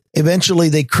Eventually,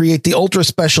 they create the ultra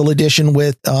special edition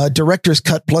with director's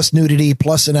cut plus nudity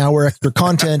plus an hour extra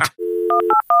content.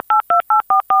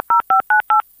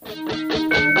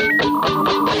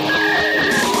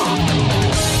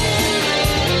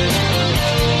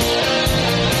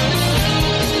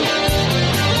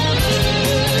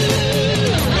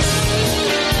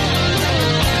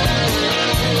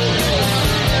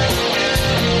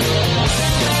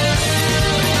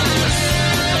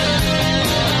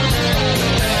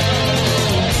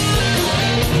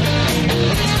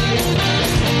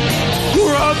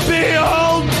 Grumpy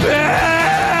old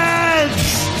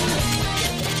bitch!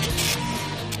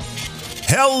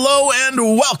 Hello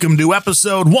and welcome to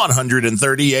episode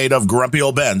 138 of Grumpy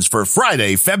Old Ben's for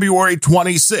Friday, February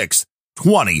 26th,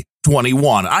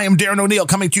 2021. I am Darren O'Neill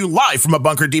coming to you live from a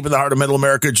bunker deep in the heart of Middle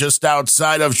America, just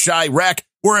outside of Chirac,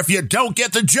 where if you don't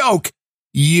get the joke,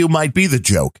 you might be the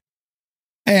joke.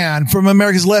 And from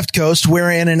America's left coast,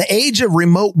 where in an age of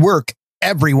remote work,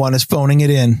 everyone is phoning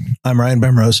it in. I'm Ryan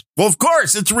Bemrose. Well, of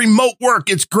course, it's remote work.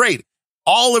 It's great.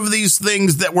 All of these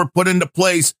things that were put into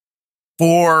place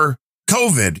for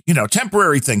COVID,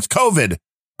 temporary things, COVID,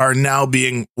 are now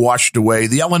being washed away.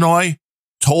 The Illinois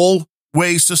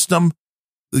tollway system,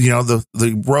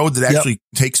 the road that actually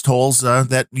takes tolls,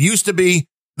 that used to be,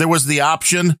 there was the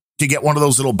option to get one of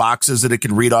those little boxes that it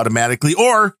could read automatically.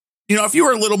 Or, if you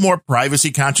were a little more privacy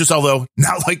conscious, although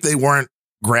not like they weren't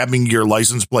grabbing your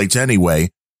license plates anyway,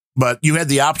 but you had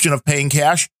the option of paying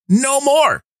cash. No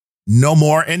more.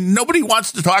 And nobody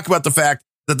wants to talk about the fact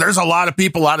that there's a lot of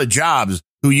people out of jobs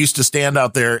who used to stand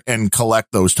out there and collect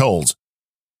those tolls.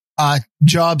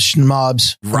 Jobs,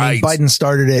 schmobs. Right. Biden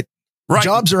started it. Right.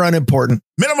 Jobs are unimportant.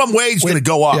 Minimum wage is going to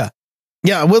go up.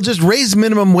 Yeah, we'll just raise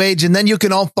minimum wage and then you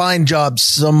can all find jobs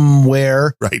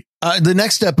somewhere. Right. The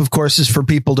next step, of course, is for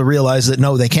people to realize that,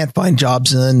 no, they can't find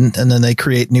jobs and then they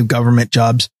create new government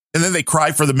jobs. And then they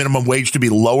cry for the minimum wage to be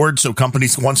lowered so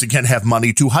companies once again have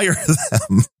money to hire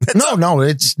them.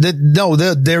 The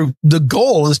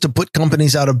goal is to put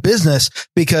companies out of business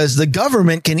because the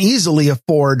government can easily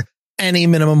afford any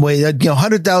minimum wage,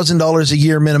 $100,000 a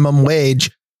year minimum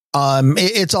wage.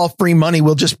 It's all free money.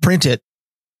 We'll just print it.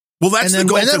 Well, that's the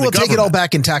goal. And then we'll take it all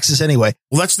back in taxes anyway.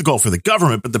 Well, that's the goal for the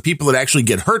government. But the people that actually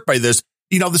get hurt by this,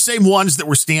 the same ones that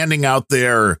were standing out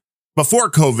there before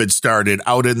COVID started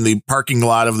out in the parking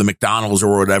lot of the McDonald's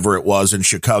or whatever it was in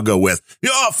Chicago with,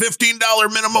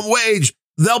 $15 minimum wage.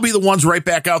 They'll be the ones right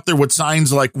back out there with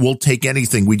signs like, we'll take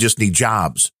anything. We just need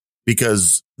jobs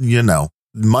because,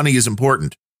 money is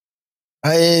important.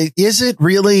 Is it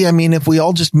really? I mean, if we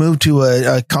all just move to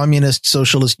a communist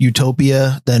socialist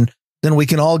utopia, then we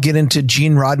can all get into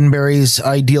Gene Roddenberry's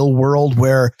ideal world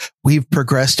where we've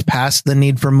progressed past the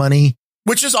need for money.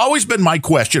 Which has always been my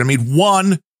question. I mean,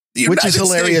 which is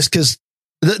hilarious because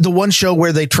the one show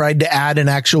where they tried to add an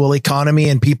actual economy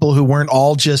and people who weren't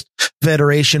all just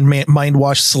Federation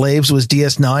mind-washed slaves was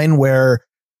DS9, where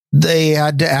they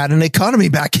had to add an economy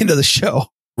back into the show.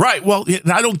 Right. Well,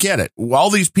 I don't get it. All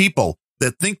these people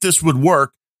that think this would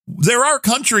work, there are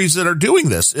countries that are doing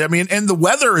this. I mean, and the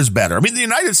weather is better. I mean, the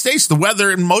United States, the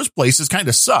weather in most places kind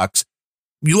of sucks.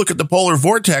 You look at the polar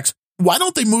vortex. Why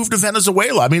don't they move to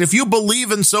Venezuela? I mean, if you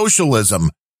believe in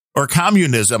socialism or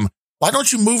communism, why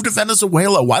don't you move to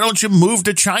Venezuela? Why don't you move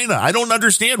to China? I don't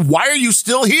understand. Why are you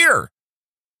still here?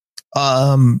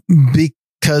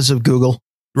 Because of Google.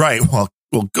 Right. Well,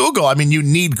 Google, I mean, you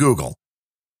need Google.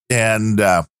 And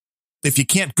if you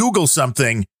can't Google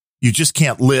something, you just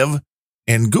can't live.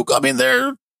 And Google, I mean,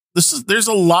 there's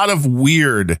a lot of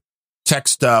weird tech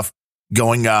stuff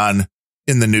going on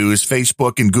in the news.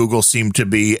 Facebook and Google seem to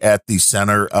be at the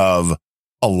center of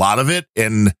a lot of it.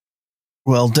 And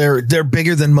well, they're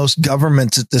bigger than most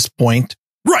governments at this point.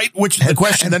 Right. Which the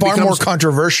question and then far more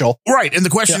controversial. Right. And the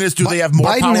question is, do they have more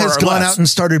Biden power has or gone less? out and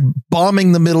started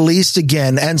bombing the Middle East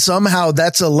again. And somehow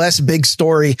that's a less big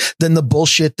story than the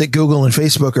bullshit that Google and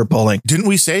Facebook are pulling. Didn't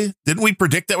we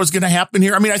predict that was going to happen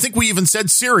here? I mean, I think we even said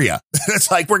Syria.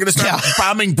 It's like, we're going to start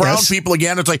bombing brown people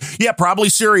again. It's like, yeah, probably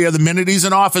Syria. The minute he's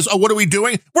in office. Oh, what are we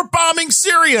doing? We're bombing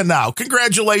Syria now.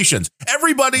 Congratulations.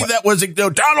 Everybody that was,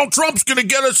 Donald Trump's going to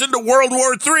get us into World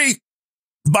War III.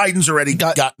 Biden's already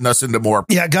gotten us into more.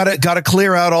 Yeah, got to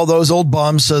clear out all those old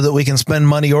bombs so that we can spend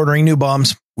money ordering new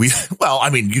bombs. Well, I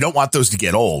mean, you don't want those to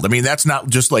get old. I mean, that's not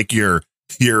just like your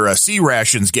sea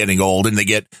rations getting old and they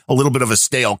get a little bit of a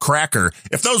stale cracker.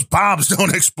 If those bombs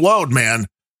don't explode, man,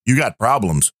 you got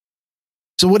problems.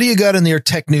 So what do you got in your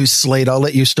tech news slate? I'll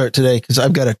let you start today because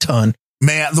I've got a ton.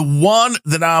 Man, the one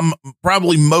that I'm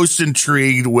probably most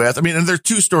intrigued with, I mean, and there are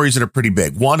two stories that are pretty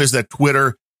big. One is that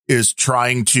Twitter is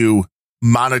trying to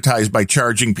monetize by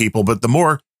charging people, but the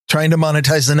more Trying to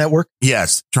monetize the network?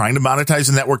 Yes, trying to monetize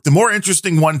the network. The more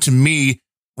interesting one to me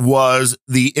was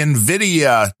the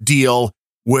NVIDIA deal,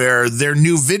 where their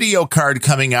new video card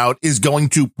coming out is going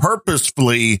to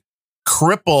purposefully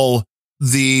cripple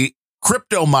the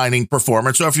crypto mining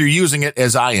performance. So if you're using it,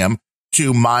 as I am,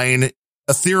 to mine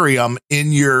Ethereum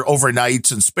in your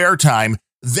overnights and spare time,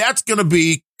 that's going to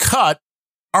be cut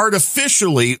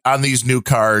artificially on these new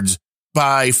cards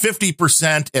by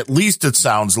 50%, at least it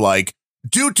sounds like,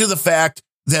 due to the fact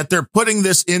that they're putting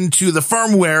this into the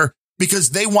firmware because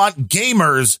they want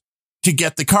gamers to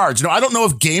get the cards. Now, I don't know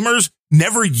if gamers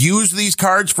never use these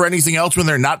cards for anything else when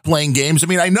they're not playing games. I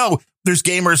mean, I know there's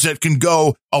gamers that can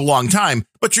go a long time,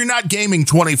 but you're not gaming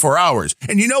 24 hours.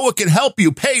 And you know what can help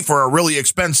you pay for a really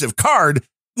expensive card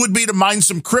would be to mine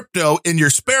some crypto in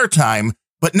your spare time.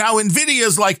 But now NVIDIA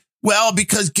is like, well,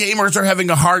 because gamers are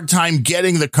having a hard time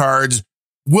getting the cards,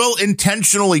 we'll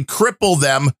intentionally cripple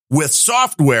them with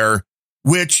software,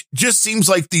 which just seems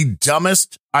like the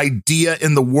dumbest idea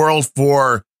in the world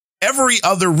for every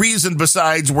other reason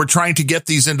besides we're trying to get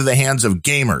these into the hands of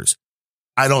gamers.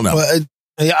 I don't know.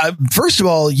 First of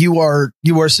all, you are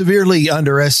severely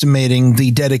underestimating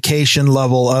the dedication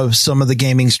level of some of the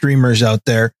gaming streamers out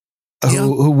there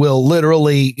who will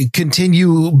literally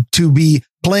continue to be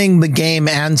playing the game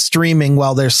and streaming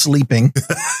while they're sleeping.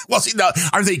 Well, see, now,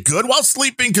 are they good while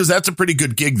sleeping? Because that's a pretty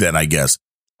good gig then, I guess.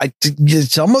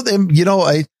 Some of them,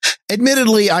 I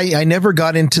never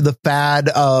got into the fad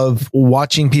of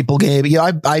watching people game.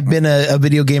 I've been a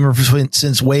video gamer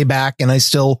since way back, and I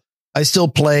still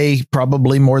play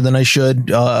probably more than I should.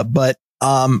 But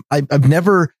I've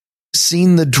never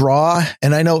seen the draw.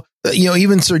 And I know,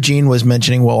 even Sir Gene was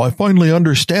mentioning, well, I finally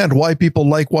understand why people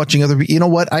like watching other people. You know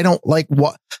what? I don't like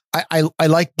I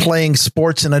like playing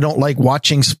sports, and I don't like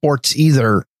watching sports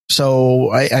either. So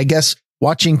I guess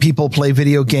watching people play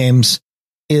video games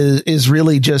is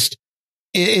really just,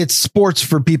 it's sports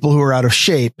for people who are out of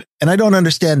shape. And I don't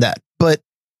understand that, but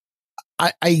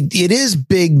it is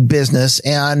big business.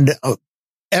 And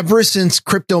ever since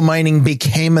crypto mining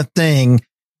became a thing,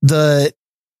 the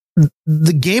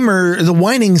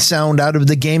whining sound out of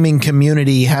the gaming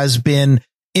community has been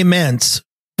immense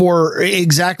for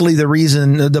exactly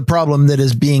the problem that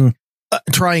is being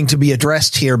trying to be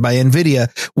addressed here by NVIDIA,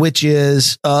 which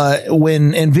is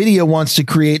when NVIDIA wants to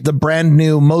create the brand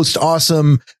new, most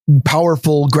awesome,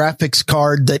 powerful graphics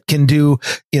card that can do,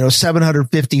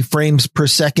 750 frames per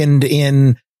second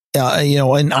in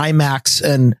IMAX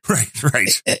and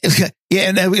right. Yeah.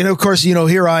 And of course,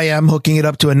 here I am hooking it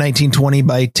up to a 1920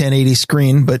 by 1080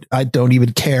 screen, but I don't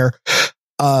even care.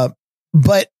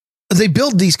 But they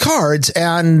build these cards,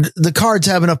 and the cards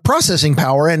have enough processing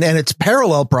power and it's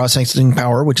parallel processing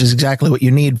power, which is exactly what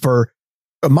you need for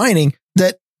mining,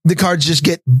 that the cards just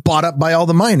get bought up by all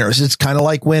the miners. It's kind of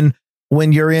like when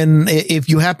you're if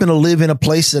you happen to live in a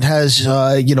place that has,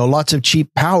 lots of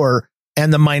cheap power,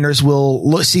 and the miners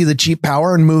will see the cheap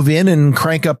power and move in and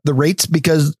crank up the rates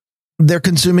because they're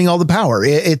consuming all the power.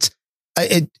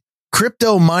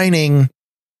 Crypto mining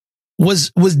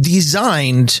was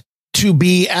designed to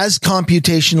be as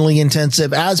computationally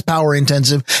intensive, as power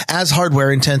intensive, as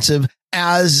hardware intensive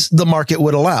as the market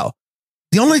would allow.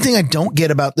 The only thing I don't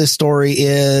get about this story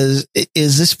is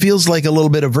this feels like a little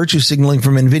bit of virtue signaling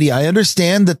from NVIDIA. I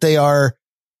understand that they are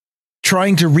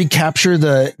trying to recapture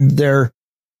their.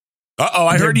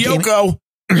 I heard Yoko.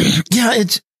 Yeah,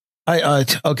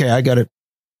 okay. I got it.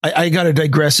 I got to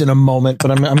digress in a moment,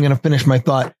 but I'm going to finish my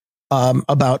thought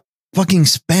about fucking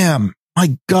spam.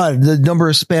 My God, the number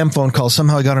of spam phone calls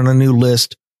somehow I got on a new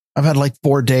list. I've had like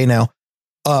 4 a day now.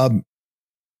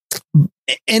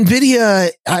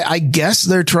 NVIDIA, I guess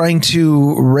they're trying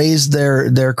to raise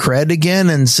their cred again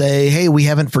and say, hey, we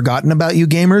haven't forgotten about you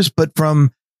gamers, but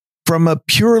from a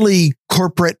purely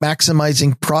corporate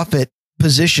maximizing profit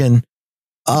position,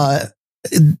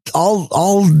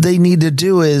 all they need to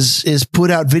do is put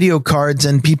out video cards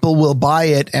and people will buy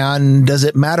it. And does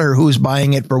it matter who's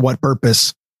buying it for what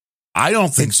purpose? I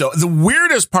don't think so. The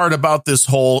weirdest part about this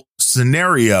whole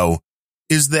scenario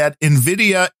is that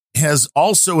NVIDIA has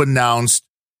also announced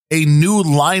a new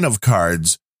line of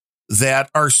cards that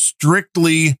are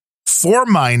strictly for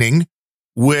mining,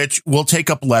 which will take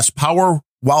up less power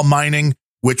while mining,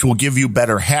 which will give you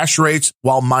better hash rates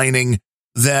while mining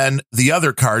than the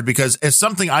other card. Because as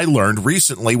something I learned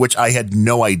recently, which I had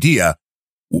no idea,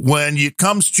 when it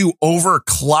comes to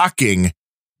overclocking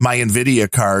my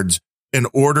NVIDIA cards in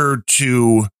order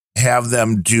to have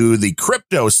them do the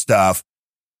crypto stuff,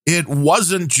 it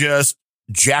wasn't just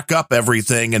jack up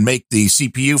everything and make the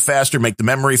CPU faster, make the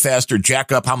memory faster,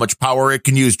 jack up how much power it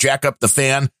can use, jack up the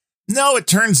fan. No, it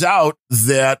turns out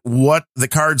that what the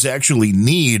cards actually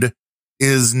need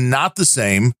is not the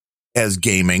same as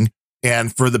gaming.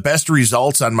 And for the best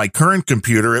results on my current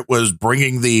computer, it was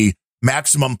bringing the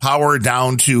maximum power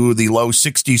down to the low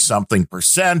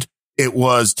 60-something%. It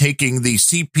was taking the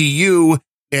CPU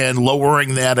and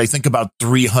lowering that, I think, about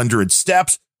 300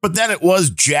 steps. But then it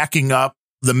was jacking up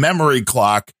the memory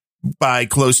clock by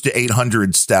close to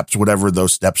 800 steps, whatever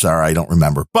those steps are. I don't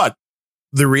remember. But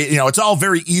it's all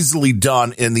very easily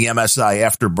done in the MSI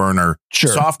Afterburner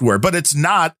software, but it's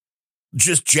not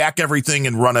just jack everything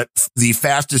and run it the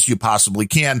fastest you possibly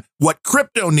can. What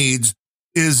crypto needs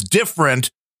is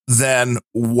different than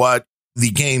what the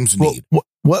games need.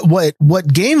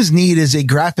 What games need is a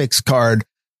graphics card.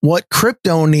 What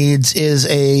crypto needs is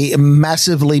a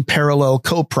massively parallel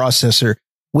coprocessor,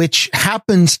 which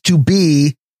happens to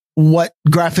be what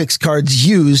graphics cards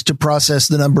use to process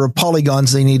the number of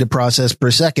polygons they need to process per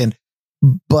second.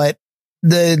 But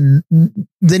the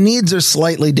needs are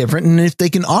slightly different. And if they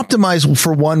can optimize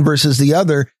for one versus the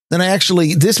other, then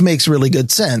this makes really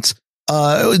good sense.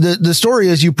 The story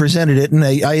as you presented it, and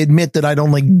I admit that I'd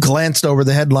only glanced over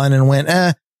the headline and went,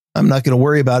 I'm not going to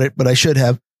worry about it, but I should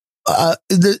have.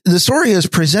 The story as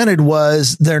presented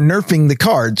was they're nerfing the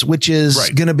cards, which is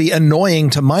going to be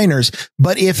annoying to miners.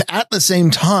 But if at the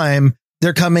same time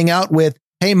they're coming out with,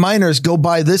 hey, miners, go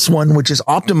buy this one, which is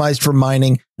optimized for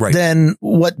mining, then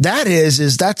what that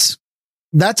is that's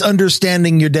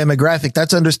understanding your demographic.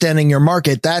 That's understanding your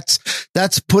market. That's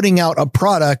putting out a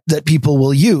product that people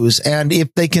will use. And if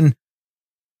they can,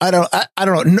 I don't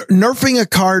know, nerfing a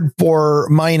card for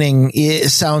mining, it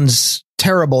sounds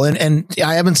terrible. And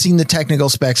I haven't seen the technical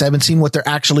specs. I haven't seen what they're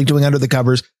actually doing under the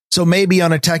covers. So maybe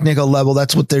on a technical level,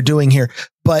 that's what they're doing here.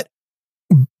 But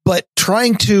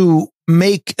trying to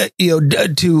make,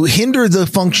 to hinder the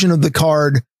function of the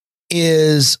card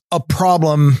is a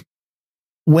problem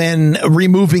when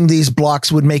removing these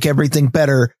blocks would make everything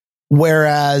better.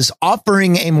 Whereas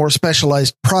offering a more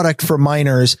specialized product for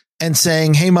miners and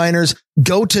saying, hey, miners,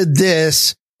 go to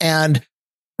this and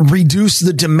reduce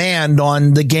the demand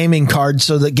on the gaming card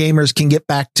so that gamers can get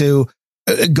back to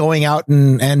going out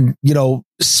and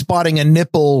spotting a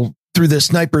nipple through the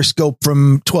sniper scope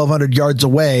from 1,200 yards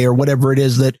away or whatever it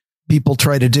is that people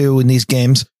try to do in these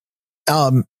games.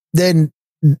 Then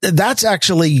that's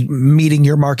actually meeting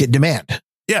your market demand.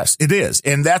 Yes, it is.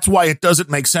 And that's why it doesn't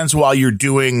make sense while you're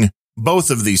doing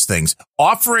both of these things.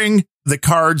 Offering the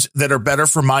cards that are better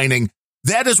for mining,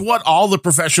 that is what all the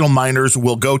professional miners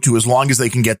will go to as long as they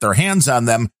can get their hands on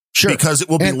them. Sure. Because it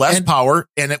will be less power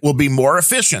and it will be more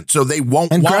efficient. So they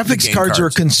won't want graphics cards are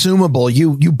consumable.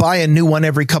 You buy a new one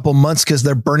every couple months because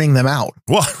they're burning them out.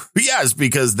 Well, yes,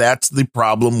 because that's the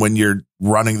problem when you're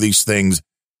running these things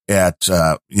at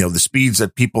the speeds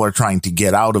that people are trying to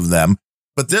get out of them.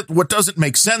 But what doesn't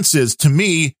make sense is, to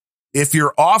me, if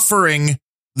you're offering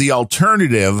the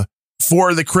alternative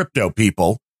for the crypto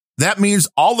people, that means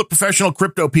all the professional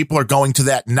crypto people are going to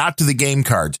that, not to the game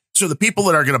cards. So the people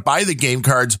that are going to buy the game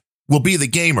cards will be the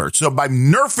gamers. So by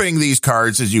nerfing these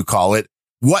cards, as you call it,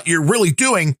 what you're really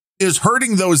doing is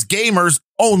hurting those gamers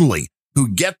only who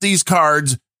get these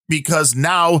cards, because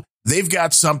now they've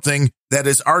got something that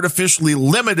is artificially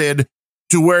limited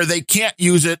to where they can't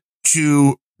use it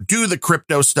to do the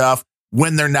crypto stuff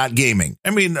when they're not gaming.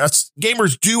 I mean,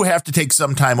 gamers do have to take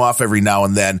some time off every now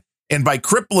and then. And by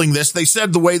crippling this, they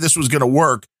said the way this was going to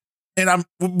work. And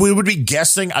we would be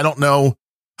guessing, I don't know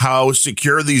how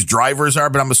secure these drivers are,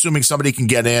 but I'm assuming somebody can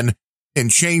get in and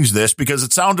change this, because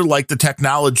it sounded like the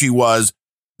technology was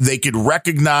they could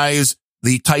recognize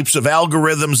the types of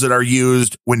algorithms that are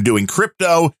used when doing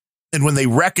crypto. And when they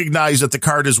recognize that the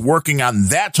card is working on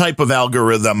that type of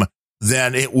algorithm,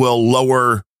 then it will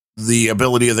lower the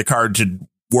ability of the card to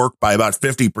work by about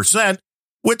 50%,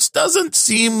 which doesn't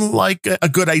seem like a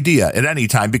good idea at any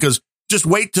time, because just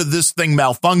wait till this thing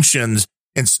malfunctions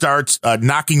and starts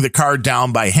knocking the card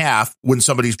down by half when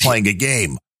somebody's playing a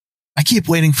game. I keep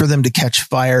waiting for them to catch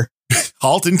fire.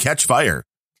 Halt and catch fire.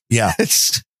 Yeah.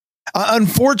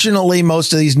 Unfortunately,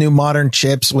 most of these new modern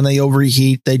chips, when they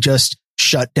overheat, they just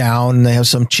shut down. They have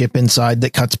some chip inside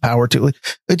that cuts power to it.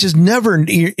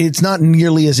 It's not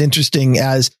nearly as interesting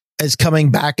as coming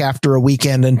back after a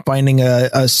weekend and finding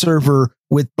a server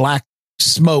with black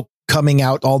smoke coming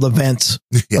out all the vents.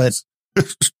 Yes.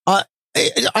 But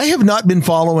I have not been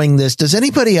following this. Does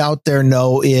anybody out there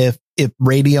know if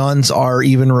Radeons are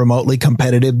even remotely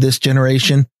competitive this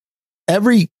generation?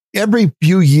 Every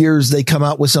few years they come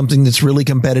out with something that's really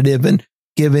competitive and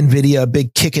give NVIDIA a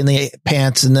big kick in the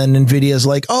pants. And then NVIDIA's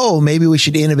like, oh, maybe we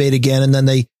should innovate again. And then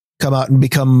they come out and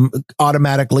become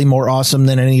automatically more awesome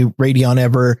than any Radeon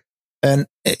ever. and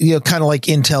kind of like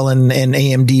Intel and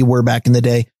AMD were back in the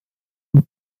day.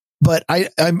 But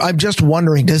I'm just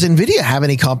wondering, does NVIDIA have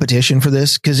any competition for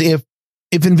this? Because if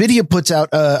NVIDIA puts out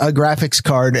a graphics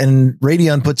card and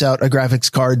Radeon puts out a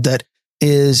graphics card that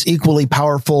is equally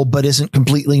powerful but isn't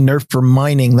completely nerfed for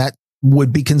mining, that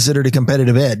would be considered a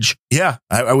competitive edge. Yeah,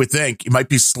 I would think. It might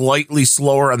be slightly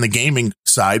slower on the gaming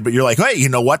side, but you're like, hey, you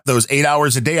know what? Those 8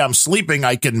 hours a day I'm sleeping,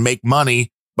 I can make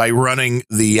money by running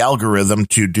the algorithm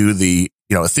to do the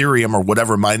Ethereum or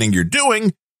whatever mining you're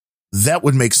doing. That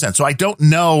would make sense. So I don't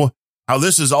know how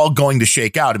this is all going to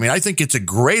shake out. I mean, I think it's a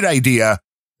great idea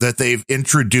that they've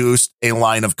introduced a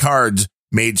line of cards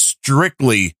made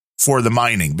strictly for the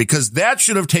mining, because that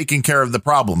should have taken care of the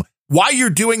problem. Why you're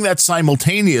doing that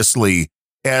simultaneously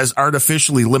as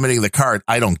artificially limiting the card,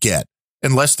 I don't get,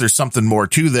 unless there's something more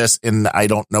to this, and I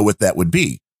don't know what that would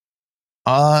be.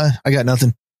 I got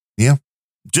nothing. Yeah.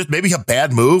 Just maybe a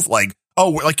bad move, like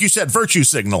you said, virtue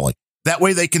signaling. That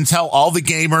way they can tell all the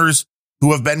gamers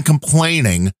who have been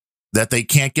complaining that they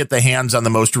can't get the hands on the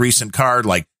most recent card.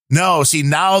 Like, no, see,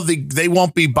 now they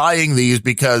won't be buying these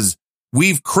because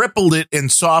we've crippled it in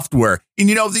software. And,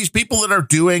 these people that are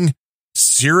doing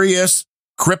serious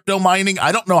crypto mining,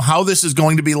 I don't know how this is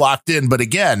going to be locked in. But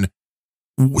again,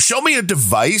 show me a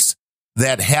device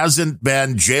that hasn't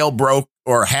been jailbroke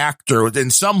or hacked or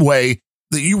in some way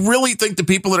that you really think the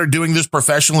people that are doing this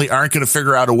professionally aren't going to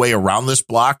figure out a way around this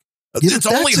block. It's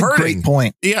only hurting. Great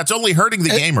point. Yeah, it's only hurting the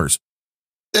gamers.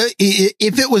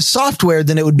 If it was software,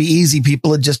 then it would be easy.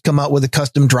 People would just come out with a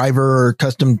custom driver or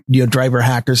custom driver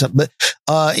hack or something. But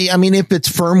I mean, if it's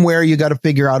firmware, you got to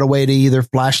figure out a way to either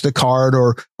flash the card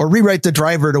or rewrite the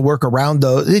driver to work around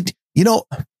those.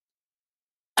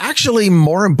 Actually,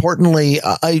 more importantly,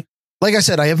 like I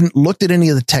said, I haven't looked at any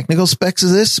of the technical specs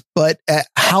of this, but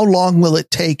how long will it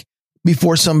take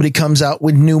before somebody comes out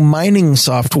with new mining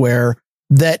software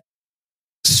that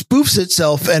spoofs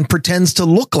itself and pretends to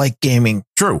look like gaming?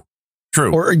 True.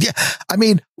 Or, I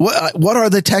mean, what are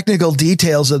the technical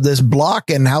details of this block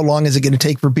and how long is it going to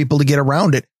take for people to get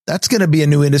around it? That's going to be a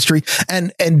new industry.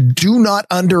 And do not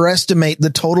underestimate the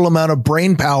total amount of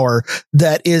brain power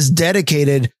that is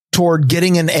dedicated toward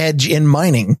getting an edge in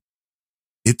mining.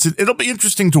 It'll be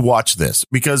interesting to watch this,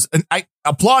 because I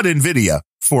applaud NVIDIA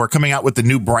for coming out with the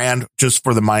new brand just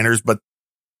for the miners, but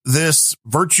this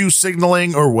virtue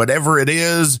signaling or whatever it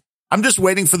is, I'm just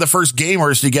waiting for the first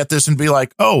gamers to get this and be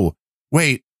like, oh,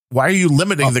 wait, why are you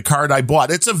limiting the card I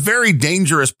bought? It's a very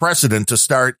dangerous precedent to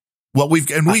start. Well, we've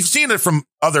seen it from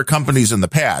other companies in the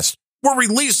past. We're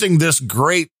releasing this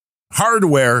great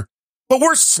hardware, but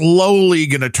we're slowly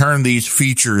going to turn these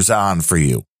features on for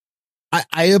you.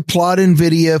 I applaud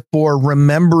NVIDIA for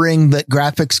remembering that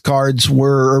graphics cards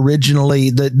were originally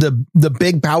the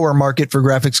big power market for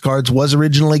graphics cards was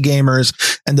originally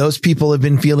gamers. And those people have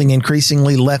been feeling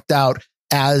increasingly left out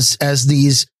as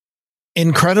these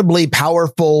incredibly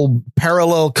powerful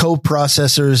parallel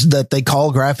coprocessors that they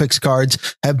call graphics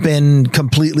cards have been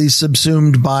completely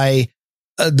subsumed by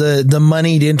the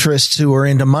moneyed interests who are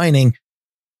into mining.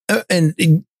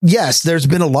 And yes, there's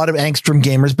been a lot of angst from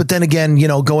gamers, but then again,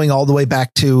 going all the way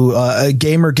back to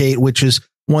Gamergate, which is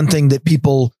one thing that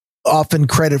people often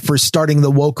credit for starting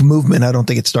the woke movement. I don't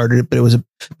think it started it,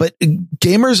 but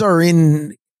gamers are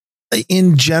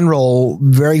in general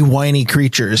very whiny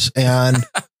creatures. And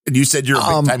and you said you're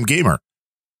a big time gamer.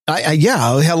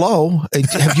 Yeah. Hello.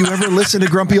 Have you ever listened to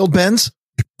Grumpy Old Ben's?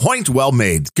 Point well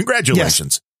made.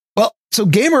 Congratulations. Yes. Well, so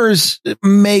gamers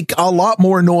make a lot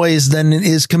more noise than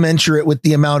is commensurate with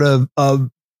the amount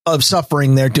of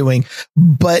suffering they're doing,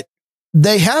 but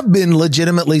they have been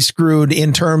legitimately screwed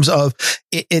in terms of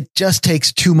it just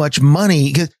takes too much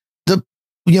money.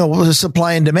 The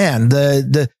supply and demand.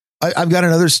 I've got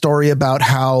another story about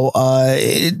how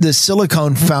the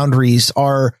silicone foundries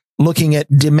are looking at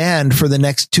demand for the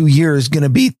next 2 years going to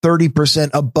be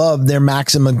 30% above their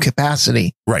maximum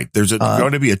capacity. Right. There's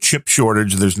going to be a chip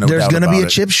shortage. There's going to be a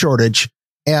chip shortage,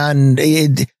 and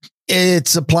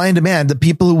it's supply and demand. The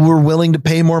people who were willing to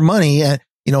pay more money, as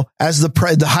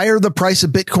the higher the price of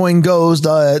Bitcoin goes,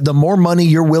 the more money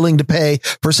you're willing to pay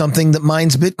for something that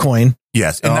mines Bitcoin.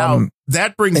 Yes. And now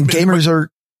that brings and gamers are.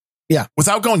 Yeah.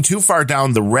 Without going too far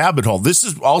down the rabbit hole,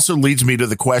 also leads me to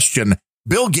the question.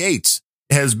 Bill Gates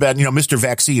has been, Mr.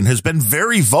 Vaccine has been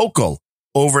very vocal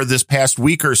over this past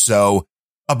week or so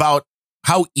about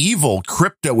how evil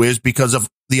crypto is because of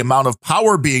the amount of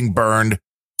power being burned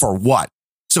for what.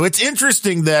 So it's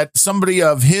interesting that somebody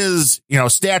of his,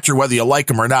 stature, whether you like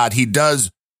him or not, he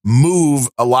does move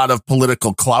a lot of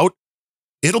political clout.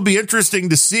 It'll be interesting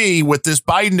to see with this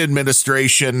Biden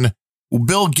administration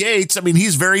Bill Gates, I mean,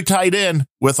 he's very tied in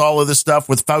with all of this stuff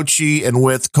with Fauci and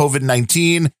with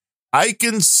COVID-19. I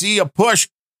can see a push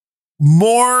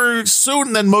more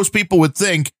soon than most people would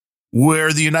think,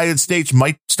 where the United States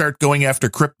might start going after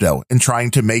crypto and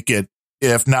trying to make it,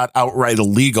 if not outright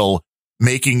illegal,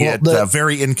 making it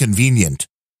very inconvenient.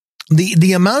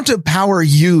 The amount of power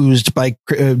used by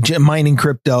mining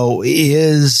crypto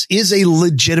is a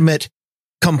legitimate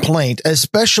complaint,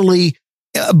 especially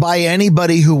by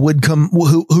anybody who would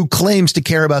who claims to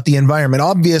care about the environment.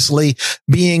 Obviously,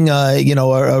 being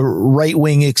a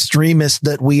right-wing extremist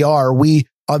that we are, we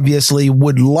obviously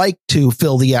would like to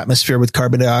fill the atmosphere with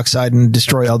carbon dioxide and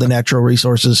destroy all the natural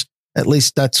resources. At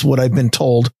least that's what I've been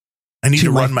told. I need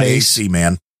to run my AC,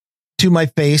 man. To my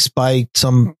face by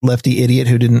some lefty idiot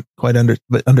who didn't quite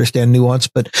understand nuance.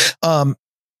 But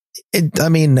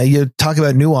you talk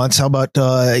about nuance. How about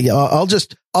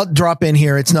I'll drop in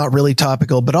here. It's not really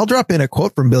topical, but I'll drop in a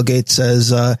quote from Bill Gates. Says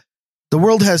the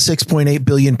world has 6.8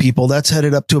 billion people. That's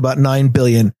headed up to about 9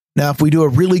 billion. Now, if we do a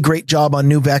really great job on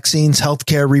new vaccines,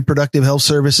 healthcare, reproductive health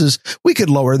services, we could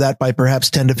lower that by perhaps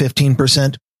 10 to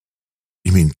 15%.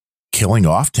 You mean killing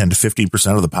off 10 to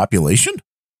 15% of the population?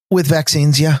 With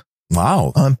vaccines, yeah.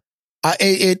 Wow.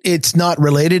 It's not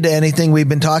related to anything we've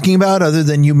been talking about other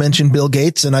than you mentioned Bill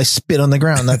Gates and I spit on the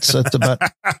ground. That's about.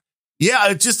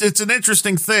 Yeah, it's an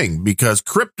interesting thing because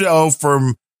crypto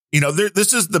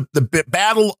this is the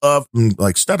battle of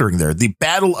the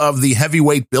battle of the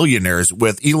heavyweight billionaires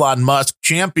with Elon Musk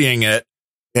championing it.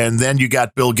 And then you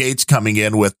got Bill Gates coming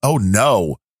in with, oh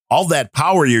no, all that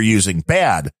power you're using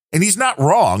bad. And he's not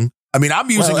wrong. I mean, I'm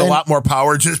using a lot more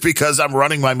power just because I'm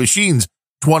running my machines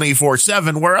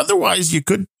 24/7, where otherwise you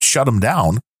could shut them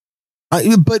down.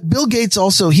 But Bill Gates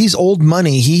also, he's old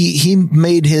money. He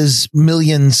made his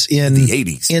millions in the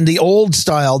 80s, in the old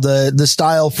style, the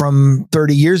style from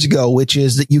 30 years ago, which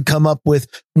is that you come up with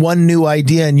one new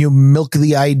idea and you milk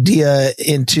the idea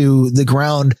into the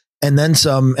ground and then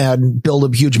some and build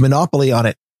a huge monopoly on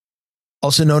it.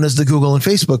 Also known as the Google and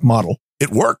Facebook model.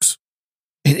 It works.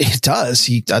 It does.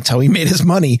 That's how he made his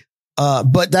money.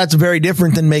 But that's very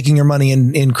different than making your money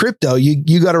in crypto.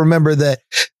 You got to remember that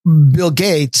Bill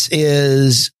Gates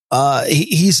is,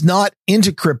 he's not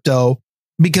into crypto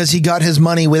because he got his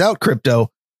money without crypto.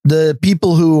 The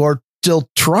people who are still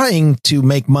trying to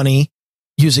make money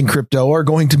using crypto are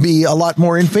going to be a lot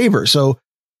more in favor. So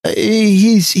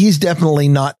he's definitely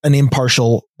not an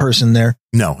impartial person there.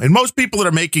 No. And most people that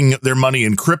are making their money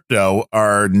in crypto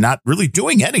are not really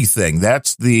doing anything.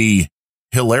 That's the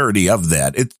hilarity of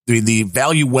that. The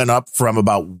value went up from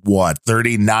about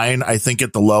 39, I think,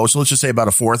 at the low. So let's just say about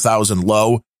a 4,000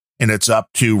 low, and it's up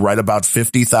to right about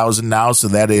 50,000 now. So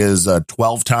that is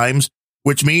 12 times,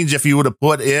 which means if you would have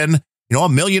put in,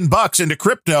 $1 million into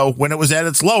crypto when it was at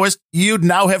its lowest, you'd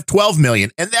now have 12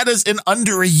 million. And that is in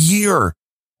under a year.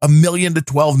 $1 million to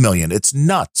 12 million. It's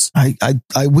nuts. I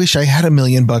wish I had $1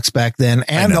 million back then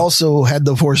and also had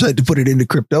the foresight to put it into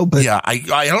crypto. But yeah, I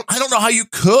don't know how you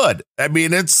could. I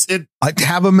mean, I'd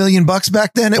have $1 million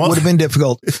back then. It would have been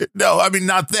difficult. No, I mean,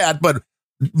 not that, but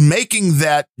making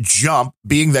that jump,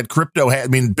 being that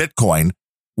Bitcoin,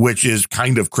 which is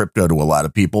kind of crypto to a lot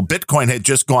of people. Bitcoin had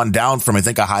just gone down from, I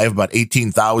think, a high of about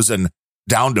 18,000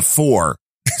 down to 4.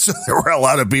 So there were a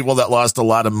lot of people that lost a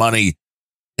lot of money.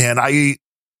 And I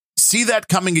see that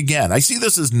coming again. I see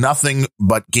this as nothing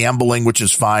but gambling, which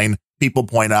is fine. People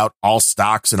point out all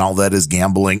stocks and all that is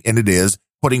gambling, and it is.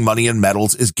 Putting money in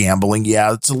metals is gambling.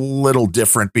 Yeah, it's a little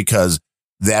different because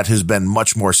that has been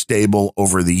much more stable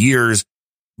over the years.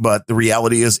 But the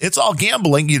reality is it's all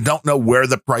gambling. You don't know where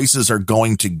the prices are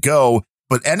going to go.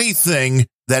 But anything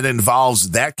that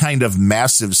involves that kind of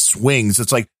massive swings,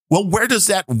 it's like, well, where does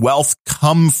that wealth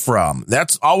come from?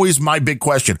 That's always my big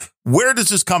question. Where does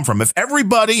this come from? If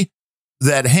everybody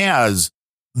that has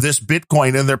this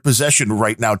Bitcoin in their possession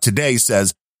right now today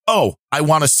says, oh, I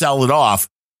want to sell it off,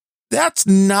 that's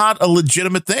not a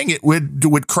legitimate thing. It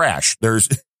would crash.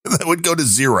 That would go to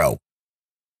zero.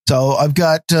 So I've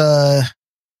got,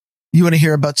 you want to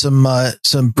hear about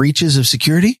some breaches of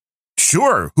security?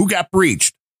 Sure. Who got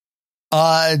breached?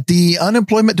 The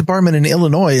unemployment department in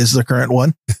Illinois is the current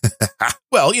one.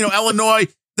 Well, Illinois,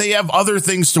 they have other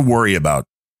things to worry about.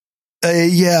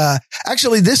 Yeah,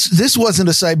 actually, this wasn't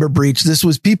a cyber breach. This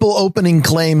was people opening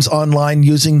claims online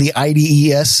using the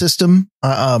IDES system,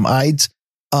 IDES,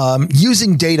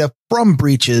 using data from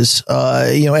breaches.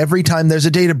 Every time there's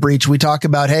a data breach, we talk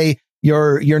about, hey,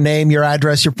 your name, your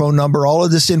address, your phone number, all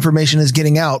of this information is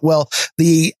getting out. Well,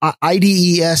 the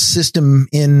IDES system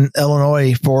in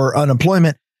Illinois for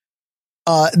unemployment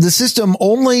the system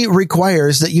only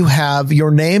requires that you have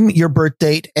your name, your birth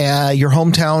date, your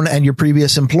hometown, and your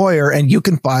previous employer, and you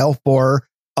can file for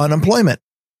unemployment.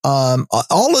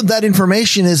 All of that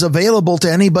information is available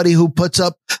to anybody who puts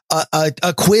up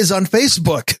a quiz on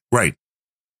Facebook. Right.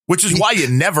 Which is why you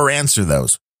never answer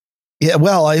those. Yeah,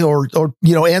 well,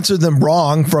 answer them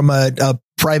wrong from a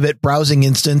private browsing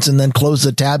instance and then close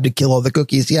the tab to kill all the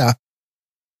cookies. Yeah.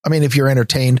 I mean, if you're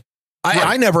entertained.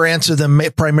 I never answer them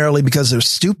primarily because they're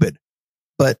stupid,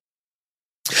 but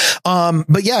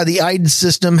yeah, the IDE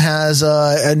system has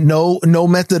no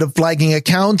method of flagging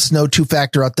accounts, no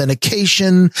two-factor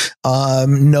authentication,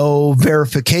 no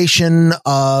verification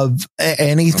of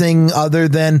anything other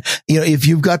than, if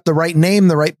you've got the right name,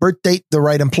 the right birth date, the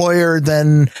right employer,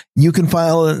 then you can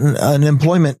file an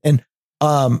employment. And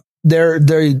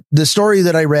the story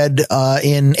that I read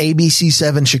in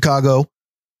ABC7 Chicago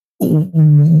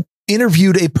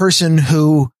interviewed a person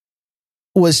who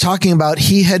was talking about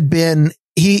he had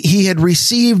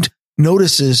received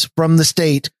notices from the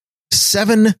state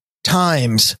 7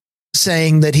 times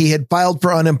saying that he had filed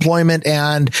for unemployment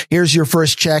and here's your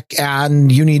first check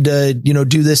and you need to,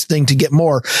 do this thing to get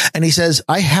more. And he says,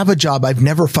 I have a job. I've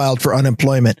never filed for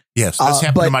unemployment. Yes. That's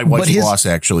happened to my wife's boss,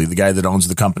 actually, the guy that owns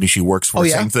the company she works for.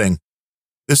 Same thing.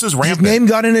 This is rampant. His name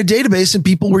got in a database and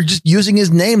people were just using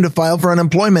his name to file for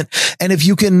unemployment. And if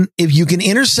you can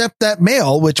intercept that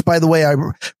mail, which by the way, I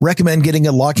recommend getting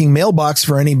a locking mailbox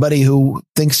for anybody who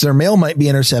thinks their mail might be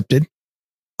intercepted.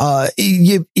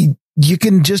 You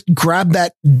can just grab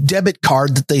that debit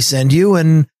card that they send you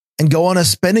and go on a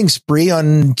spending spree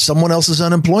on someone else's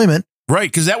unemployment.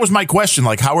 Right. Cause that was my question.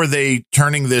 Like, how are they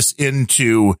turning this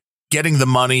into getting the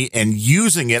money and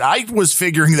using it? I was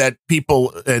figuring that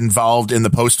people involved in the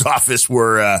post office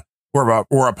were a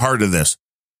part of this.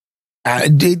 I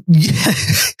wouldn't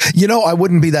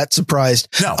be that surprised.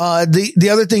 No. The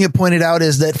other thing it pointed out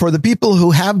is that for the people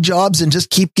who have jobs and just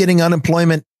keep getting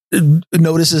unemployment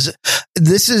notices,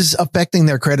 this is affecting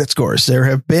their credit scores. There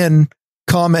have been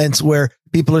comments where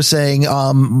people are saying,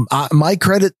 my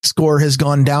credit score has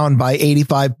gone down by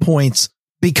 85 points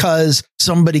because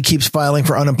somebody keeps filing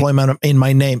for unemployment in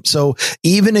my name. So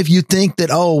even if you think that,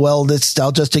 I'll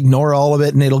just ignore all of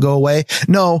it and it'll go away.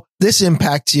 No, this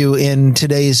impacts you in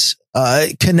today's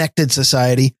connected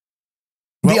society.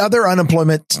 Well, the other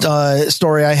unemployment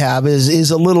story I have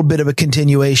is a little bit of a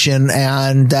continuation,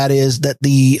 and that is that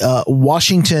the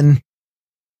Washington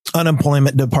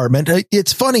unemployment department.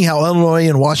 It's funny how Illinois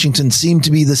and Washington seem to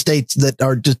be the states that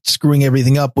are just screwing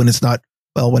everything up when it's not.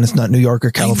 Well, when it's not New York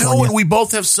or California. I know, and we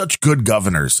both have such good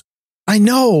governors. I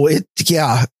know it.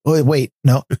 Yeah. Wait,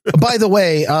 no. By the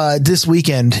way, this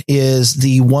weekend is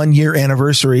the 1-year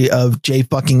anniversary of Jay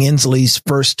fucking Inslee's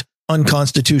first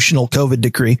unconstitutional COVID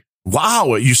decree.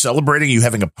 Wow. Are you celebrating? Are you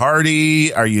having a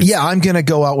party? Are you? Yeah, I'm going to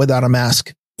go out without a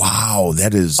mask. Wow.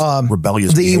 That is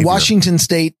rebellious. The behavior. Washington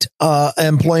State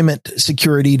Employment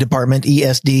Security Department,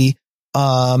 ESD,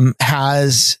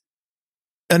 has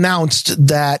announced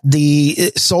that the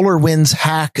SolarWinds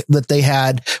hack that they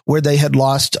had, where they had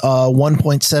lost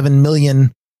 1.7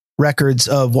 million records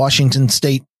of Washington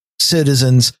state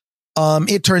citizens,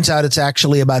 it turns out it's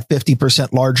actually about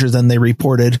 50% larger than they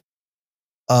reported.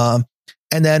 And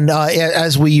then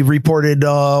as we reported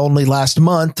only last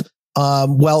month,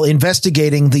 while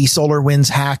investigating the SolarWinds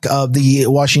hack of the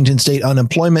Washington State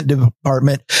Unemployment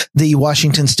Department, the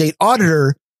Washington State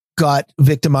Auditor got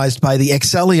victimized by the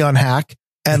Excellion hack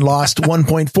and lost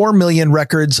 1.4 million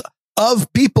records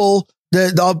of people,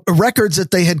 the records that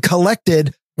they had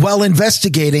collected while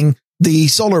investigating the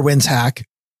SolarWinds hack.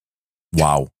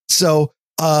 Wow. So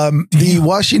the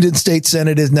Washington State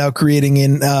Senate is now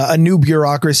creating a new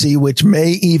bureaucracy, which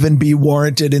may even be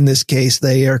warranted in this case.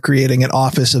 They are creating an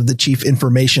office of the chief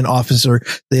information officer.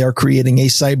 They are creating a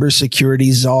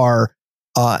cybersecurity czar.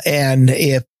 And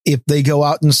if they go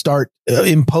out and start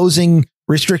imposing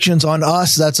restrictions on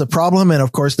us, that's a problem. And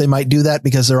of course they might do that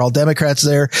because they're all Democrats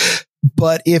there.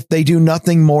 But if they do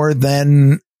nothing more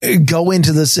than go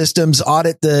into the systems,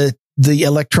 audit the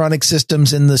electronic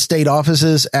systems in the state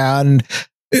offices and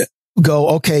go,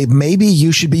 okay, maybe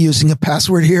you should be using a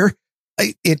password here.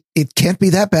 It can't be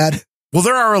that bad. Well,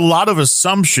 there are a lot of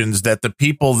assumptions that the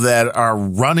people that are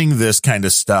running this kind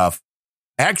of stuff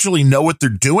actually know what they're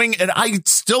doing. And I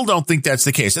still don't think that's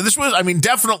the case. And this was,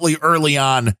 definitely early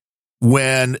on,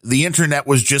 when the internet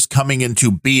was just coming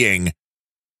into being,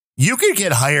 you could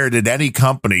get hired at any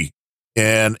company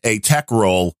in a tech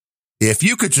role if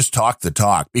you could just talk the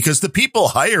talk, because the people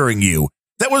hiring you,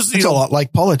 that was a lot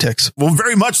like politics. Well,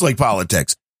 very much like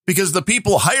politics, because the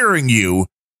people hiring you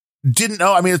didn't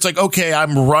know. It's like, okay,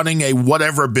 I'm running a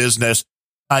whatever business.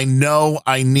 I know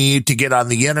I need to get on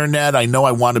the internet. I know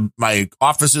I want my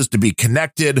offices to be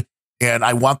connected, and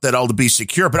I want that all to be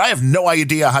secure, but I have no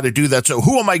idea how to do that. So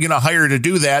who am I going to hire to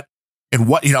do that? And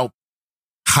what,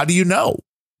 how do you know?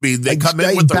 I mean, they come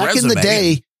in with the back resume. In the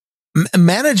day,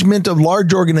 management of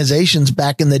large organizations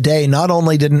back in the day not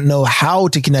only didn't know how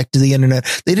to connect to the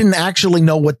internet, they didn't actually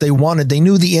know what they wanted. They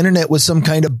knew the internet was some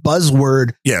kind of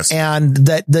buzzword. Yes. And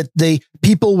that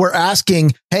people were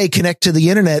asking, hey, connect to the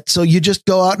internet. So you just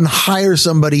go out and hire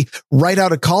somebody right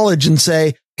out of college and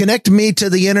say, connect me to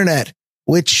the internet,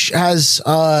 which as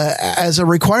a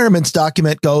requirements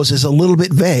document goes, is a little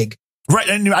bit vague. Right.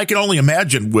 And I can only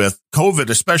imagine with COVID,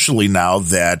 especially now,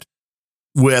 that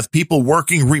with people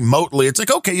working remotely, it's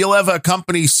like, okay, you'll have a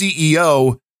company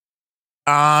CEO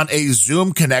on a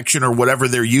Zoom connection or whatever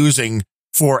they're using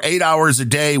for 8 hours a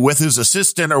day with his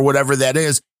assistant or whatever that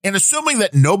is. And assuming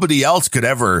that nobody else could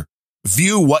ever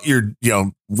view what you're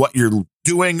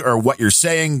doing or what you're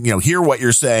saying, hear what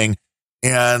you're saying.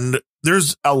 And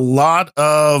there's a lot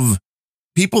of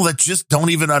people that just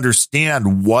don't even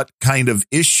understand what kind of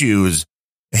issues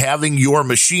having your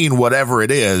machine, whatever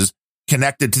it is,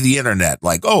 connected to the internet.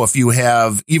 Like, if you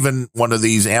have even one of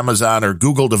these Amazon or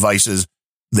Google devices,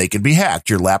 they can be hacked.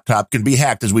 Your laptop can be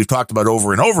hacked, as we've talked about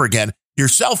over and over again. Your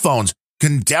cell phones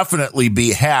can definitely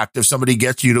be hacked if somebody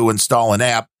gets you to install an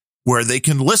app where they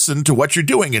can listen to what you're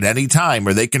doing at any time,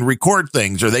 or they can record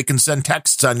things, or they can send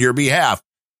texts on your behalf.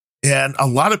 And a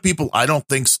lot of people, I don't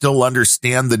think, still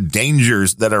understand the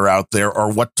dangers that are out there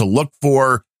or what to look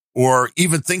for, or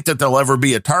even think that they'll ever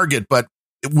be a target. But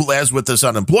as with this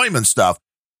unemployment stuff,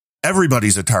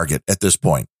 everybody's a target at this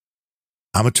point.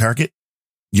 I'm a target.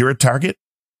 You're a target.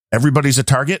 Everybody's a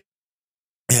target.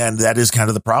 And that is kind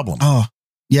of the problem. Oh,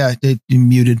 yeah. It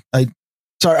muted.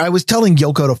 Sorry, I was telling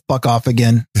Yoko to fuck off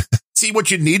again. See what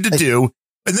you need to do.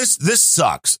 And this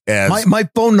sucks. My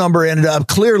phone number ended up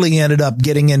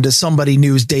getting into somebody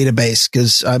news database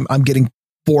because I'm getting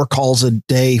 4 calls a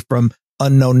day from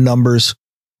unknown numbers.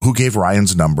 Who gave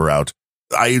Ryan's number out?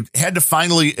 I had to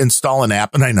finally install an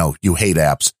app, and I know you hate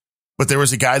apps, but there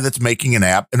was a guy that's making an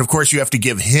app. And of course you have to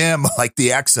give him like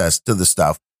the access to the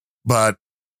stuff, but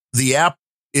the app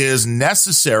is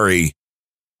necessary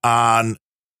on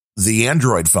the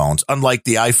Android phones. Unlike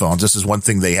the iPhones, this is one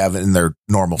thing they have in their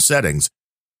normal settings.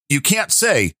 You can't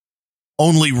say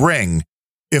only ring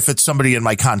if it's somebody in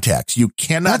my contacts. You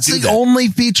cannot do that. That's the only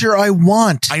feature I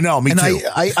want. I know, me too.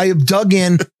 I have dug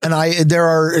in and there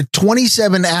are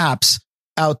 27 apps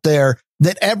out there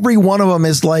that every one of them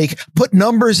is like, put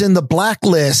numbers in the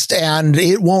blacklist and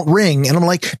it won't ring. And I'm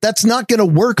like, that's not going to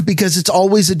work because it's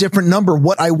always a different number.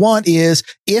 What I want is,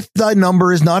 if the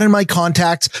number is not in my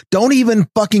contacts, don't even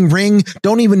fucking ring.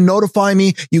 Don't even notify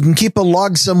me. You can keep a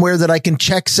log somewhere that I can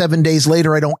check 7 days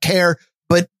later. I don't care,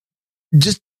 but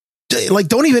just like,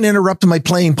 don't even interrupt my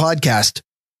playing podcast.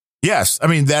 Yes. I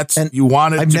mean, you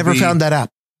want it. I've never found that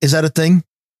app. Is that a thing?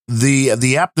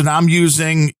 The app that I'm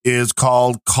using is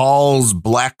called Calls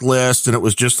Blacklist, and it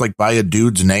was just like by a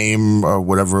dude's name or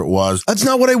whatever it was. That's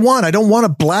not what I want. I don't want a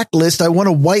blacklist. I want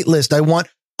a whitelist. I want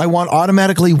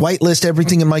automatically whitelist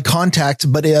everything in my contacts,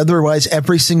 but otherwise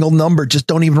every single number just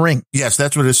don't even ring. Yes,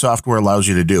 that's what his software allows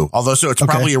you to do. Although, so it's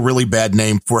probably a really bad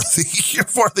name for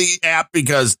the app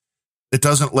because it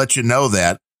doesn't let you know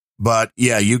that. But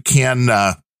yeah, you can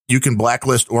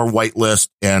blacklist or whitelist,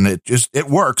 and it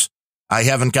works. I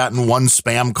haven't gotten one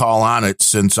spam call on it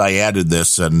since I added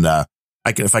this, and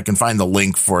if I can find the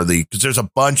link because there's a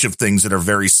bunch of things that are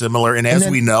very similar, and as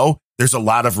we know, there's a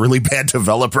lot of really bad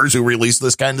developers who release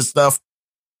this kind of stuff.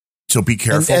 So be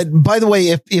careful. And by the way,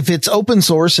 if it's open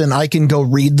source and I can go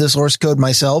read the source code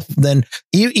myself, then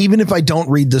even if I don't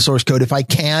read the source code, if I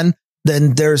can,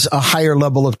 then there's a higher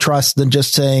level of trust than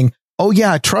just saying, "Oh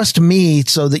yeah, trust me,"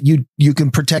 so that you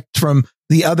can protect from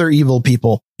the other evil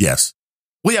people. Yes.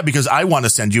 Well, yeah, because I want to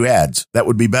send you ads. That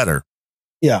would be better.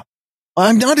 Yeah.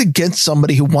 I'm not against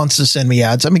somebody who wants to send me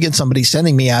ads. I'm against somebody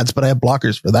sending me ads, but I have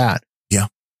blockers for that. Yeah.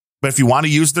 But if you want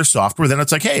to use their software, then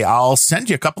it's like, hey, I'll send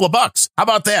you a couple of bucks. How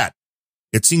about that?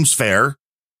 It seems fair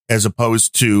as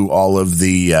opposed to all of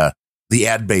the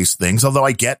ad-based things, although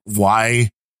I get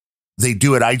why they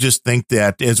do it. I just think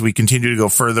that as we continue to go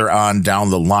further on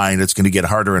down the line, it's going to get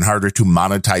harder and harder to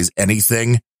monetize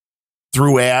anything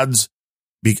through ads.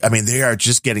 I mean, they are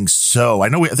just getting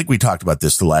I think we talked about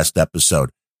this the last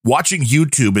episode. Watching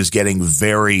YouTube is getting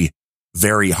very,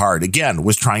 very hard. Again,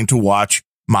 was trying to watch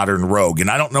Modern Rogue,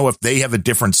 and I don't know if they have a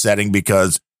different setting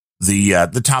because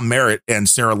the Tom Merritt and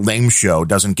Sarah Lame show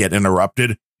doesn't get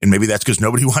interrupted, and maybe that's because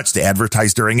nobody wants to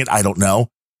advertise during it. I don't know,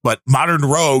 but Modern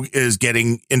Rogue is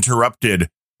getting interrupted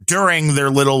during their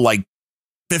little like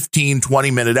 15,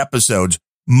 20-minute episodes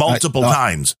multiple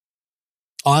times.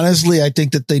 Honestly, I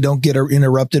think that they don't get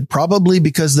interrupted probably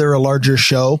because they're a larger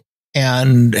show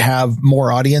and have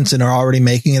more audience and are already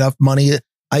making enough money.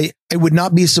 I would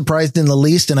not be surprised in the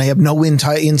least, and I have no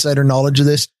insider knowledge of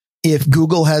this, if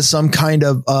Google has some kind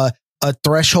of a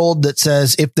threshold that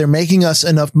says if they're making us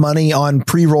enough money on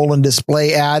pre-roll and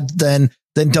display ads, then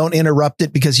don't interrupt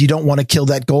it because you don't want to kill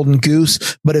that golden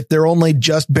goose. But if they're only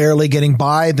just barely getting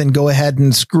by, then go ahead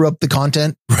and screw up the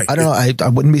content. Right. I don't know. I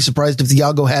wouldn't be surprised if the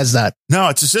algo has that. No,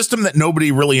 it's a system that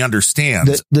nobody really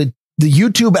understands. The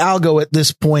YouTube algo at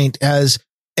this point has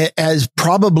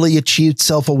probably achieved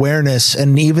self-awareness.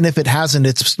 And even if it hasn't,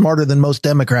 it's smarter than most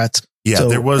Democrats. Yeah, so,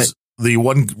 there was the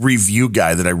one review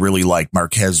guy that I really like,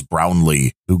 Marquez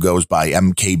Brownlee, who goes by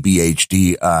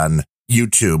MKBHD on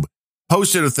YouTube,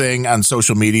 posted a thing on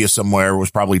social media somewhere, it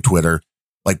was probably Twitter.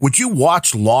 Like, would you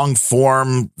watch long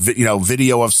form,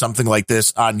 video of something like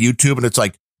this on YouTube? And it's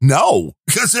like, no,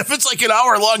 because if it's like an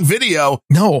hour long video,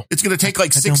 no, it's going to take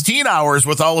like 16 hours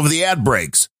with all of the ad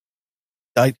breaks.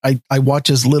 I watch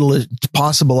as little as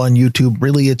possible on YouTube.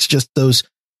 Really, it's just those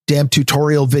damn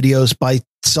tutorial videos by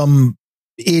some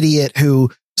idiot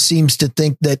who seems to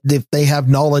think that if they have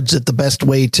knowledge that the best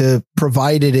way to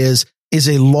provide it is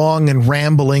a long and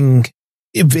rambling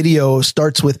video,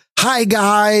 starts with "Hi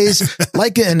guys,"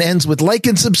 like, and ends with "like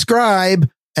and subscribe."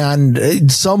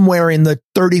 And somewhere in the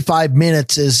 35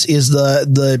 minutes is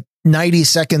the 90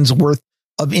 seconds worth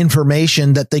of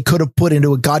information that they could have put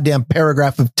into a goddamn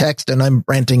paragraph of text. And I'm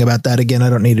ranting about that again. I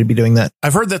don't need to be doing that.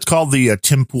 I've heard that's called the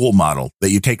Tim Pool model,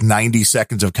 that you take 90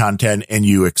 seconds of content and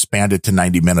you expand it to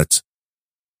 90 minutes.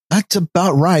 That's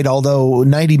about right. Although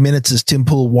 90 minutes is Tim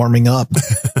Pool warming up.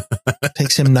 It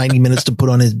takes him 90 minutes to put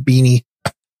on his beanie.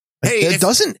 Hey,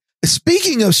 it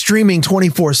speaking of streaming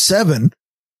 24/7,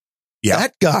 yeah,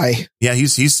 that guy. Yeah, he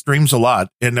streams a lot.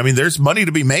 And I mean, there's money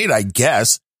to be made, I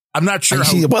guess. I'm not sure.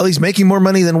 Well, he's making more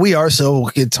money than we are, so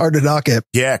it's hard to knock it.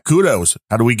 Yeah, kudos.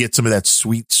 How do we get some of that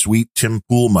sweet, sweet Tim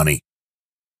Pool money?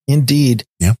 Indeed.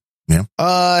 Yeah.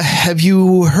 Have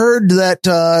you heard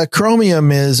that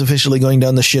Chromium is officially going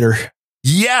down the shitter?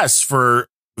 Yes, for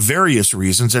various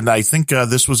reasons. And I think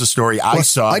this was a story I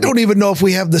saw. I don't even know if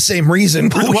we have the same reason.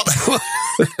 Well,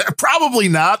 probably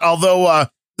not. Although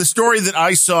the story that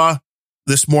I saw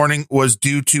this morning was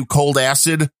due to Cold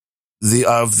Acid,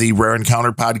 of the Rare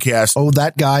Encounter podcast. Oh,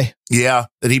 that guy. Yeah,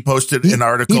 that he posted an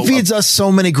article. He feeds us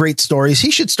so many great stories.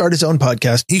 He should start his own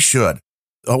podcast. He should.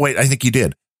 Oh, wait, I think he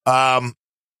did.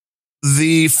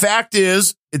 The fact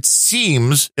is, it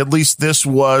seems, at least this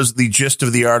was the gist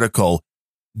of the article,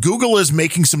 Google is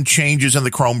making some changes in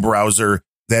the Chrome browser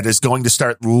that is going to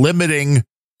start limiting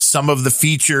some of the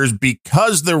features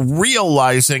because they're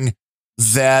realizing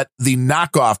that the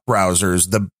knockoff browsers,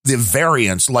 the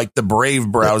variants like the Brave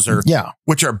browser,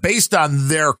 which are based on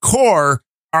their core,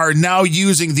 are now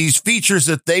using these features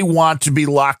that they want to be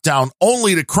locked down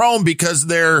only to Chrome because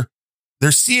they're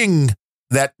seeing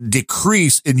that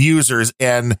decrease in users.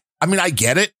 And I mean, I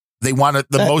get it. They want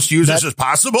the most users as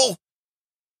possible.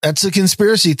 That's a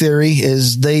conspiracy theory,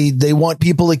 is they want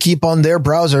people to keep on their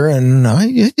browser, and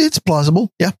it's plausible.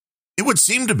 Yeah, it would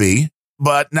seem to be.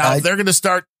 But now they're going to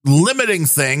start limiting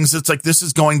things. It's like, this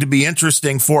is going to be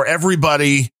interesting for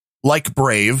everybody like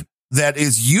Brave that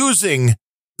is using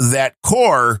that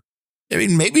core. I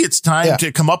mean, maybe it's time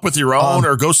to come up with your own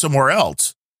or go somewhere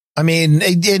else. I mean,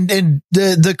 and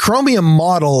the Chromium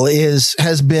model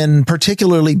has been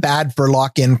particularly bad for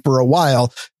lock-in for a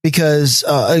while because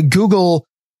Google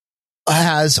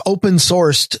has open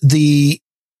sourced the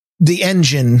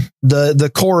engine,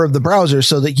 the core of the browser,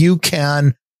 so that you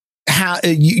can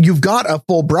you've got a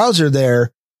full browser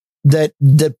there that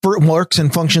works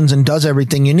and functions and does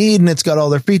everything you need, and it's got all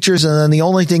their features. And then the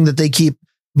only thing that they keep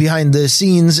behind the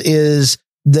scenes is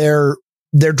their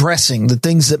dressing, the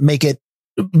things that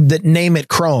name it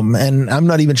Chrome. And I'm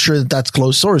not even sure that that's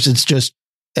closed source. It's just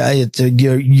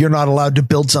you're not allowed to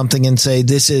build something and say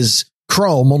this is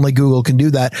Chrome. Only Google can do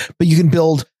that. But you can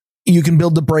build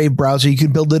the Brave browser. You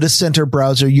can build the Center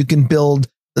browser. You can build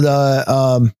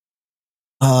the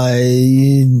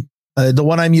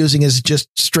one I'm using is just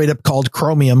straight up called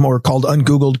Chromium, or called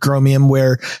Ungoogled Chromium,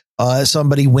 where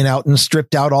somebody went out and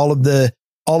stripped out all of the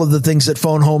things that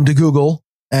phone home to Google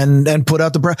and put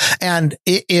out and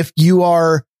if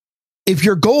your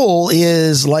goal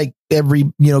is like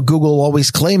Google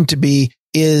always claimed to be,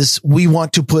 is we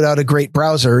want to put out a great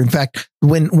browser. In fact,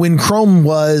 when Chrome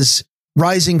was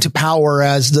rising to power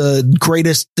as the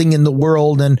greatest thing in the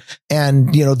world, and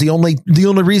the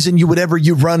only reason you would ever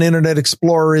run Internet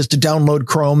Explorer is to download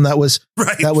Chrome. That was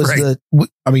right.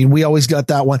 we always got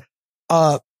that one.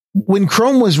 when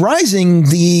Chrome was rising,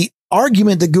 the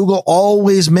argument that Google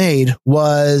always made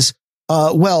was,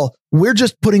 well, we're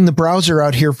just putting the browser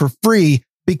out here for free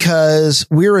because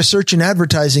we're a search and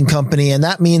advertising company. And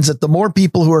that means that the more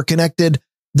people who are connected,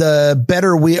 the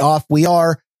better off we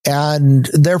are. And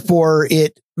therefore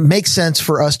it makes sense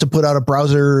for us to put out a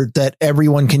browser that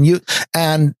everyone can use.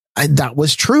 And that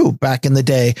was true back in the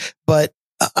day, but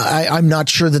I'm not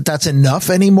sure that that's enough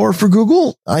anymore for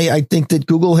Google. I think that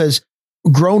Google has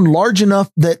grown large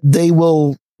enough that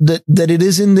that it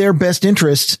is in their best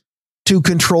interests to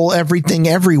control everything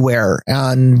everywhere.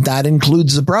 And that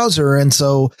includes the browser. And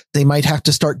so they might have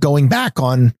to start going back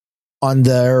on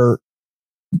their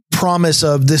promise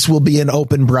of this will be an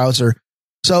open browser.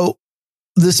 So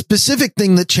the specific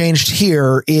thing that changed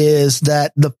here is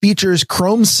that the features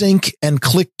Chrome Sync and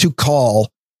Click to Call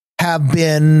have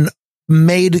been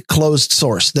made closed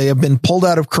source. They have been pulled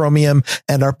out of Chromium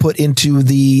and are put into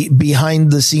the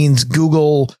behind the scenes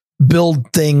Google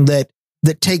build thing that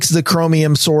takes the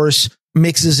Chromium source,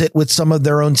 mixes it with some of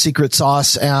their own secret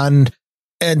sauce and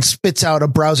spits out a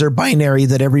browser binary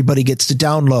that everybody gets to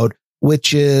download,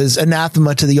 which is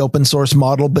anathema to the open source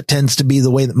model, but tends to be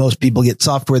the way that most people get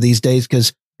software these days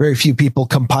because very few people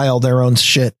compile their own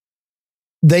shit.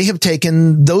 They have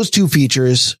taken those two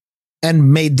features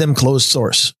and made them closed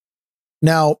source.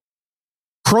 Now,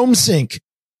 Chrome Sync,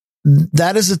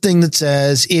 that is the thing that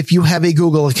says if you have a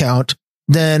Google account,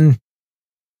 then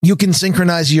you can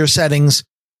synchronize your settings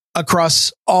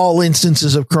across all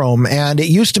instances of Chrome. And it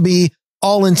used to be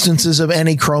all instances of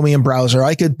any Chromium browser.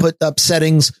 I could put up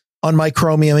settings on my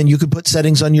Chromium and you could put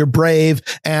settings on your Brave.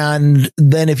 And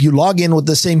then if you log in with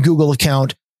the same Google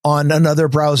account on another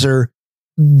browser,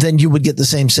 then you would get the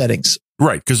same settings.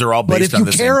 Right. Because they're all based on the same core.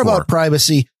 But if you care about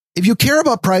privacy, if you care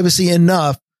about privacy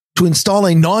enough to install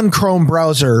a non-Chrome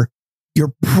browser,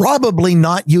 you're probably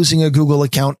not using a Google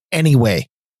account anyway.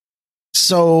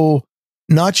 So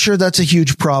not sure that's a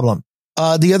huge problem.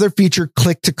 The other feature,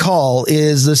 Click to Call,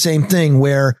 is the same thing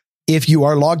where if you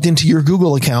are logged into your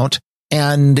Google account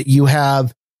and you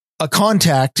have a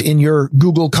contact in your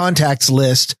Google contacts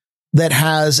list that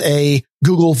has a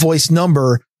Google Voice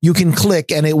number, you can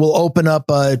click and it will open up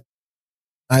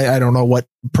I don't know what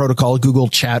protocol, Google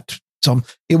Chat.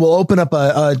 It will open up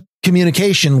a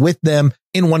communication with them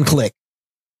in one click,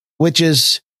 which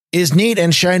is neat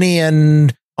and shiny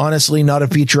and honestly not a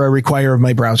feature I require of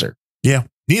my browser. Yeah.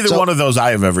 Neither one of those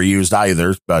I have ever used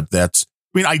either, but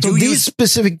these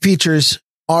specific features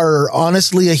are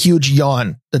honestly a huge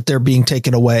yawn that they're being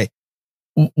taken away.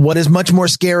 What is much more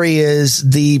scary is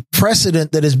the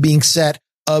precedent that is being set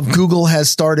of Google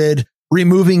has started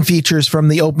removing features from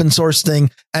the open source thing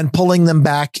and pulling them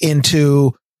back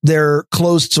into their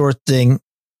closed source thing.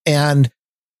 And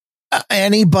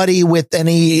anybody with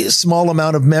any small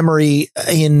amount of memory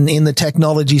in the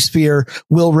technology sphere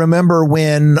will remember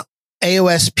when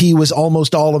AOSP was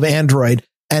almost all of Android.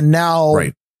 And now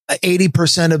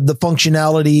 80% of the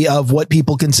functionality of what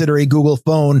people consider a Google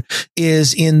phone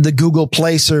is in the Google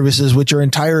Play services, which are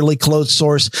entirely closed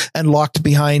source and locked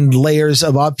behind layers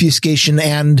of obfuscation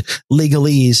and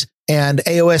legalese. And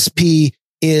AOSP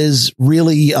is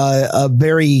really a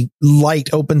very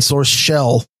light open source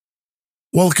shell.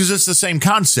 Well, because it's the same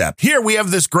concept. Here we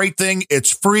have this great thing.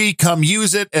 It's free. Come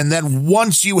use it. And then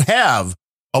once you have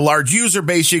a large user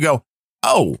base, you go,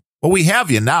 oh, well, we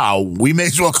have you now. We may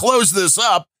as well close this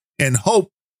up and hope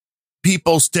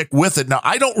people stick with it. Now,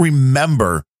 I don't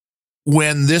remember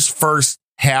when this first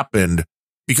happened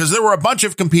because there were a bunch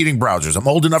of competing browsers. I'm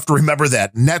old enough to remember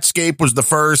that. Netscape was the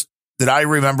first that I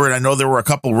remember. And I know there were a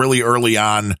couple really early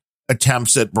on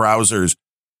attempts at browsers.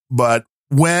 But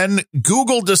when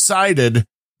Google decided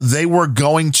they were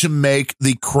going to make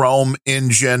the Chrome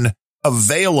engine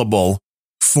available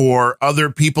for other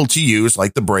people to use,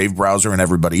 like the Brave browser and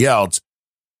everybody else,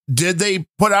 did they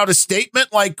put out a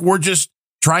statement like we're just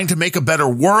trying to make a better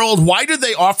world? Why did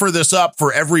they offer this up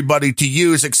for everybody to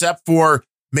use, except for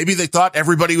maybe they thought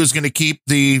everybody was going to keep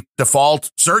the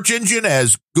default search engine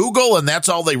as Google, and that's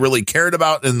all they really cared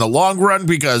about in the long run,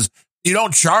 because you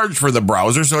don't charge for the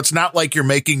browser, so it's not like you're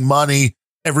making money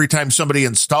every time somebody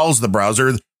installs the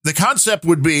browser. The concept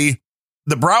would be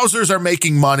the browsers are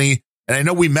making money, and I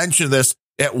know we mentioned this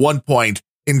at one point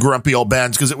in Grumpy Old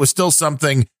Ben's because it was still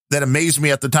something that amazed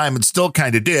me at the time and still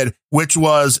kind of did, which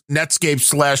was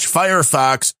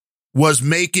Netscape/Firefox was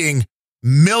making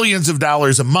millions of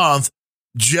dollars a month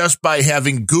just by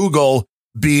having Google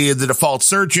be the default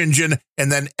search engine.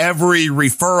 And then every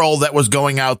referral that was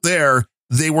going out there,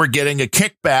 they were getting a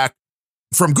kickback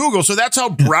from Google. So that's how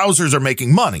browsers are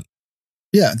making money.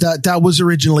 Yeah, that was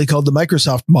originally called the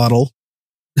Microsoft model.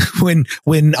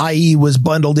 when IE was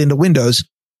bundled into Windows.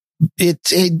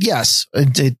 It's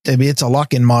a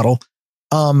lock-in model.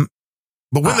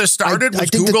 But when this started, was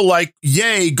Google like,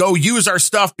 yay, go use our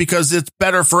stuff because it's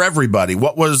better for everybody?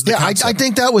 What was the concept? I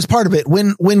think that was part of it.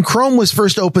 When Chrome was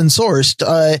first open sourced,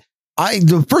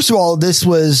 first of all, this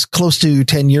was close to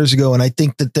 10 years ago. And I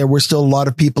think that there were still a lot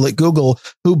of people at Google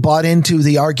who bought into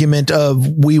the argument of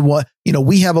we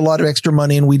have a lot of extra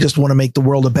money and we just want to make the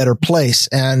world a better place.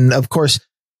 And of course,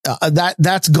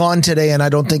 that's gone today. And I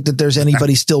don't think that there's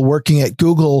anybody still working at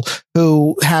Google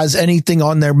who has anything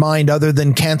on their mind other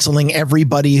than canceling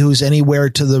everybody who's anywhere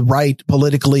to the right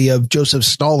politically of Joseph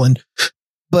Stalin.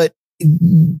 But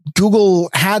Google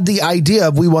had the idea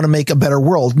of we want to make a better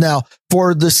world. Now,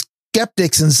 for the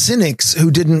skeptics and cynics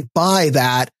who didn't buy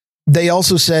that, they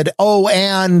also said, oh,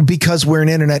 and because we're an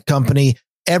internet company,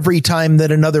 every time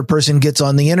that another person gets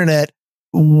on the internet,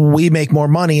 we make more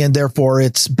money, and therefore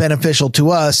it's beneficial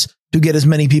to us to get as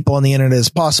many people on the internet as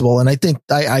possible. And I think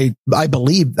I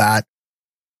believe that.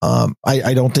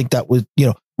 I don't think that was,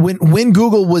 when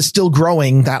Google was still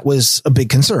growing, that was a big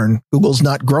concern. Google's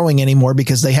not growing anymore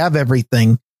because they have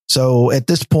everything. So at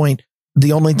this point,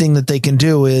 the only thing that they can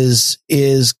do is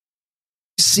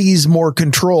seize more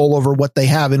control over what they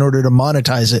have in order to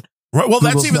monetize it. Right. Well,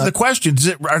 Google's that's even the question.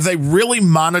 Are they really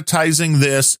monetizing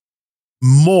this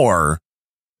more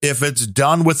if it's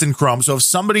done within Chrome? So if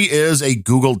somebody is a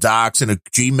Google Docs and a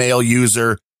Gmail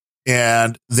user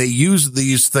and they use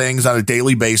these things on a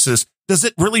daily basis, does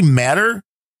it really matter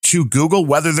to Google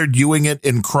whether they're doing it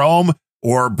in Chrome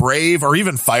or Brave or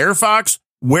even Firefox?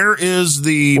 Where is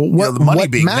the money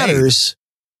being made?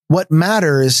 What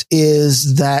matters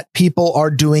is that people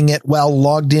are doing it while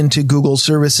logged into Google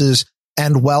services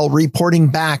and while reporting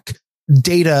back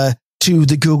data to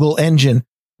the Google engine,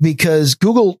 because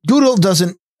Google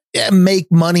doesn't make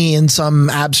money in some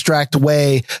abstract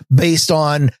way based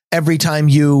on every time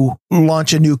you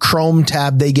launch a new Chrome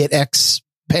tab, they get X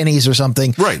pennies or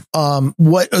something. Right.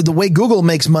 The way Google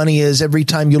makes money is every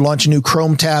time you launch a new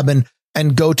Chrome tab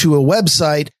and go to a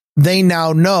website, they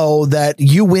now know that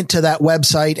you went to that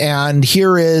website and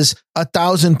here is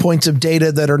 1,000 points of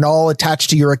data that are all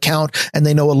attached to your account. And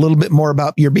they know a little bit more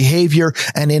about your behavior,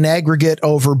 and in aggregate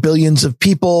over billions of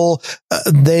people,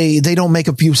 they don't make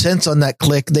a few cents on that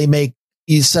click. They make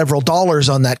several dollars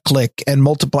on that click and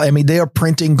multiply. I mean, they are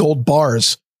printing gold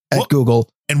bars at Google.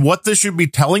 And what this should be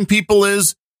telling people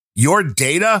is your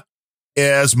data,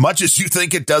 as much as you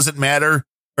think it doesn't matter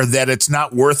or that it's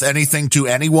not worth anything to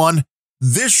anyone,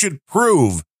 this should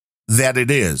prove that it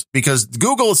is, because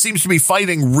Google seems to be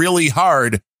fighting really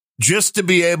hard just to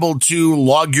be able to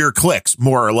log your clicks,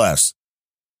 more or less.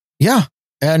 Yeah.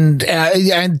 And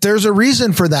there's a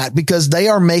reason for that, because they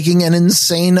are making an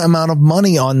insane amount of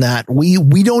money on that.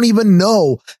 We don't even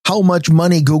know how much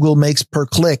money Google makes per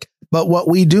click. But what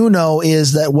we do know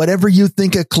is that whatever you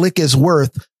think a click is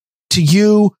worth to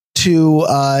you,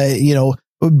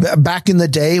 back in the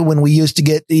day when we used to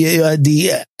get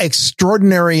the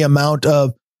extraordinary amount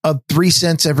of 3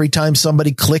 cents every time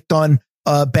somebody clicked on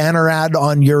a banner ad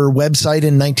on your website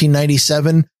in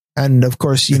 1997. And of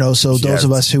course, so those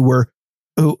of us who were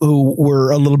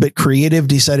a little bit creative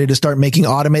decided to start making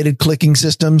automated clicking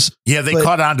systems. Yeah, they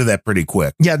caught on to that pretty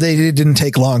quick. Yeah, it didn't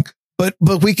take long, but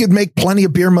we could make plenty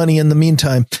of beer money in the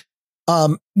meantime.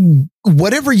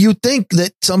 Whatever you think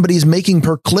that somebody's making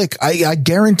per click, I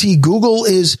guarantee Google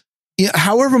is,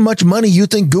 however much money you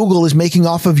think Google is making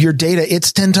off of your data,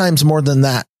 it's 10 times more than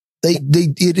that.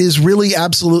 It is really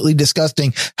absolutely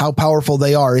disgusting how powerful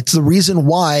they are. It's the reason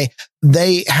why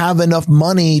they have enough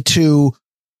money to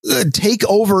take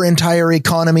over entire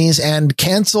economies and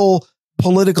cancel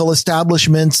political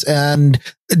establishments and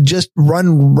just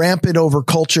run rampant over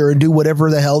culture and do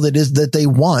whatever the hell it is that they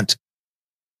want.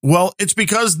 Well, it's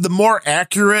because the more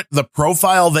accurate the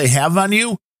profile they have on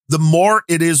you, the more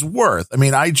it is worth. I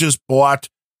mean, I just bought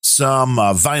some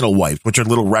vinyl wipes, which are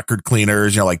little record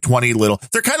cleaners, like 20 little,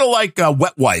 they're kind of like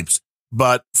wet wipes,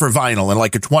 but for vinyl, and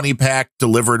like a 20 pack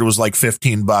delivered was like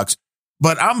 $15.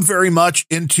 But I'm very much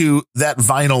into that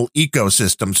vinyl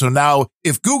ecosystem. So now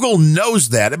if Google knows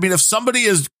that, I mean, if somebody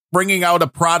is bringing out a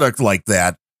product like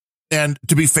that, and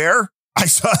to be fair, I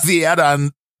saw the ad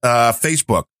on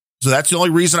Facebook. So that's the only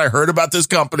reason I heard about this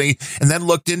company, and then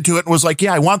looked into it and was like,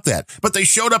 yeah, I want that. But they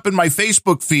showed up in my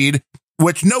Facebook feed,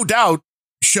 which no doubt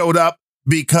showed up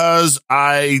because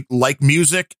I like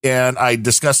music and I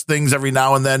discuss things every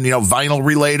now and then, vinyl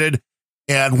related.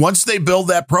 And once they build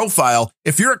that profile,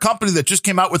 if you're a company that just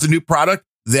came out with a new product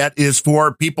that is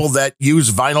for people that use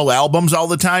vinyl albums all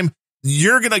the time,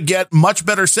 you're going to get much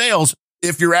better sales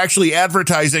if you're actually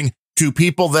advertising, to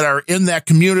people that are in that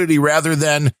community rather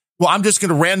than, well, I'm just going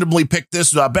to randomly pick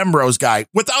this Bemrose guy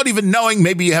without even knowing.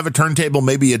 Maybe you have a turntable,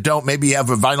 maybe you don't. Maybe you have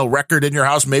a vinyl record in your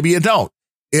house, maybe you don't.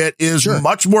 It is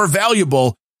much more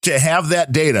valuable to have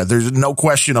that data. There's no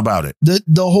question about it. The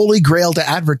holy grail to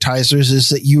advertisers is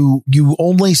that you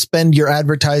only spend your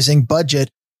advertising budget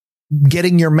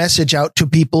getting your message out to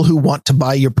people who want to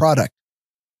buy your product.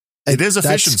 It is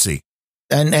efficiency.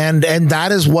 And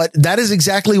that is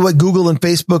exactly what Google and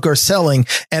Facebook are selling.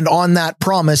 And on that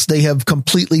promise, they have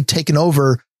completely taken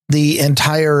over the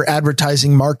entire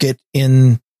advertising market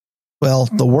in, well,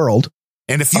 the world.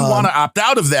 And if you want to opt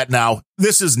out of that now,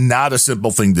 this is not a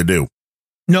simple thing to do.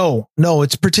 No,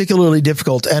 it's particularly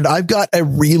difficult. And I've got a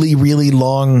really, really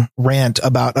long rant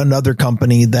about another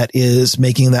company that is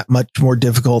making that much more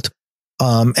difficult.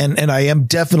 And I am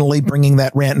definitely bringing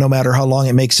that rant no matter how long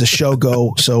it makes the show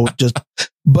go. So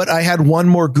but I had one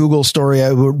more Google story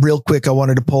real quick I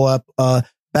wanted to pull up.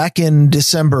 Back in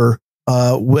December,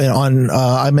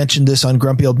 I mentioned this on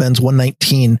Grumpy Old Ben's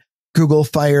 119, Google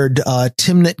fired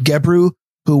Timnit Gebru,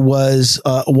 who was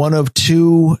one of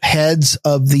two heads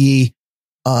of the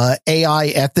AI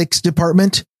ethics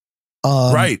department.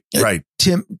 Right.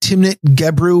 Timnit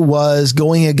Gebru was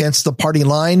going against the party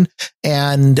line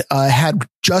and had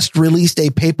just released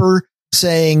a paper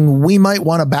saying we might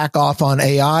want to back off on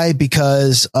AI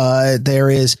because there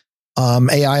is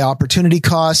AI opportunity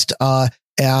cost.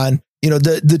 And,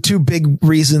 the two big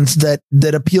reasons that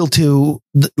appeal to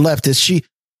the leftists,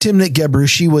 Timnit Gebru,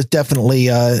 she was definitely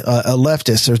a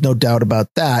leftist. There's no doubt about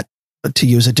that, to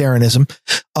use a Darrenism.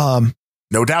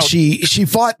 No doubt. She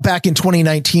fought back in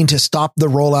 2019 to stop the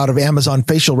rollout of Amazon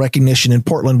facial recognition in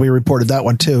Portland. We reported that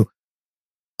one too.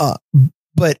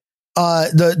 But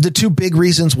the two big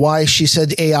reasons why she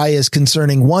said AI is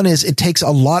concerning. One is it takes a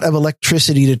lot of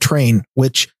electricity to train,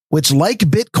 which like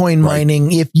Bitcoin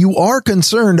mining, if you are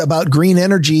concerned about green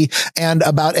energy and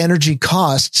about energy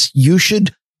costs, you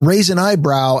should raise an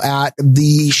eyebrow at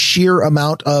the sheer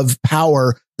amount of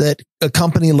power that a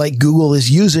company like Google is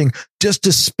using just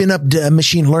to spin up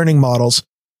machine learning models.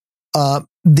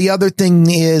 The other thing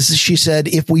is, she said,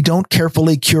 if we don't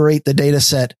carefully curate the data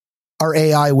set, our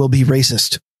AI will be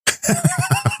racist.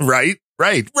 Right.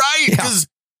 Because,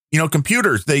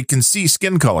 computers, they can see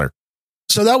skin color.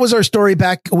 So that was our story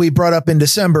we brought up in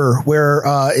December where,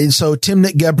 so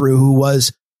Timnit Gebru, who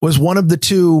was one of the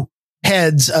two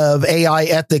heads of AI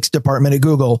ethics department at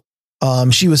Google,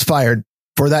 she was fired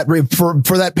for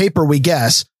that paper, we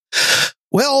guess.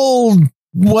 Well,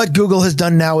 what Google has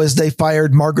done now is they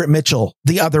fired Margaret Mitchell,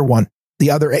 the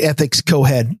other ethics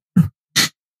co-head.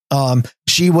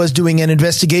 She was doing an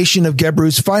investigation of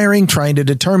Gebru's firing, trying to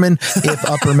determine if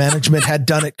upper management had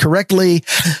done it correctly,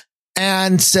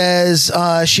 and says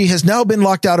she has now been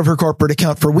locked out of her corporate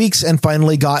account for weeks and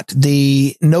finally got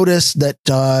the notice that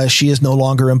she is no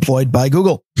longer employed by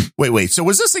Google. Wait. So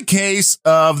was this a case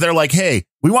of they're like, hey,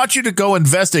 we want you to go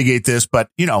investigate this, but,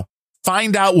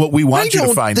 find out what we want you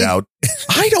to find out?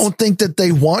 I don't think that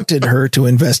they wanted her to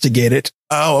investigate it.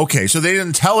 Oh, okay. So they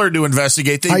didn't tell her to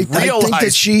investigate. They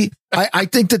realized. I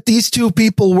think that these two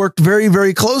people worked very,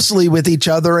 very closely with each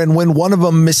other. And when one of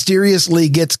them mysteriously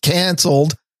gets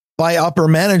canceled by upper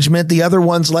management, the other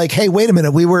one's like, hey, wait a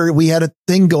minute. We had a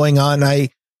thing going on.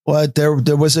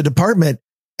 There was a department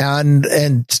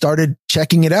and started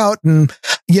checking it out. And,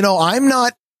 I'm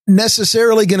not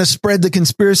necessarily going to spread the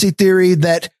conspiracy theory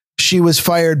that she was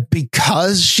fired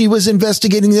because she was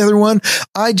investigating the other one.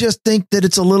 I just think that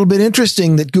it's a little bit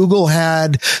interesting that Google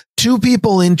had two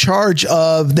people in charge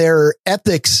of their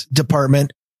ethics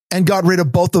department and got rid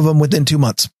of both of them within 2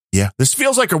 months. Yeah. This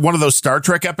feels like one of those Star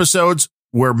Trek episodes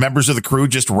where members of the crew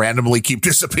just randomly keep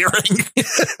disappearing.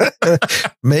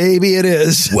 Maybe it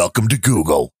is. Welcome to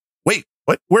Google. Wait,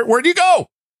 what? Where'd you go?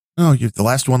 Oh, you're the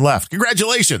last one left.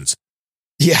 Congratulations.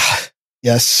 Yeah.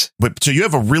 Yes. But so you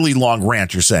have a really long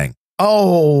rant, you're saying.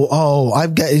 Oh,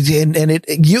 I've got,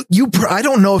 I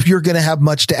don't know if you're going to have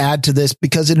much to add to this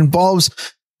because it involves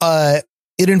a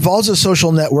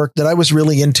social network that I was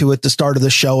really into at the start of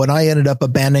the show, and I ended up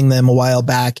abandoning them a while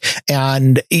back.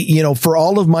 And, for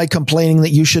all of my complaining that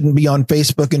you shouldn't be on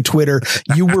Facebook and Twitter,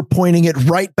 you were pointing it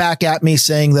right back at me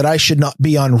saying that I should not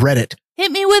be on Reddit.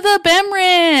 Hit me with a BEM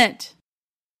rant.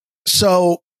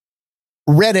 So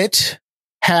Reddit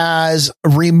has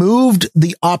removed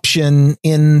the option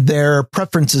in their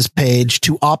preferences page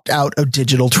to opt out of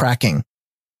digital tracking.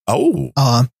 Oh,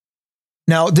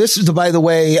 now this is by the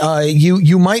way,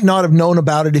 you might not have known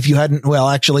about it if you hadn't. Well,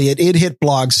 actually it hit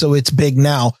blogs, so it's big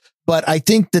now, But I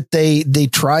think that they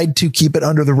tried to keep it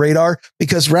under the radar,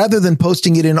 because rather than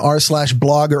posting it in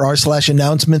r/blog or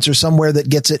r/announcements or somewhere that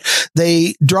gets it,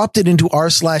 they dropped it into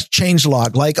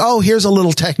r/changelog. Like, oh, here's a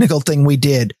little technical thing we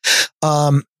did.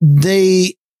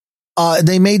 They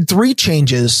made 3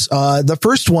 changes. The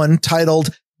first one titled,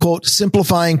 quote,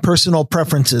 simplifying personal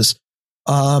preferences.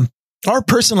 Our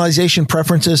personalization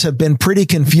preferences have been pretty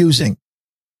confusing.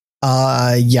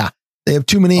 They have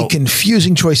too many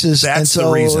confusing choices. That's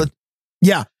the reason.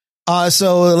 Yeah.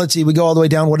 So let's see. We go all the way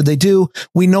down. What did they do?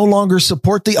 We no longer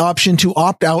support the option to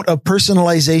opt out of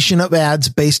personalization of ads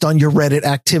based on your Reddit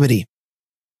activity,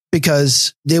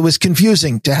 because it was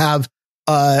confusing to have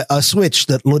a switch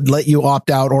that would let you opt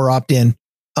out or opt in.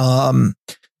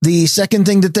 The second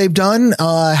thing that they've done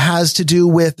has to do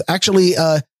with actually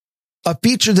a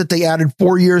feature that they added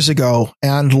 4 years ago,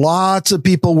 and lots of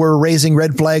people were raising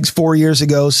red flags 4 years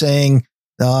ago saying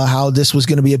how this was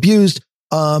going to be abused.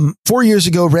 4 years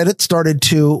ago, Reddit started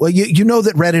to, well, you know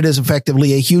that Reddit is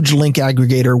effectively a huge link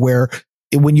aggregator where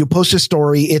when you post a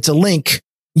story, it's a link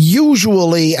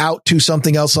usually out to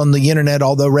something else on the internet,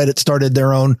 although Reddit started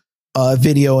their own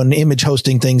video and image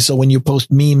hosting things. So when you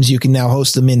post memes, you can now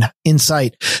host them in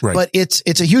site. Right. But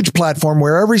it's a huge platform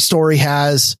where every story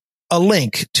has a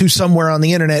link to somewhere on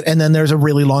the internet, and then there's a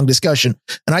really long discussion.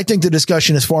 And I think the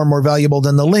discussion is far more valuable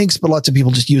than the links, but lots of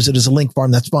people just use it as a link farm.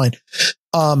 That's fine.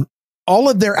 All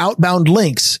of their outbound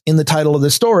links in the title of the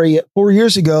story 4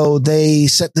 years ago, they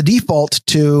set the default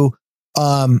to,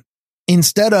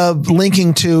 instead of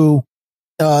linking to,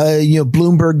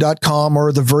 Bloomberg.com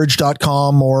or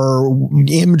TheVerge.com or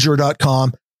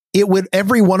Imgur.com,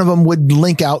 every one of them would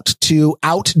link out to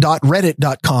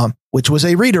out.reddit.com, which was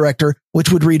a redirector,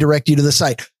 which would redirect you to the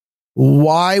site.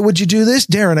 Why would you do this?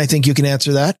 Darren, I think you can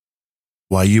answer that.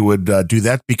 Why you would do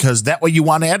that? Because that way you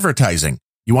want advertising.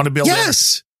 You want to build.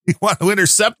 Yes. You want to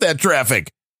intercept that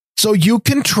traffic. So you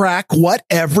can track what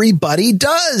everybody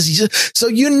does. So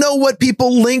you know what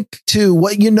people link to,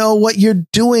 what you're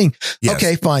doing. Yes.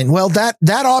 Okay, fine. Well, that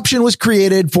option was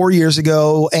created 4 years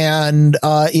ago, and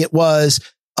it was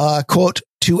quote,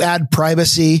 to add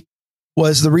privacy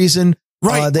was the reason.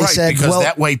 Right, said, because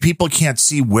that way people can't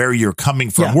see where you're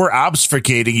coming from. Yeah. We're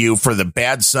obfuscating you for the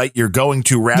bad site you're going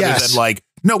to, rather than like,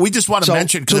 no, we just want to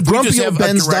mention. So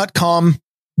grumpyoldbens.com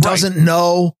doesn't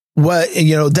know what,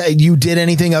 that you did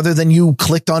anything other than you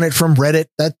clicked on it from Reddit.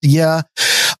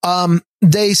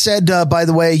 They said, by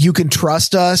the way, you can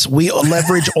trust us. We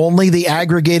leverage only the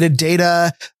aggregated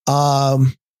data.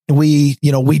 We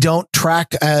don't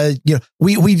track,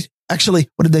 we actually,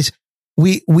 what did they say?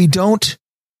 We don't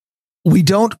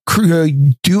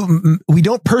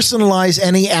personalize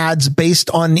any ads based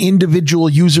on individual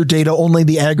user data, only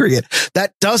the aggregate.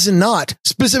 That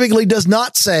specifically does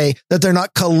not say that they're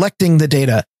not collecting the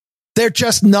data. They're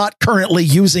just not currently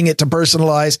using it to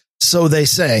personalize. So they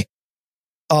say,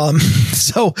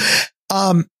 So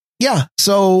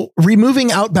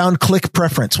removing outbound click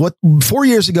preference. 4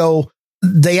 years ago,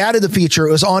 they added the feature.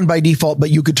 It was on by default, but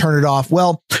you could turn it off.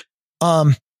 Well,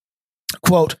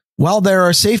 quote, while there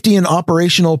are safety and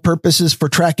operational purposes for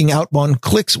tracking outbound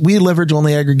clicks, we leverage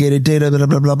only aggregated data, blah,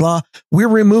 blah, blah, blah. We're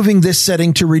removing this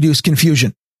setting to reduce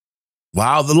confusion.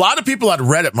 Wow. A lot of people on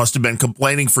Reddit must have been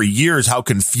complaining for years how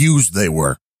confused they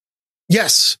were.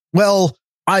 Yes. Well,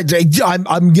 I'm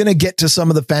going to get to some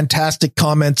of the fantastic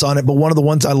comments on it, but one of the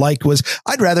ones I liked was,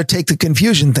 I'd rather take the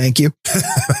confusion. Thank you.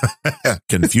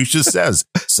 Confucius says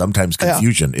sometimes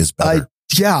confusion is better.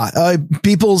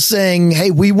 People saying,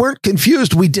 hey, we weren't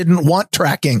confused. We didn't want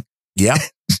tracking. Yeah.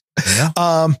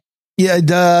 The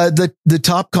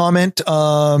top comment,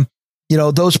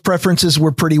 those preferences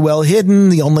were pretty well hidden.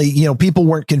 The only, people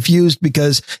weren't confused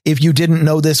because if you didn't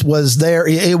know this was there,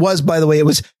 it was, by the way, it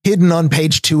was hidden on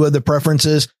page 2 of the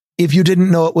preferences. If you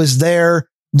didn't know it was there,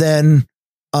 then,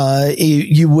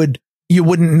 you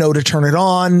wouldn't know to turn it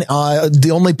on.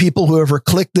 The only people who ever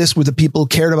clicked this were the people who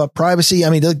cared about privacy. I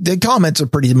mean, the comments are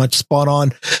pretty much spot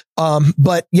on.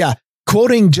 But yeah,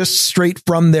 quoting just straight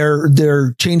from their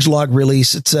changelog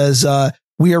release, it says,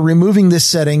 we are removing this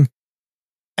setting,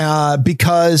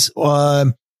 because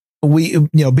of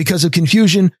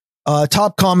confusion.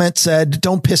 Top comment said,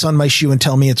 don't piss on my shoe and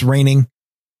tell me it's raining.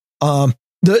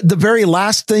 The very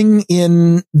last thing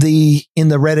in the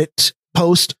Reddit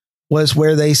post was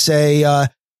where they say,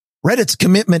 Reddit's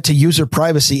commitment to user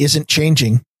privacy isn't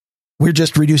changing. We're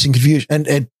just reducing confusion.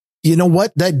 And you know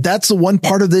what? That's the one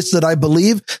part of this that I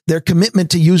believe their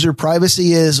commitment to user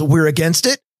privacy is we're against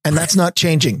it. And that's not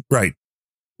changing. Right.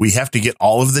 We have to get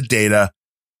all of the data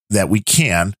that we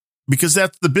can, because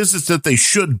that's the business that they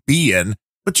should be in,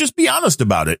 but just be honest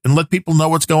about it and let people know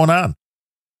what's going on.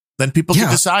 then people can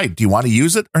decide, do you want to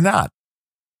use it or not?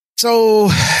 So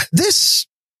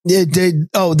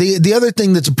the other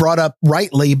thing that's brought up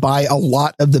rightly by a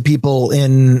lot of the people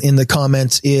in the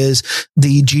comments is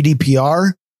the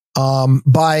GDPR.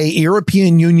 By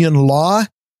European Union law,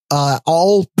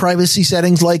 all privacy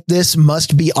settings like this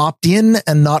must be opt-in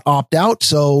and not opt-out.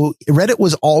 So Reddit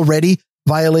was already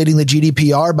violating the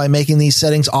GDPR by making these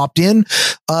settings opt-in.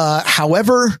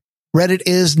 However, Reddit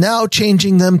is now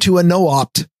changing them to a no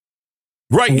opt.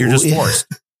 Right. You're just forced.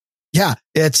 Yeah,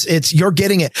 it's you're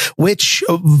getting it, which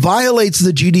violates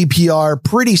the GDPR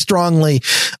pretty strongly.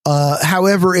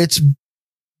 However, it's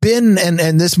been,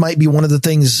 and this might be one of the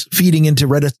things feeding into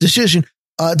Reddit's decision.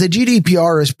 The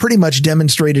GDPR has pretty much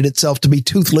demonstrated itself to be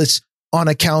toothless on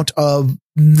account of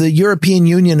the European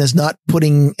Union is not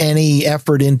putting any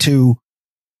effort into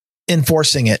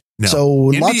enforcing it. No. So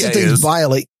India lots of things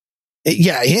violate.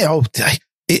 Yeah,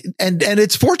 and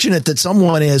it's fortunate that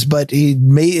someone is, but he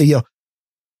may,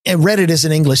 and Reddit is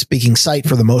an English speaking site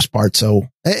for the most part. So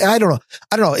I don't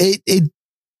know.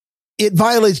 It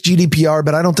violates GDPR,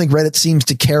 but I don't think Reddit seems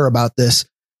to care about this.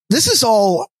 This is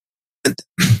all,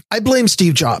 I blame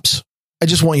Steve Jobs. I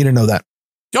just want you to know that.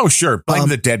 Oh, sure. Blame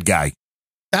the dead guy.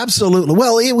 Absolutely.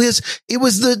 Well, it was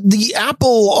the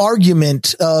Apple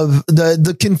argument of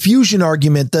the confusion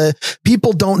argument. The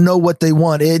people don't know what they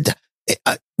want.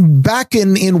 Back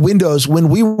in Windows, when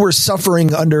we were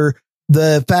suffering under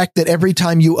the fact that every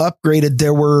time you upgraded,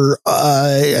 there were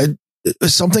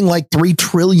something like 3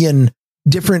 trillion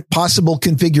different possible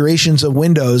configurations of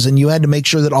Windows, and you had to make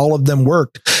sure that all of them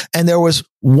worked. And there was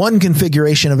one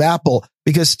configuration of Apple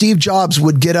because Steve Jobs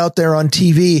would get out there on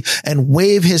TV and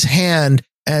wave his hand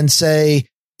and say,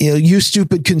 you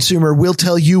stupid consumer, we'll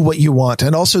tell you what you want.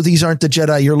 And also, these aren't the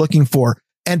Jedi you're looking for.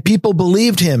 And people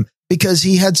believed him because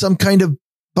he had some kind of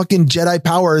fucking Jedi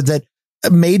power that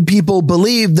made people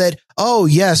believe that, oh,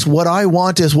 yes, what I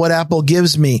want is what Apple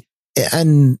gives me.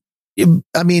 And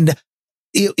I mean,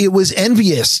 it was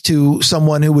envious to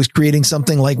someone who was creating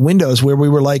something like Windows, where we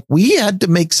were like, we had to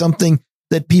make something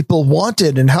that people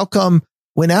wanted. And how come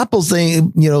when Apple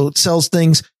sells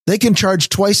things, they can charge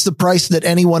twice the price that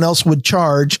anyone else would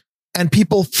charge, and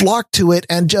people flock to it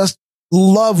and just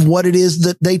love what it is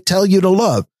that they tell you to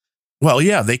love? Well,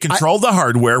 yeah, they control the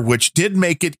hardware, which did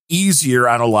make it easier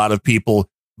on a lot of people.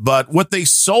 But what they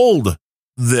sold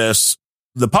the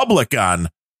public on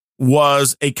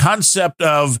was a concept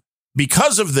of,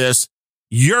 because of this,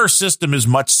 your system is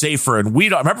much safer. And we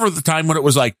don't remember the time when it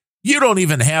was like, you don't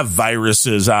even have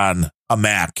viruses on a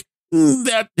Mac.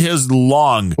 That has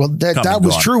long. Well, that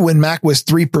was true when Mac was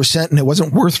 3% and it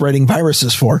wasn't worth writing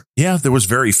viruses for. Yeah, there was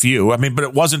very few. I mean, but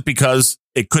it wasn't because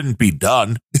it couldn't be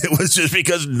done. It was just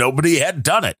because nobody had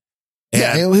done it. And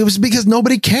yeah, it was because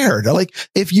nobody cared. Like,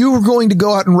 if you were going to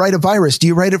go out and write a virus, do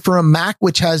you write it for a Mac,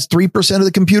 which has 3% of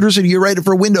the computers, or do you write it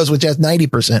for Windows, which has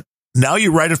 90%? Now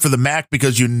you write it for the Mac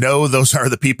because those are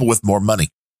the people with more money.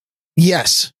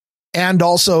 Yes. And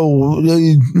also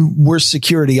worse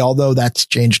security, although that's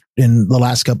changed in the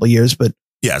last couple of years. But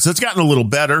yeah, so it's gotten a little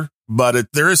better, but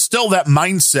there is still that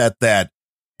mindset that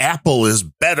Apple is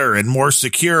better and more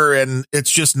secure, and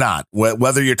it's just not.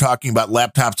 Whether you're talking about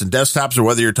laptops and desktops or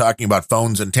whether you're talking about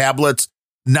phones and tablets,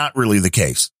 not really the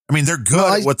case. I mean, they're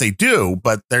good at what they do,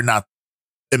 but they're not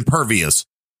impervious.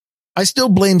 I still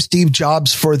blame Steve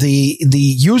Jobs for the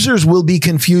users will be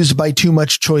confused by too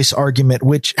much choice argument,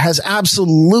 which has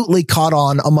absolutely caught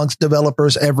on amongst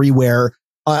developers everywhere.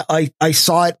 I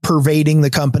saw it pervading the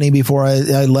company before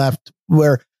I left,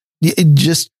 where it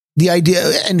just the idea,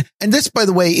 and this, by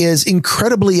the way, is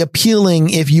incredibly appealing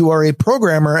if you are a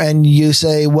programmer and you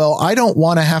say, well, I don't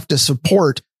want to have to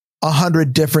support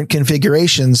 100 different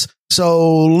configurations.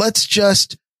 So let's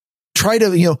just try to,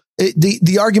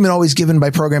 the argument always given by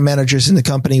program managers in the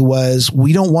company was,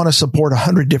 we don't want to support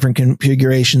 100 different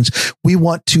configurations. We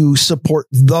want to support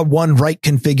the one right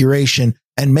configuration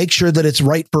and make sure that it's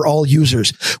right for all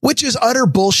users, which is utter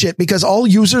bullshit because all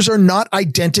users are not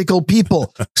identical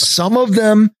people. Some of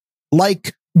them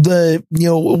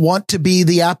want to be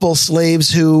the Apple slaves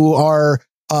who are,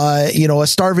 a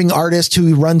starving artist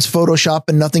who runs Photoshop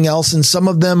and nothing else. And some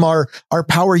of them are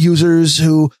power users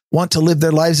who want to live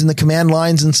their lives in the command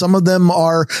lines. And some of them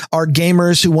are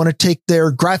gamers who want to take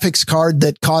their graphics card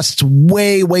that costs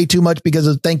way, way too much because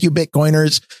of thank you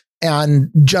Bitcoiners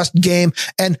and just game.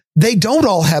 And they don't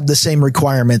all have the same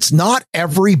requirements. Not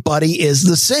everybody is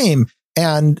the same.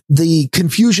 And the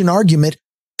confusion argument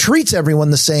treats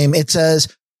everyone the same. It says,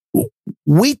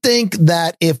 we think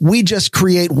that if we just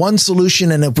create one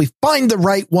solution and if we find the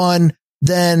right one,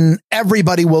 then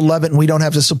everybody will love it and we don't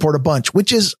have to support a bunch,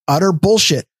 which is utter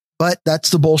bullshit. but that's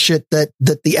the bullshit that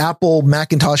the Apple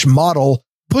Macintosh model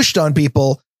pushed on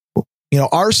people.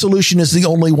 Our solution is the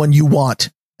only one you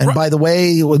want. And right. By the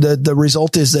way, the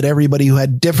result is that everybody who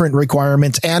had different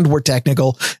requirements and were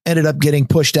technical ended up getting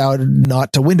pushed out,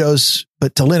 not to Windows,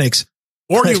 but to Linux.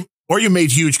 Or you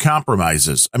made huge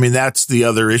compromises. I mean, that's the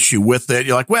other issue with it.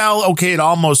 You're like, well, okay, it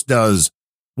almost does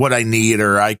what I need,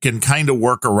 or I can kind of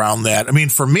work around that. I mean,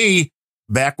 for me,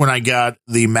 back when I got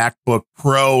the MacBook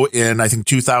Pro in, I think,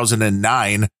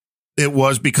 2009, it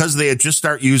was because they had just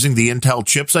started using the Intel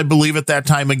chips, I believe, at that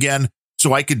time again.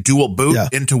 So I could dual boot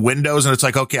into Windows. And it's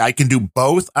like, okay, I can do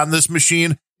both on this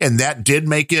machine. And that did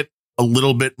make it a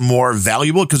little bit more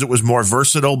valuable because it was more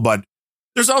versatile. But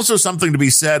there's also something to be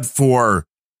said for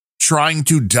trying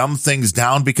to dumb things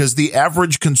down, because the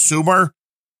average consumer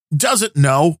doesn't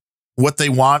know what they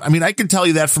want. I mean, I can tell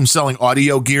you that from selling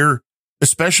audio gear,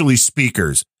 especially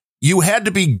speakers. You had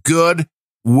to be good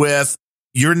with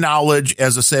your knowledge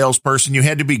as a salesperson. You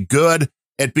had to be good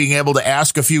at being able to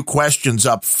ask a few questions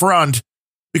up front,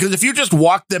 because if you just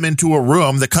walk them into a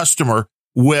room, the customer,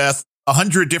 with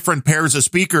 100 different pairs of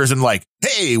speakers and like,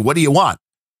 hey, what do you want?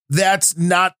 That's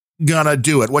not gonna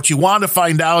do it. What you want to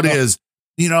find out is,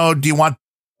 do you want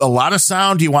a lot of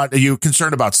sound? Are you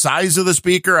concerned about size of the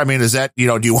speaker? I mean, is that, do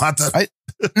you want the...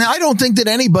 I don't think that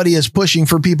anybody is pushing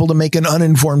for people to make an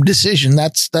uninformed decision.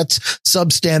 That's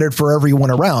substandard for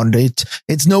everyone around.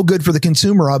 It's no good for the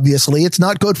consumer, obviously. It's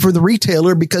not good for the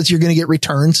retailer because you're going to get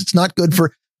returns. It's not good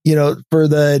for, for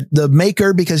the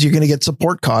maker because you're going to get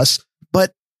support costs.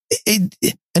 But an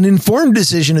informed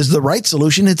decision is the right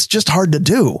solution. It's just hard to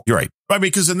do. You're right.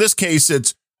 Because in this case,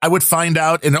 I would find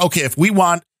out, and okay, if we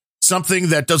want something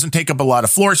that doesn't take up a lot of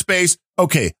floor space,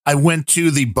 okay, I went to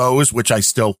the Bose, which I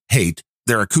still hate.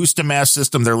 Their Acoustimass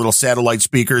system, their little satellite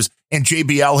speakers, and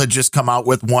JBL had just come out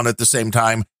with one at the same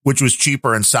time, which was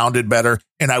cheaper and sounded better.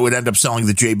 And I would end up selling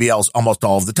the JBLs almost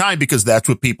all of the time because that's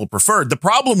what people preferred. The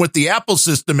problem with the Apple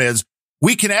system is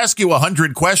we can ask you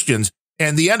 100 questions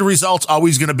and the end result's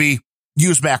always going to be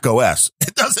use Mac OS.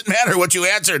 It doesn't matter what you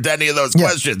answered to any of those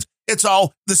questions. It's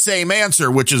all the same answer,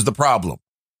 which is the problem.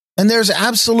 And there's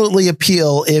absolutely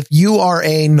appeal if you are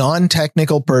a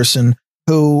non-technical person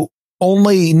who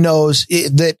only knows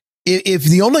that if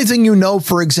the only thing you know,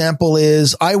 for example,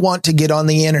 is I want to get on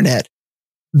the internet,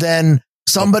 then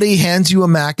somebody hands you a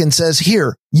Mac and says,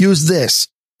 here, use this.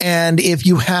 And if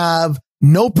you have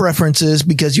no preferences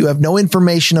because you have no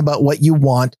information about what you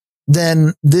want,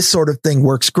 then this sort of thing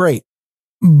works great.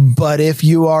 But if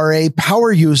you are a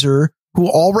power user who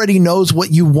already knows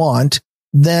what you want,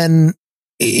 then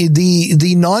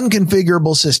the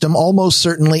non-configurable system almost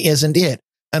certainly isn't it.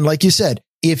 And like you said,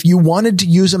 if you wanted to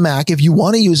use a Mac, if you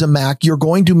want to use a Mac, you're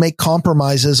going to make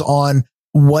compromises on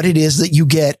what it is that you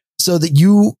get so that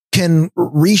you can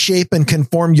reshape and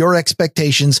conform your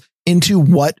expectations into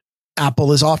what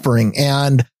Apple is offering.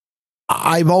 And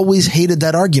I've always hated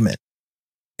that argument.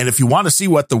 And if you want to see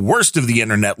what the worst of the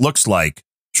internet looks like,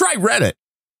 try Reddit.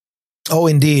 Oh,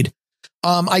 indeed.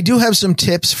 I do have some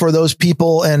tips for those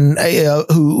people and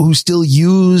who still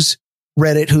use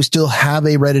Reddit, who still have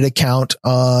a Reddit account.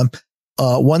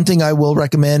 One thing I will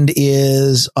recommend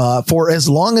is, for as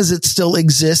long as it still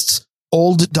exists,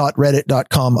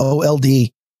 old.reddit.com,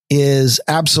 OLD, is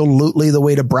absolutely the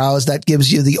way to browse. That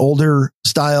gives you the older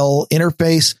style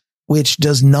interface, which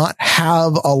does not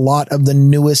have a lot of the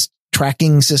newest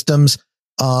tracking systems.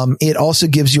 It also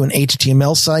gives you an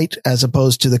HTML site as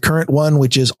opposed to the current one,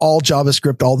 which is all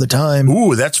JavaScript all the time.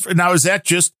 Ooh, now is that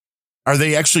just, are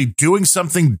they actually doing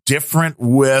something different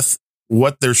with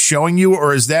what they're showing you,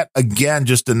 or is that again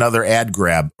just another ad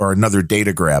grab or another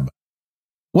data grab?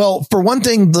 Well, for one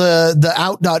thing, the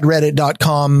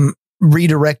out.reddit.com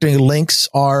redirecting links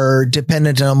are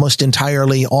dependent almost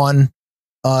entirely on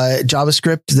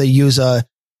JavaScript. They use a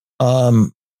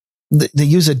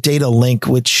data link,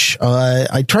 which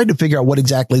I tried to figure out what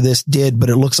exactly this did, but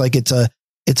it looks like it's a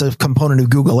component of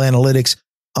Google Analytics.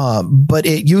 But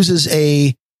it uses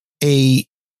a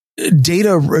data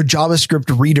JavaScript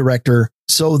redirector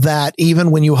so that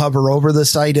even when you hover over the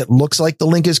site, it looks like the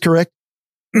link is correct.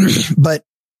 But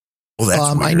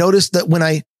I noticed that when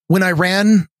I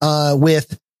ran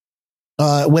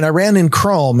in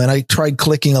Chrome and I tried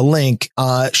clicking a link,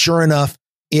 sure enough,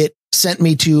 it sent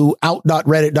me to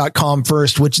out.reddit.com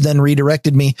first, which then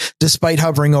redirected me despite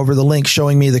hovering over the link,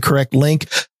 showing me the correct link.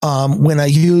 When I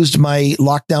used my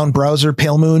lockdown browser,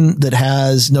 Pale Moon, that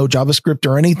has no JavaScript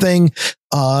or anything,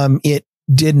 it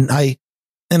didn't. I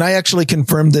actually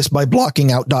confirmed this by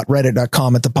blocking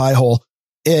out.reddit.com at the pie hole.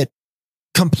 It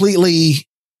completely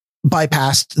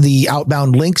bypassed the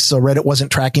outbound links, so Reddit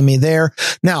wasn't tracking me there.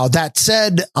 Now, that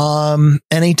said,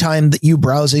 anytime that you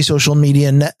browse a social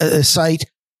media site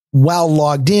while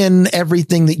logged in,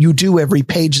 everything that you do, every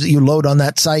page that you load on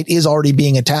that site is already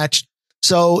being attached.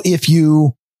 So if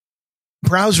you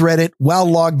browse Reddit while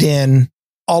logged in,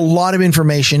 a lot of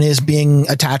information is being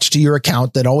attached to your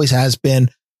account that always has been.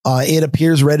 It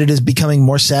appears Reddit is becoming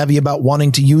more savvy about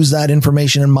wanting to use that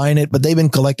information and mine it, but they've been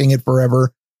collecting it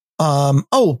forever.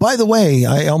 Oh, by the way,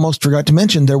 I almost forgot to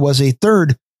mention there was a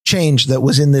third change that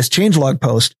was in this changelog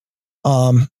post,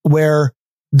 where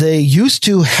they used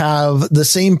to have the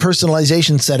same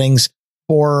personalization settings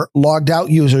for logged out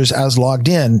users as logged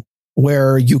in,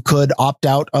 where you could opt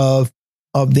out of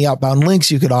the outbound links.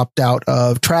 You could opt out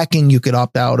of tracking. You could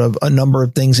opt out of a number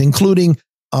of things, including,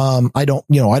 I don't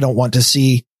want to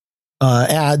see,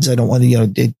 ads. I don't want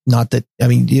to,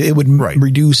 it would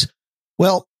reduce.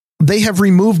 Well, they have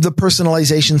removed the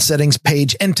personalization settings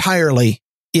page entirely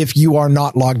if you are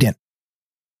not logged in.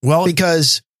 Well,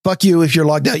 because fuck you, if you're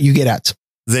logged out, you get ads.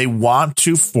 They want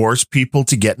to force people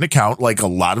to get an account like a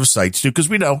lot of sites do, because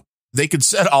we know they could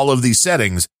set all of these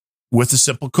settings with a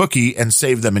simple cookie and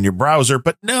save them in your browser.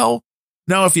 But no,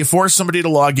 if you force somebody to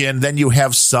log in, then you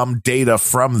have some data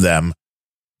from them.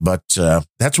 But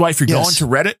that's why if you're going to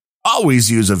Reddit, always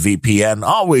use a VPN,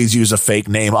 always use a fake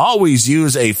name, always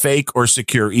use a fake or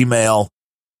secure email.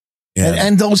 Yeah.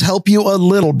 And those help you a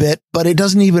little bit, but it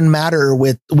doesn't even matter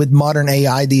with modern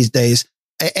AI these days.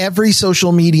 Every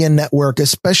social media network,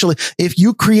 especially if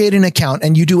you create an account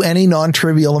and you do any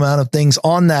non-trivial amount of things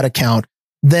on that account,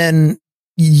 then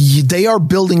they are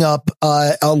building up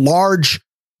a large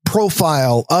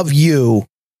profile of you.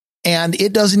 And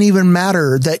it doesn't even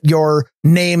matter that your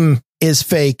name is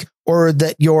fake or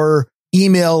that your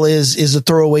email is a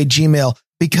throwaway Gmail,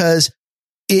 because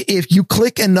if you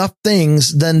click enough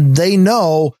things, then they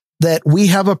know that we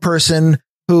have a person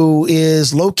who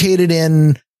is located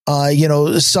in,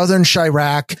 southern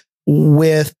Chirac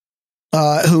with,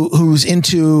 who's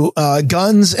into,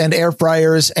 guns and air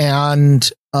fryers and,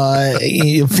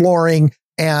 flooring.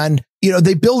 And,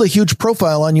 they build a huge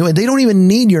profile on you and they don't even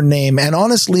need your name. And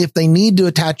honestly, if they need to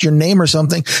attach your name or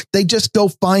something, they just go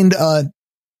find,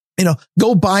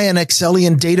 go buy an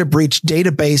Excelian data breach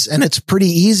database. And it's pretty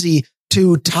easy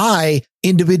to tie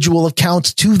individual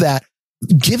accounts to that.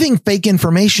 Giving fake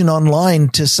information online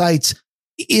to sites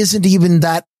isn't even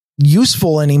that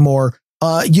useful anymore.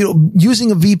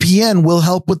 Using a VPN will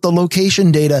help with the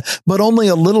location data, but only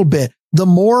a little bit. The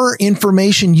more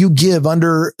information you give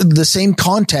under the same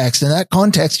context, and that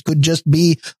context could just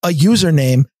be a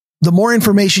username, the more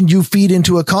information you feed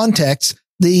into a context,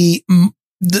 you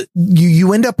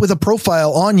end up with a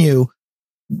profile on you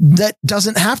that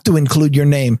doesn't have to include your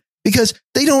name, because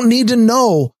they don't need to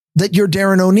know that you're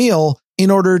Darren O'Neill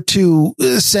in order to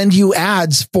send you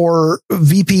ads for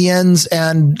VPNs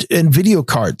and video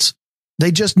cards.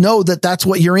 They just know that that's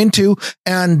what you're into,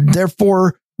 and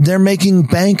therefore they're making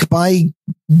bank by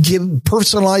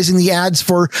personalizing the ads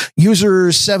for user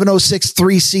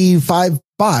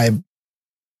 7063C55.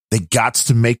 They got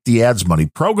to make the ads money.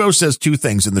 Progo says two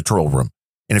things in the troll room.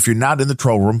 And if you're not in the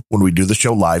troll room when we do the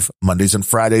show live Mondays and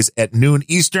Fridays at noon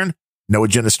Eastern,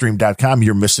 noagendastream.com,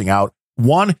 you're missing out.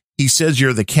 One, he says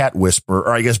you're the cat whisperer,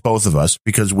 or I guess both of us,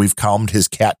 because we've calmed his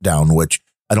cat down, which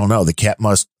I don't know. The cat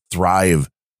must thrive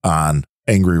on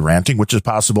angry ranting, which is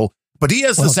possible. But he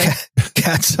has the same.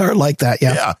 Cats are like that.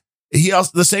 Yeah. Yeah. He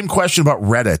has the same question about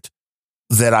Reddit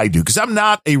that I do, because I'm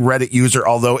not a Reddit user,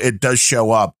 although it does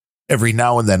show up every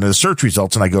now and then in the search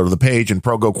results. And I go to the page and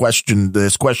Progo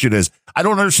this question is, I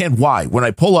don't understand why when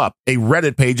I pull up a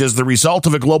Reddit page as the result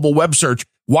of a global web search,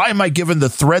 why am I given the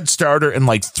thread starter and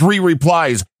like 3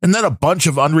 replies and then a bunch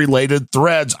of unrelated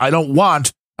threads I don't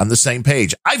want on the same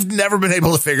page? I've never been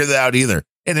able to figure that out either.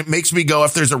 And it makes me go,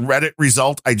 if there's a Reddit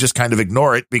result, I just kind of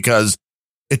ignore it because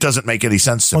it doesn't make any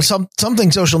sense to me.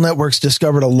 Something social networks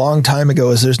discovered a long time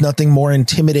ago is there's nothing more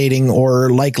intimidating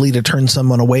or likely to turn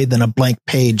someone away than a blank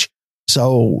page.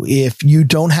 So if you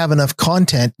don't have enough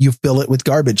content, you fill it with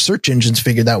garbage. Search engines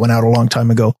figured that one out a long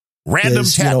time ago. Random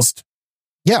text.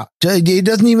 It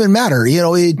doesn't even matter.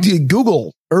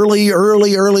 Google early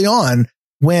on,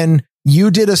 when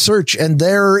you did a search and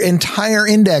their entire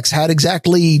index had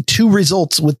exactly 2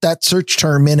 results with that search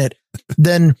term in it,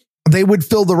 then they would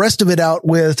fill the rest of it out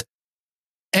with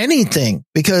anything,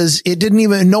 because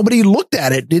nobody looked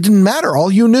at it. It didn't matter. All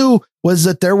you knew was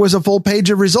that there was a full page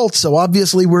of results. So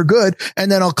obviously we're good.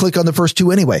 And then I'll click on the first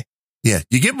 2 anyway. Yeah.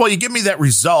 You give me that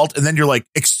result. And then you're like,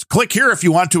 click here if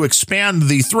you want to expand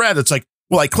the thread. It's like,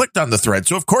 well, I clicked on the thread,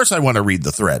 so of course I want to read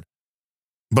the thread.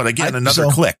 But again, another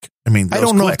click. I mean, I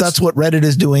don't know if that's what Reddit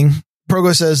is doing.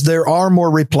 Progo says there are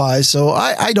more replies, so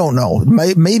I don't know.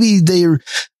 Maybe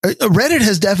Reddit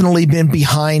has definitely been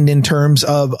behind in terms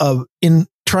of in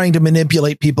trying to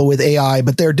manipulate people with AI,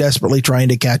 but they're desperately trying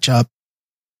to catch up.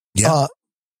 Yeah.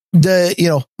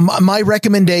 My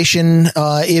recommendation,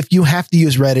 if you have to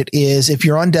use Reddit, is if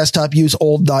you're on desktop, use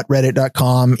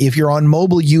old.reddit.com. If you're on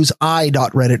mobile, use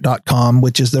i.reddit.com,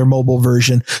 which is their mobile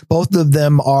version. Both of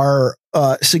them are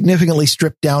significantly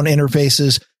stripped down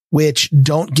interfaces, which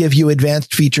don't give you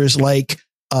advanced features like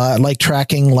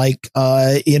tracking, like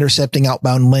intercepting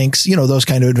outbound links, those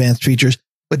kind of advanced features,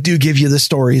 but do give you the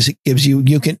stories. It gives you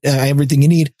everything you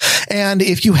need. And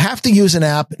if you have to use an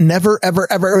app, never, ever,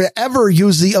 ever, ever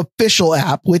use the official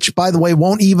app, which, by the way,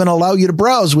 won't even allow you to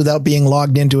browse without being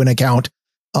logged into an account.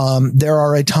 There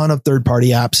are a ton of third-party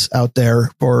apps out there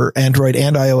for Android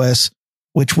and iOS,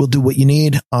 which will do what you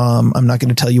need. I'm not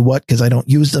going to tell you what, because I don't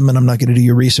use them and I'm not going to do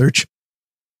your research.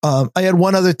 I had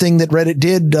one other thing that Reddit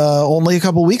did only a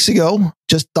couple weeks ago.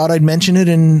 Just thought I'd mention it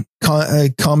in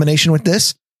combination with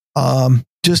this.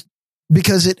 Just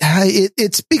because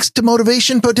it speaks to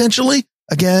motivation potentially.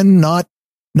 Again, not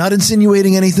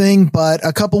insinuating anything, but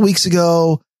a couple weeks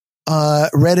ago,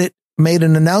 Reddit made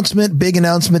an big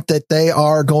announcement that they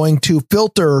are going to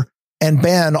filter and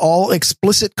ban all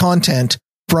explicit content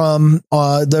from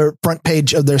the front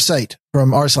page of their site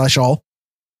from r/all.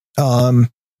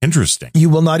 Interesting.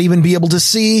 You will not even be able to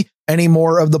see any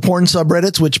more of the porn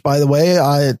subreddits, which, by the way,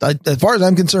 I as far as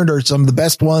I'm concerned, are some of the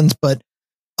best ones. But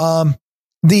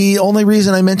the only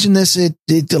reason I mentioned this,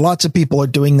 lots of people are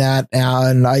doing that,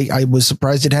 and I was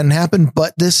surprised it hadn't happened.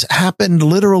 But this happened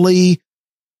literally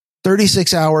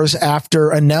 36 hours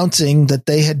after announcing that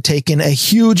they had taken a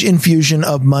huge infusion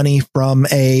of money from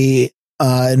an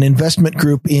investment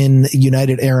group in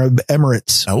United Arab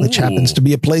Emirates, which happens to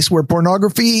be a place where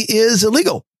pornography is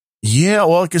illegal. Yeah,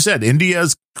 well, like I said,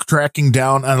 India's cracking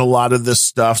down on a lot of this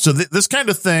stuff. So this kind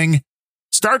of thing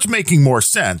starts making more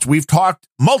sense. We've talked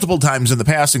multiple times in the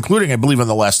past, including, I believe, in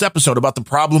the last episode, about the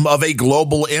problem of a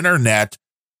global internet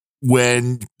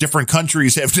when different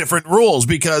countries have different rules,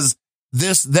 because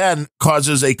this then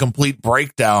causes a complete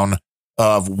breakdown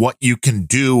of what you can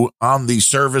do on these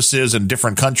services and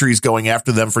different countries going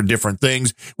after them for different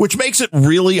things, which makes it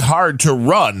really hard to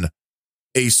run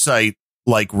a site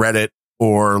like Reddit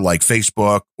or like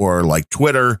Facebook or like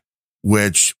Twitter,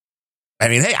 which, I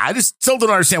mean, hey, I just still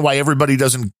don't understand why everybody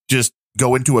doesn't just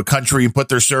go into a country and put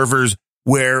their servers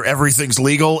where everything's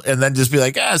legal and then just be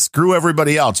like, screw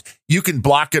everybody else. You can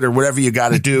block it or whatever you got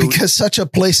to do. Because such a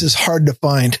place is hard to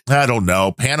find. I don't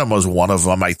know. Panama's one of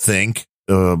them, I think.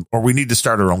 Or we need to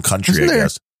start our own country, I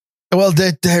guess. Well,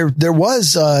 there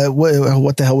was,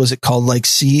 what the hell was it called? Like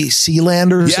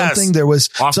Sealand or something? There was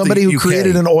somebody who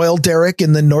created an oil derrick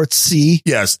in the North Sea.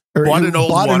 Yes. Bought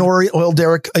an oil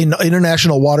derrick in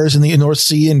international waters in the North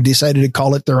Sea and decided to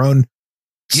call it their own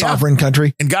sovereign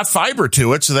country. And got fiber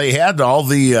to it. So they had all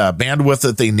the bandwidth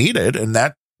that they needed. And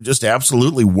that just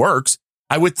absolutely works.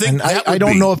 I would think. And I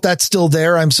don't know if that's still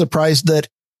there. I'm surprised that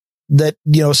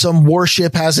some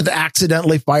warship hasn't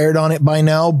accidentally fired on it by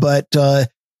now, but,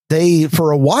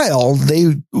 for a while,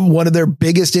 one of their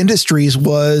biggest industries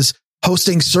was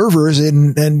hosting servers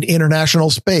in an international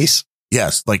space.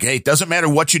 Yes. Like, hey, it doesn't matter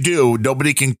what you do.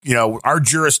 Nobody can, our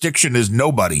jurisdiction is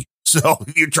nobody. So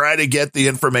you try to get the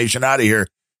information out of here.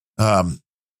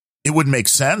 It would make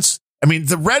sense. I mean,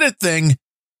 the Reddit thing,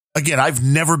 again, I've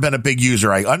never been a big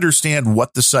user. I understand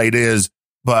what the site is,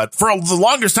 but for the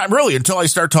longest time, really, until I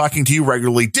start talking to you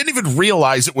regularly, didn't even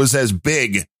realize it was as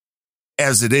big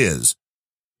as it is.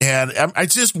 And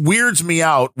it just weirds me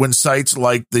out when sites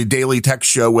like the Daily Tech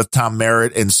Show with Tom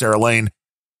Merritt and Sarah Lane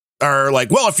are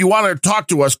like, well, if you want to talk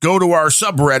to us, go to our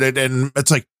subreddit. And it's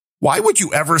like, why would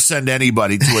you ever send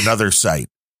anybody to another site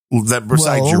that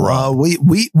besides your own?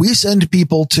 We send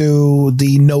people to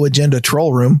the No Agenda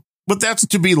troll room. But that's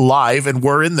to be live, and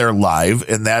we're in there live,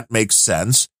 and that makes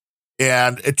sense.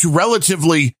 And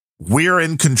we're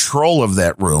in control of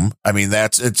that room. I mean,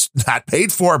 it's not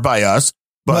paid for by us.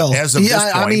 But as of this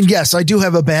point, I mean, yes, I do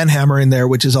have a ban hammer in there,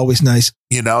 which is always nice.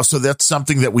 So that's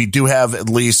something that we do have, at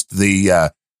least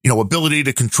the, ability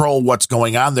to control what's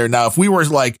going on there. Now, if we were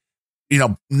like,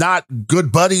 not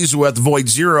good buddies with Void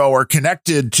Zero or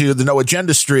connected to the No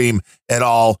Agenda stream at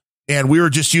all, and we were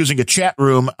just using a chat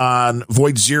room on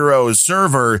Void Zero's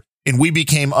server and we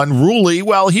became unruly,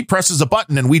 well, he presses a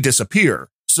button and we disappear.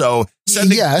 So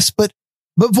yes, but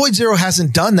Void Zero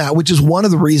hasn't done that, which is one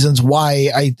of the reasons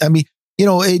why I mean,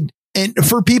 and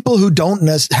for people who don't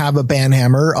have a ban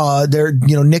hammer,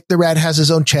 Nick the Rat has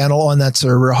his own channel on that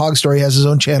server. Hog Story has his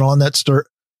own channel on that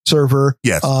server.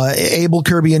 Yes. Abel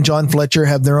Kirby and John Fletcher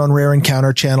have their own Rare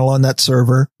Encounter channel on that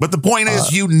server. But the point is,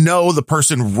 the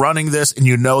person running this and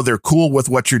they're cool with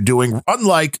what you're doing,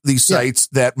 unlike these sites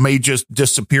that may just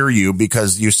disappear you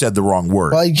because you said the wrong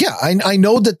word. Yeah, I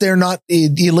know that they're not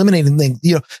eliminating things.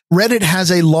 Reddit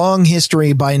has a long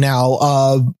history by now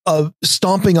of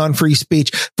stomping on free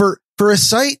speech for a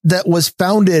site that was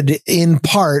founded in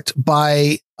part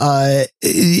by a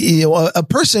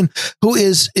person who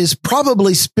is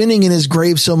probably spinning in his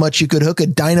grave so much you could hook a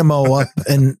dynamo up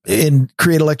and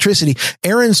create electricity.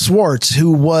 Aaron Swartz,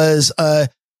 who was a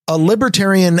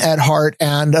libertarian at heart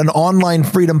and an online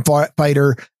freedom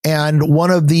fighter and one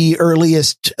of the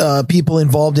earliest people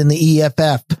involved in the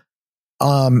EFF.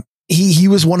 He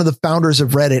was one of the founders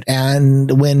of Reddit,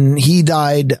 and when he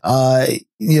died,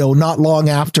 not long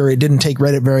after, it didn't take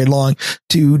Reddit very long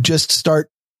to just start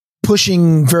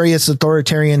pushing various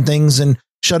authoritarian things and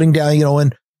shutting down,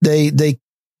 and they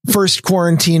first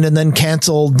quarantined and then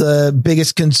canceled the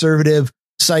biggest conservative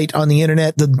site on the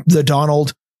internet, the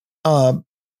Donald.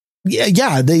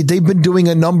 They've been doing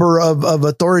a number of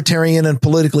authoritarian and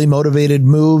politically motivated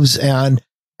moves and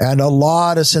a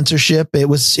lot of censorship. It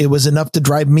was enough to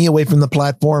drive me away from the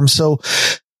platform. So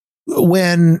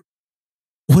when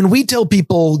we tell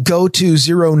people go to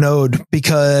Zero Node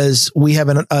because we have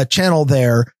a channel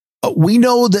there, we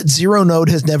know that Zero Node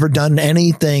has never done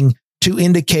anything to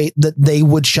indicate that they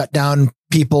would shut down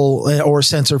people or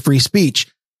censor free speech.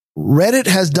 Reddit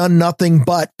has done nothing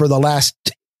but for the last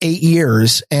 8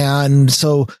 years. And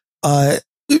so,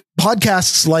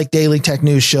 podcasts like Daily Tech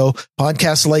News Show,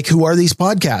 podcasts like Who Are These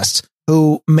Podcasts,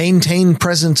 who maintain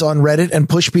presence on Reddit and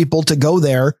push people to go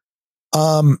there,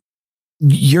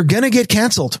 you're going to get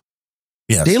canceled.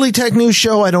 Yes. Daily Tech News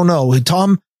Show, I don't know.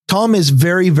 Tom is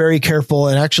very, very careful.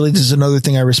 And actually, this is another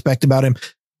thing I respect about him.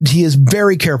 He is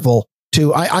very careful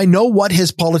I know what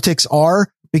his politics are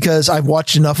because I've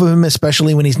watched enough of him,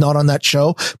 especially when he's not on that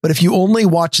show. But if you only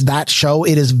watch that show,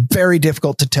 it is very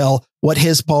difficult to tell what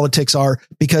his politics are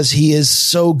because he is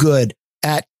so good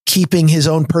at keeping his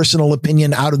own personal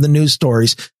opinion out of the news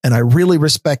stories. And I really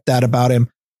respect that about him.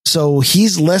 So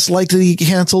he's less likely to get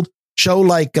canceled. Show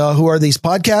like Who Are These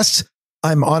Podcasts?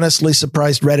 I'm honestly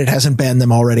surprised Reddit hasn't banned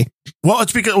them already. Well,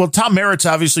 it's because, Tom Merritt's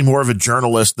obviously more of a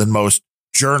journalist than most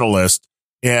journalists.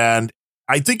 And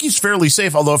I think he's fairly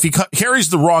safe, although if he carries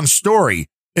the wrong story,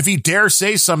 if he dares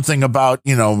say something about,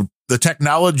 the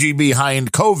technology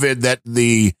behind COVID that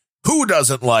the WHO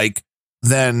doesn't like,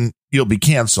 then you'll be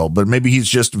canceled. But maybe he's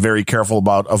just very careful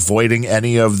about avoiding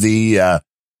any of the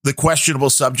questionable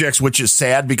subjects, which is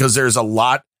sad because there's a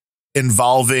lot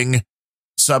involving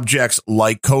subjects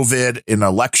like COVID and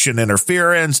election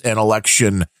interference and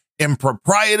election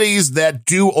improprieties that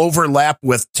do overlap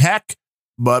with tech.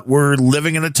 But we're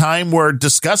living in a time where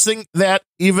discussing that,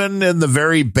 even in the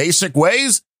very basic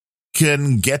ways,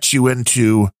 can get you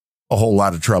into a whole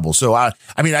lot of trouble. So, I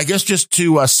guess just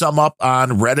to sum up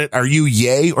on Reddit, are you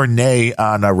yay or nay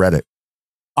on Reddit?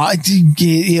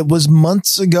 It was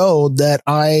months ago that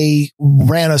I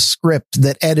ran a script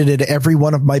that edited every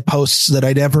one of my posts that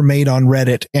I'd ever made on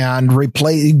Reddit and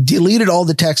deleted all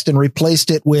the text and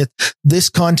replaced it with this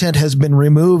content has been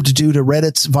removed due to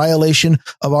Reddit's violation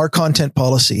of our content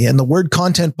policy. And the word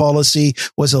content policy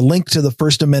was a link to the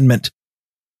First Amendment.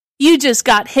 You just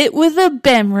got hit with a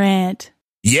BEM rant.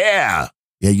 Yeah.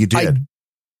 Yeah, you did. I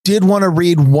did want to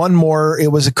read one more.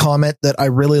 It was a comment that I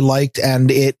really liked, and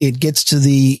it gets to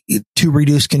the to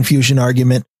reduce confusion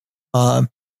argument. It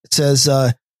says,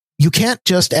 you can't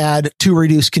just add to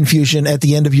reduce confusion at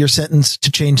the end of your sentence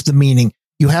to change the meaning.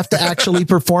 You have to actually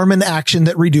perform an action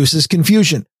that reduces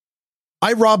confusion.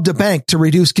 I robbed a bank to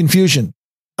reduce confusion.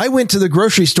 I went to the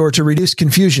grocery store to reduce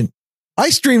confusion.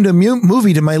 I streamed a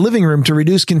movie to my living room to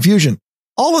reduce confusion.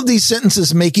 All of these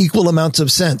sentences make equal amounts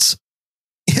of sense.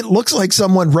 It looks like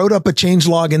someone wrote up a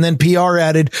changelog and then PR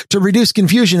added to reduce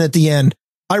confusion at the end,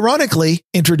 ironically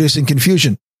introducing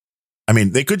confusion. I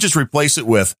mean, they could just replace it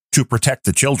with to protect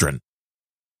the children.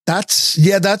 That's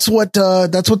what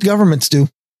governments do.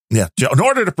 Yeah. In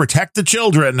order to protect the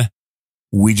children,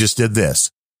 we just did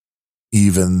this,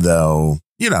 even though,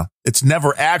 it's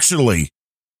never actually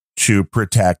to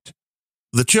protect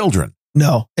the children.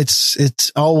 No,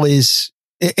 it's always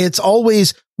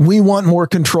we want more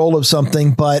control of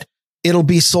something, but it'll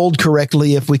be sold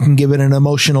correctly if we can give it an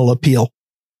emotional appeal.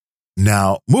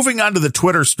 Now, moving on to the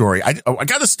Twitter story, I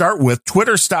got to start with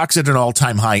Twitter stocks at an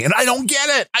all-time high, and I don't get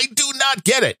it. I do not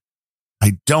get it.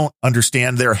 I don't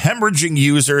understand. They're hemorrhaging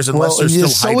users unless they're still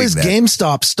hiding that. So is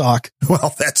GameStop stock.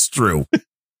 Well, that's true.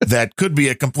 That could be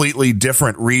a completely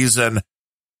different reason.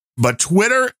 But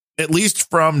Twitter, at least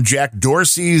from Jack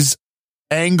Dorsey's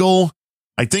angle,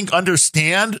 I think,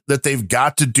 understand that they've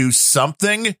got to do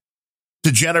something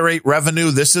to generate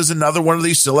revenue. This is another one of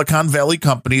these Silicon Valley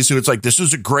companies who it's like, this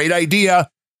is a great idea.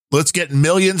 Let's get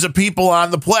millions of people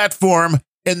on the platform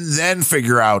and then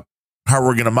figure out how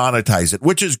we're going to monetize it,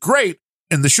 which is great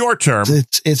in the short term.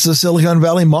 It's the Silicon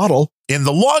Valley model. In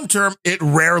the long term, it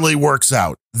rarely works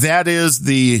out. That is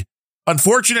the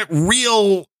unfortunate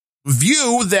real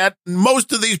view that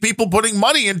most of these people putting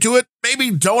money into it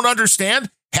maybe don't understand,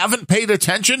 haven't paid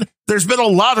attention. There's been a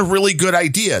lot of really good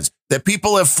ideas that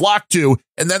people have flocked to.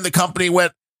 And then the company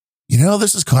went,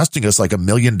 this is costing us like $1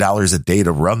 million a day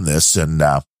to run this. And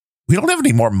we don't have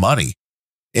any more money.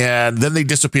 And then they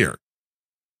disappear.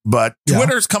 But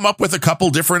Twitter's come up with a couple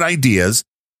different ideas,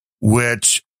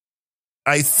 which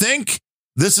I think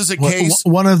this is a case.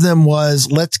 One of them was,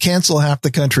 let's cancel half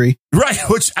the country. Right.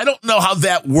 Which I don't know how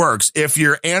that works. If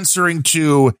you're answering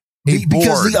to a because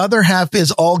board. The other half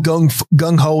is all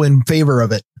gung ho in favor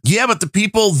of it. Yeah, but the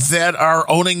people that are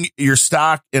owning your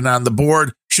stock and on the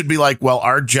board should be like, well,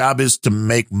 our job is to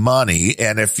make money.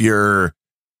 And if you're,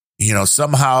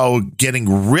 somehow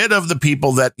getting rid of the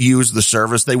people that use the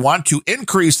service, they want to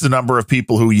increase the number of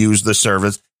people who use the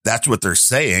service. That's what they're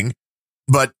saying.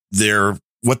 But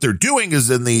what they're doing is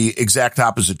in the exact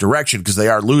opposite direction because they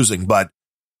are losing. But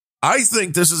I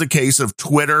think this is a case of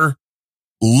Twitter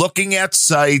looking at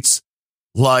sites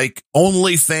like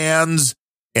OnlyFans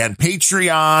and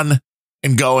Patreon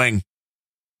and going,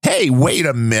 hey, wait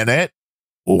a minute.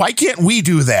 Why can't we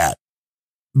do that?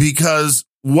 Because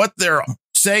what they're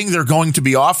saying they're going to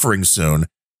be offering soon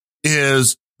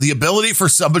is the ability for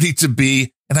somebody to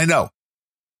be, and I know,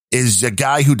 is a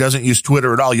guy who doesn't use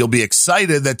Twitter at all. You'll be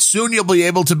excited that soon you'll be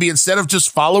able to be, instead of just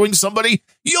following somebody,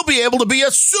 you'll be able to be a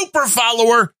super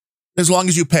follower as long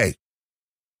as you pay.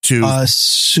 A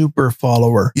super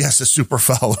follower. Yes, a super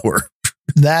follower.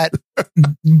 That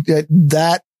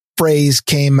phrase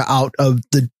came out of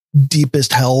the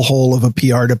deepest hellhole of a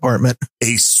PR department.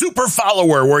 A super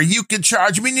follower where you can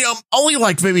charge, only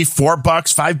like maybe $4,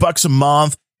 $5 a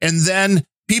month. And then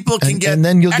people can get, and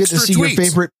then you'll get to see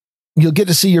tweets. You'll get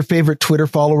to see your favorite Twitter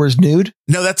followers nude.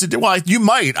 No, well, you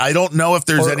might. I don't know if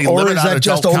there's any limit on adult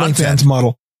just OnlyFans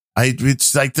model. I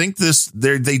think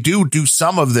they do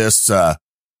some of this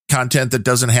content that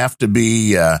doesn't have to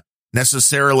be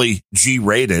necessarily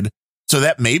G-rated. So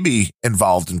that may be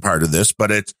involved in part of this, but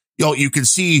it's, you can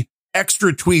see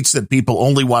extra tweets that people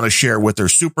only want to share with their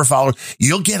super followers.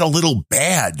 You'll get a little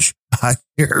badge on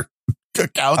your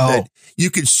account that you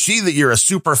can see that you're a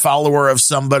super follower of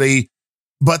somebody.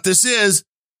 But this is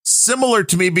similar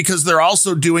to me because they're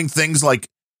also doing things like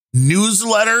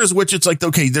newsletters, which it's like,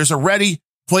 okay, there's already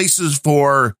places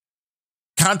for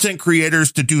content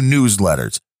creators to do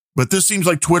newsletters. But this seems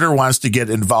like Twitter wants to get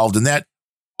involved in that.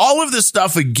 All of this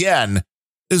stuff, again,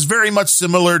 is very much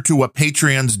similar to what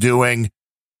Patreon's doing.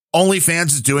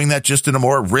 OnlyFans is doing that just in a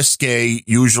more risque,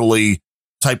 usually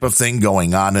type of thing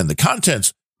going on in the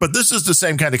contents. But this is the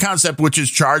same kind of concept, which is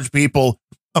charge people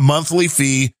a monthly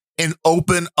fee and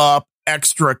open up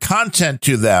extra content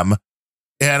to them.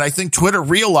 And I think Twitter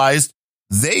realized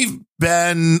they've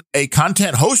been a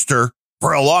content hoster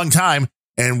for a long time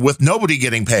and with nobody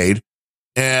getting paid.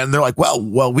 And they're like,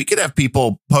 well, we could have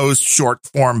people post short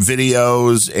form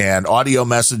videos and audio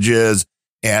messages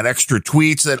and extra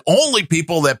tweets that only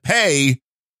people that pay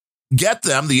get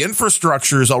them. The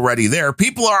infrastructure is already there.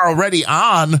 People are already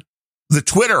on the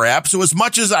Twitter app. So as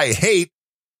much as I hate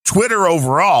Twitter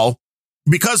overall,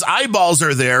 because eyeballs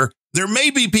are there may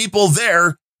be people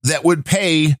there that would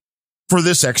pay for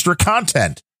this extra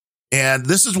content. And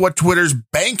this is what Twitter's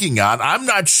banking on. I'm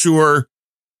not sure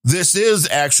this is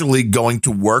actually going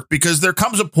to work because there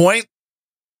comes a point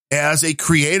as a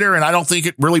creator, and I don't think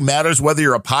it really matters whether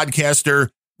you're a podcaster,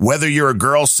 whether you're a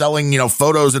girl selling,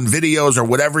 photos and videos or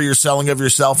whatever you're selling of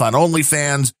yourself on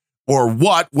OnlyFans or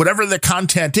whatever the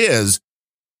content is.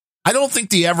 I don't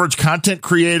think the average content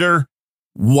creator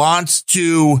wants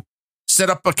to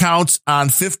set up accounts on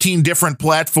 15 different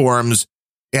platforms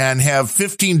and have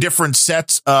 15 different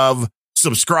sets of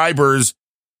subscribers.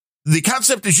 The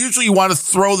concept is usually you want to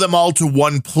throw them all to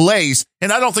one place.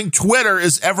 And I don't think Twitter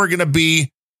is ever going to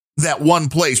be that one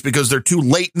place because they're too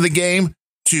late in the game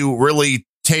to really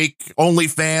take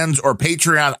OnlyFans or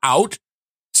Patreon out.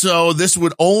 So this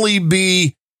would only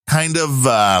be kind of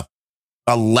a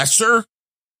lesser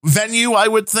venue, I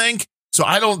would think. So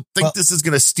I don't think this is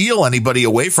going to steal anybody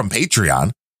away from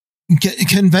Patreon.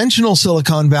 Conventional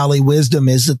Silicon Valley wisdom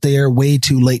is that they are way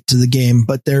too late to the game.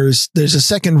 But there's a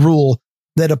second rule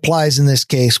that applies in this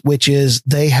case, which is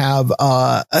they have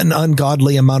an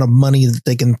ungodly amount of money that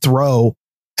they can throw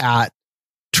at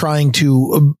trying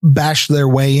to bash their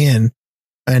way in,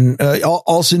 and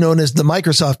also known as the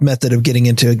Microsoft method of getting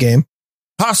into a game.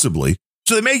 Possibly.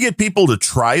 So they may get people to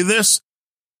try this.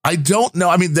 I don't know.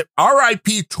 I mean, the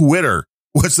RIP Twitter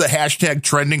was the hashtag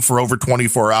trending for over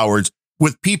 24 hours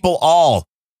with people all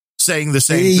saying the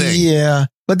same thing. Yeah.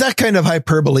 But that kind of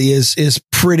hyperbole is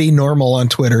pretty normal on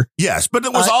Twitter. Yes. But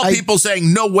it was all people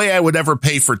saying, no way I would ever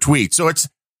pay for tweets. So it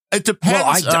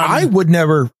depends. Well, I would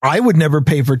never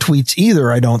pay for tweets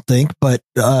either. I don't think. But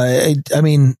I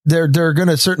mean, there are going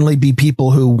to certainly be people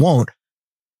who won't.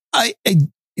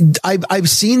 I've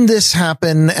seen this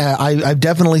happen. I've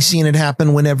definitely seen it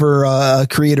happen whenever a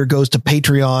creator goes to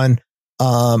Patreon.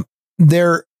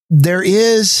 There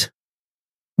is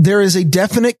a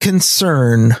definite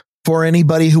concern for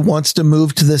anybody who wants to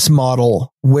move to this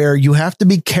model where you have to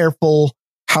be careful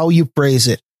how you phrase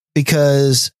it,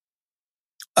 because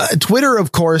Twitter,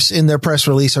 of course, in their press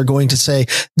release are going to say,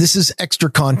 this is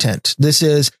extra content. This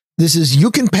is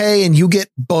you can pay and you get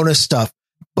bonus stuff.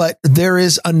 But there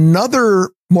is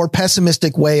another more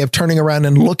pessimistic way of turning around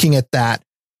and looking at that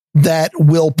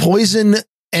will poison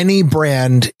any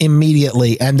brand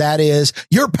immediately. And that is,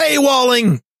 you're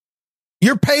paywalling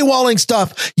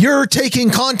stuff. You're taking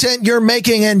content you're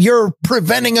making and you're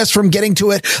preventing us from getting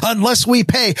to it unless we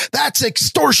pay. That's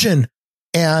extortion.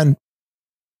 And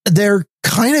they're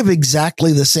kind of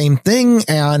exactly the same thing.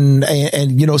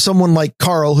 And you know, someone like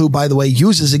Carl, who, by the way,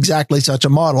 uses exactly such a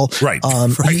model. Right.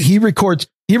 He records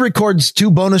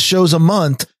 2 bonus shows a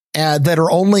month that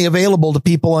are only available to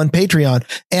people on Patreon.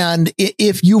 And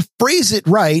if you phrase it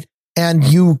right and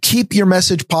you keep your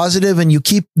message positive and you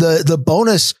keep the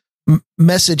bonus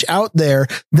message out there,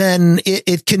 then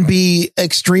it can be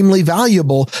extremely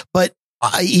valuable. But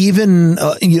even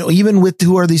with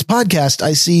Who Are These Podcasts,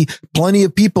 I see plenty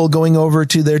of people going over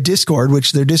to their Discord,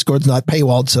 which their Discord's not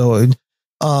paywalled. So,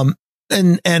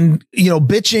 and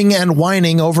bitching and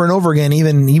whining over and over again,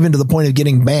 even to the point of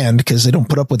getting banned because they don't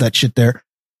put up with that shit there.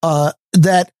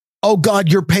 That, oh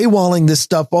God, you're paywalling this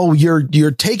stuff. Oh, you're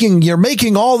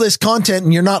making all this content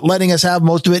and you're not letting us have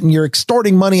most of it and you're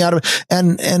extorting money out of it.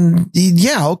 And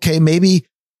yeah, okay, maybe,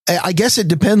 I guess it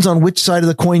depends on which side of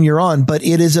the coin you're on, but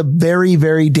it is a very,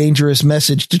 very dangerous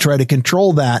message to try to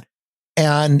control that.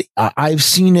 And I've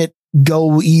seen it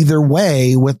go either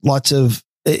way with lots of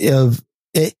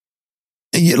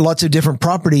different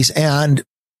properties. And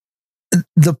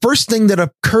the first thing that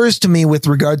occurs to me with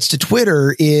regards to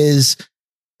Twitter is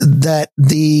that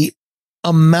the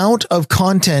amount of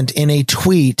content in a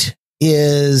tweet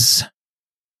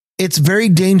it's very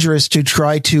dangerous to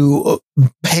try to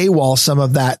paywall some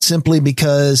of that simply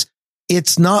because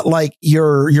it's not like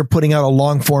you're putting out a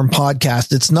long form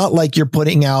podcast. It's not like you're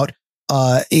putting out,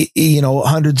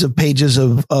 hundreds of pages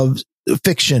of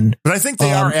fiction. But I think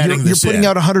they are adding this. You're putting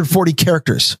out 140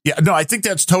 characters. Yeah, no, I think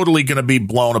that's totally going to be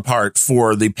blown apart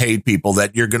for the paid people,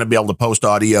 that you're going to be able to post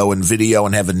audio and video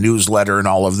and have a newsletter and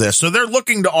all of this. So they're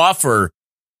looking to offer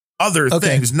other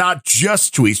things, not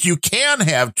just tweets. You can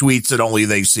have tweets that only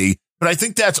they see, but I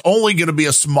think that's only going to be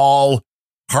a small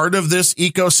part of this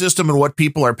ecosystem and what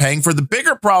people are paying for. The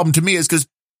bigger problem to me is because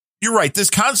you're right,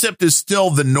 this concept is still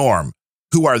the norm.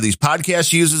 Who Are These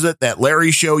Podcasts uses it. That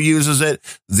Larry show uses it.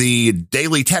 The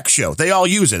Daily Tech Show, they all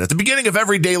use it. At the beginning of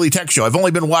every Daily Tech Show, I've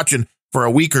only been watching for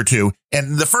a week or two,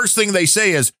 and the first thing they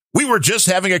say is, we were just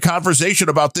having a conversation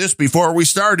about this before we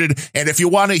started, and if you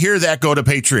want to hear that, go to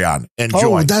Patreon and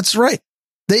join. Oh, that's right.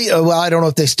 I don't know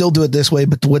if they still do it this way,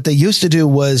 but what they used to do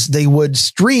was they would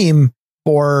stream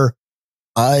for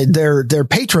their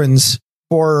patrons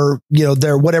for,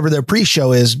 their whatever their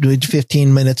pre-show is,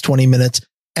 15 minutes, 20 minutes.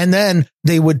 And then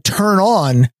they would turn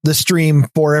on the stream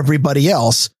for everybody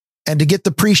else. And to get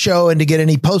the pre-show and to get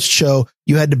any post-show,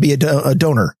 you had to be a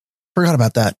donor. Forgot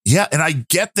about that. Yeah, and I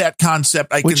get that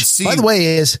concept. I can see, by the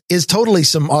way, is totally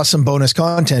some awesome bonus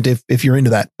content if you're into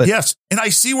that. But yes, and I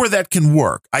see where that can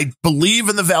work. I believe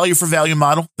in the value for value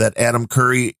model that Adam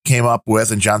Curry came up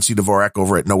with and John C. Dvorak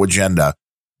over at No Agenda.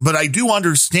 But I do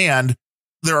understand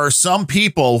there are some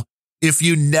people, if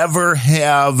you never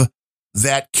have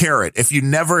that carrot, if you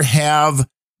never have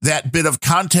that bit of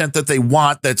content that they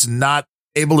want that's not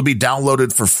able to be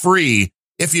downloaded for free,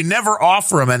 if you never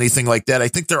offer them anything like that, I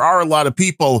think there are a lot of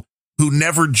people who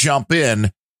never jump in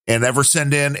and ever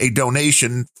send in a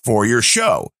donation for your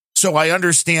show. So I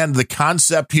understand the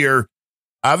concept here.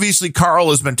 Obviously, Carl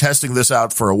has been testing this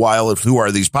out for a while of Who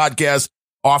Are These Podcasts,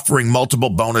 offering multiple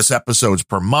bonus episodes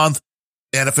per month.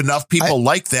 And if enough people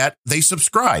like that, they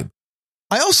subscribe.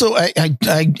 I also,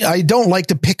 I don't like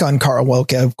to pick on Carl. Well,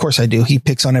 okay, of course I do. He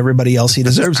picks on everybody else. He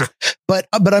deserves it. But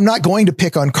I'm not going to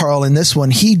pick on Carl in this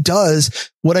one. He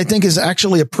does what I think is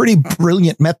actually a pretty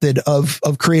brilliant method of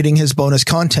creating his bonus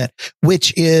content,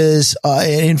 which is,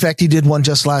 in fact, he did one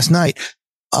just last night.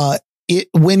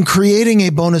 When creating a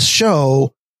bonus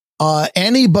show,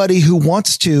 anybody who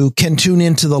wants to can tune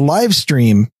into the live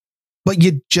stream, but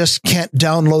you just can't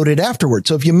download it afterwards.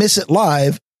 So if you miss it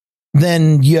live,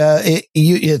 then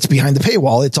it's behind the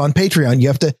paywall. It's on Patreon. You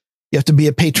have to be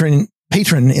a patron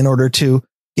in order to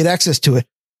get access to it.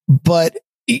 But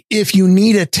if you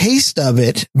need a taste of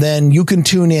it, then you can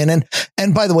tune in.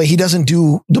 And by the way, he doesn't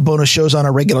do the bonus shows on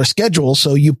a regular schedule.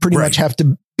 So you pretty much have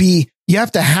to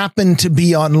happen to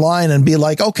be online and be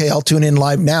like, okay, I'll tune in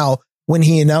live now when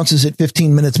he announces it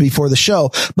 15 minutes before the show.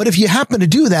 But if you happen to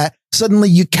do that, suddenly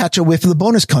you catch a whiff of the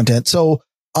bonus content. So,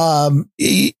 I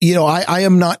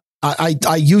am not,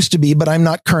 I used to be, but I'm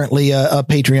not currently a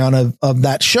Patreon of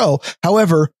that show.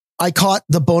 However, I caught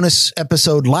the bonus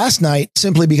episode last night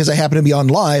simply because I happened to be on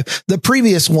live. The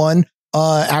previous one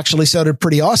actually sounded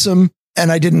pretty awesome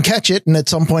and I didn't catch it. And at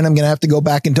some point I'm going to have to go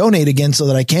back and donate again so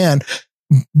that I can.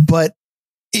 But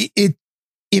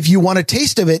if you want a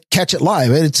taste of it, catch it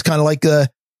live. It's kind of like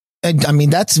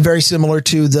that's very similar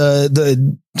to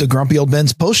the Grumpy Old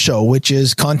Ben's post show, which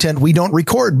is content we don't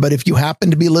record. But if you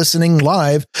happen to be listening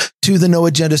live to the No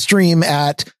Agenda stream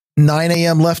at 9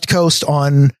 a.m. left coast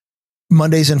on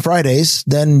Mondays and Fridays,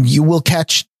 then you will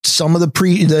catch some of the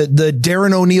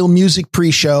Darren O'Neill music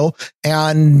pre-show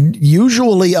and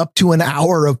usually up to an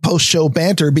hour of post show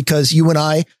banter because you and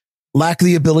I lack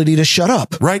the ability to shut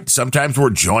up. Right. Sometimes we're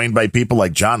joined by people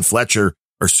like John Fletcher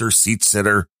or Sir Seat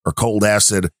Sitter or Cold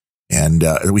Acid. And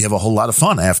we have a whole lot of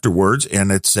fun afterwards. And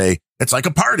it's like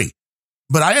a party.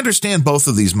 But I understand both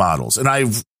of these models. And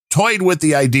I've toyed with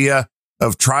the idea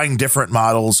of trying different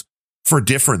models for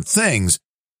different things.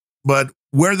 But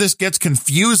where this gets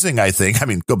confusing,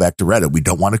 go back to Reddit. We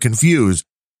don't want to confuse.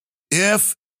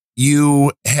 If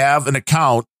you have an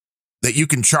account that you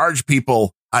can charge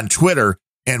people on Twitter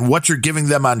and what you're giving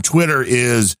them on Twitter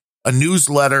is a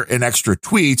newsletter and extra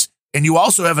tweets, and you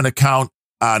also have an account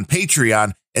on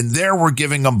Patreon, and there we're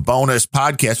giving them bonus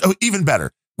podcasts. Oh, even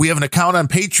better. We have an account on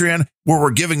Patreon where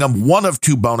we're giving them one of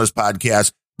two bonus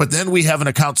podcasts, but then we have an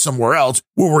account somewhere else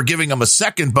where we're giving them a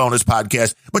second bonus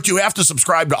podcast, but you have to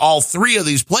subscribe to all three of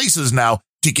these places now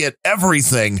to get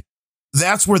everything.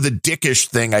 That's where the dickish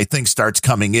thing, I think, starts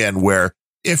coming in, where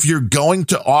if you're going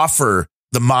to offer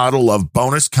the model of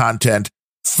bonus content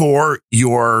for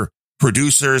your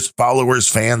producers, followers,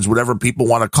 fans, whatever people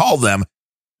want to call them,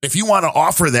 if you want to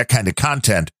offer that kind of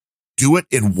content, do it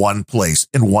in one place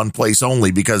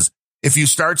only, because if you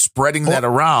start spreading that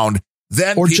around,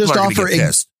 then people are going to get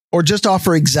pissed. Or just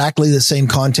offer exactly the same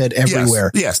content everywhere.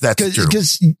 Yes, that's true.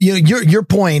 Because your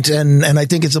point, and I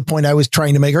think it's a point I was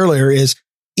trying to make earlier, is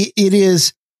it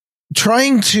is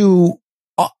trying to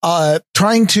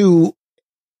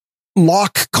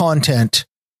lock content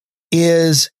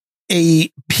is a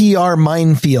PR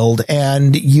minefield,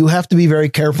 and you have to be very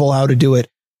careful how to do it.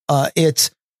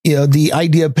 It's, the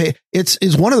idea of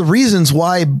is one of the reasons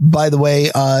why, by the way,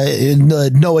 in the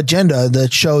No Agenda,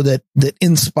 the show that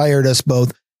inspired us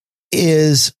both,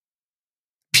 is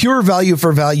pure value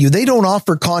for value. They don't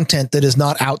offer content that is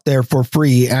not out there for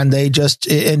free. And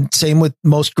and same with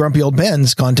most Grumpy Old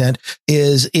Ben's content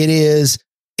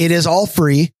it is all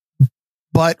free,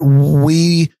 but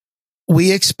we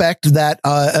expect that,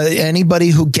 anybody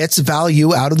who gets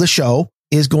value out of the show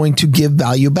is going to give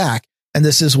value back. And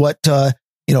this is what Adam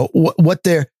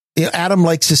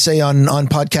likes to say on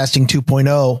Podcasting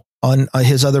 2.0 on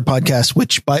his other podcast,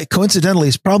 which coincidentally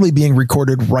is probably being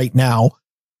recorded right now,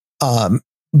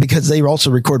 because they also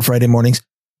record Friday mornings.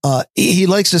 He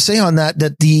likes to say on that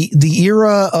the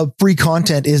era of free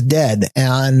content is dead,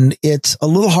 and it's a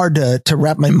little hard to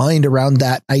wrap my mind around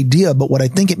that idea. But what I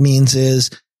think it means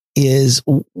is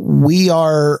we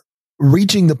are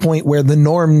reaching the point where the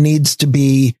norm needs to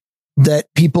be that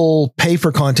people pay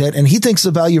for content, and he thinks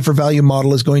the value for value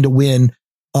model is going to win.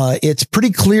 It's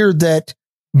pretty clear that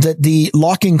the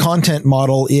locking content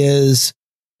model is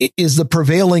the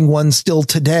prevailing one still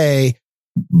today,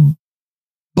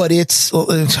 but it's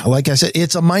like I said,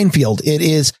 it's a minefield. It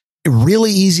is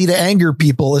really easy to anger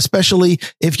people, especially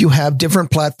if you have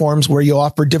different platforms where you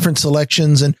offer different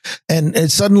selections,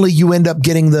 and suddenly you end up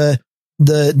getting the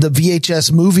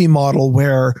VHS movie model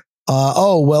where,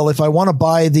 if I want to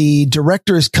buy the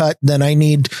director's cut, then I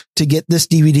need to get this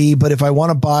DVD. But if I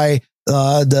want to buy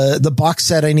the box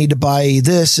set, I need to buy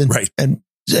this. And, right. and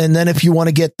then if you want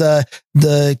to get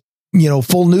the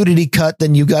full nudity cut,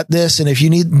 then you got this. And if you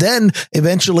need, then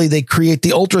eventually they create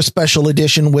the ultra special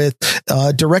edition with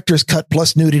director's cut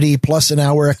plus nudity plus an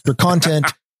hour extra content.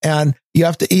 And you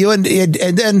have to, and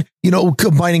then,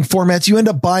 combining formats, you end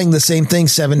up buying the same thing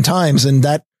 7 times. And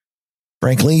that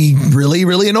frankly really,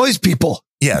 really annoys people.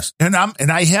 Yes. And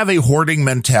I have a hoarding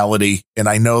mentality, and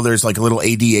I know there's like a little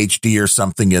ADHD or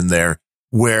something in there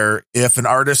where if an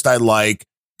artist I like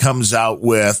comes out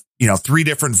with, 3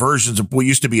 different versions of what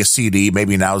used to be a CD,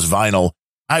 maybe now is vinyl,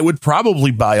 I would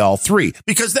probably buy all 3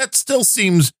 because that still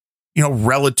seems,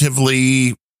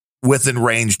 relatively within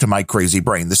range to my crazy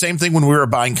brain. The same thing when we were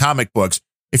buying comic books.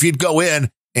 If you'd go in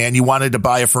and you wanted to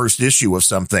buy a first issue of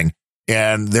something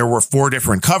and there were 4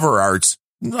 different cover arts,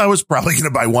 I was probably going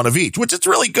to buy one of each, which is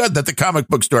really good that the comic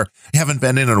book store haven't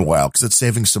been in a while because it's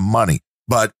saving some money.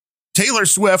 But Taylor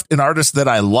Swift, an artist that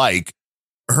I like,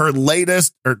 her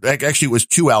latest, or actually it was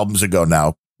 2 albums ago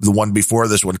now, the one before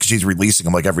this one, because she's releasing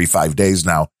them like every 5 days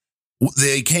now.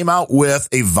 They came out with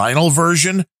a vinyl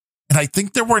version, and I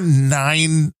think there were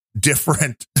 9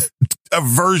 different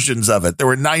versions of it. There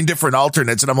were 9 different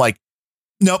alternates, and I'm like,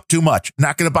 nope, too much.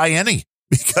 Not going to buy any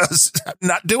because I'm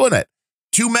not doing it.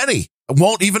 Too many. I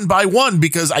won't even buy one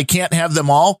because I can't have them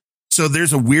all. So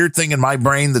there's a weird thing in my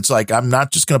brain that's like, I'm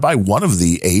not just going to buy one of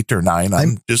the 8 or 9.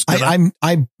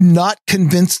 I'm not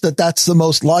convinced that that's the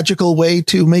most logical way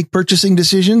to make purchasing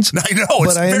decisions. I know,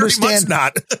 but I understand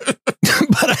not.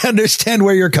 But I understand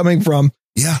where you're coming from.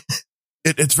 Yeah,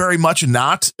 it's very much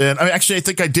not. And I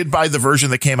think I did buy the version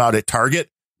that came out at Target,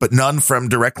 but none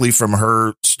directly from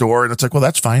her store. And it's like, well,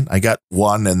 that's fine. I got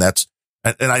one, and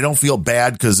I don't feel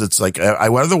bad because it's like I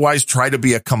would otherwise try to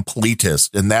be a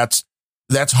completist, and that's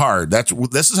hard.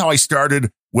 This is how I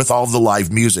started with all the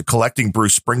live music, collecting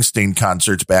Bruce Springsteen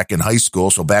concerts back in high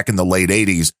school. So back in the late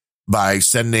 80s, by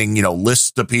sending,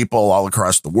 lists to people all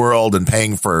across the world and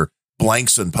paying for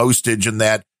blanks and postage and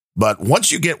that. But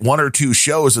once you get 1 or 2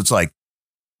 shows, it's like,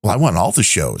 well, I want all the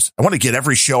shows. I want to get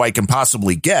every show I can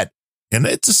possibly get. And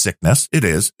it's a sickness. It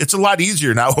is. It's a lot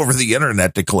easier now over the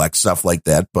internet to collect stuff like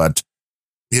that. But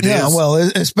it is. Well,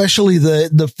 especially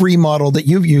the free model that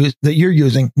you're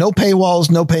using. No paywalls,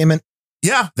 no payment.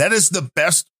 Yeah, that is the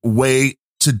best way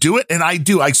to do it. And I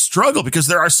struggle because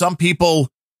there are some people,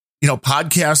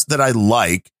 podcasts that I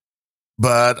like,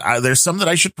 but there's some that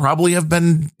I should probably have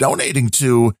been donating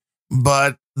to.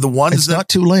 But the ones it's not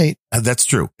too late. That's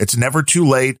true. It's never too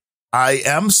late. I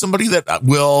am somebody that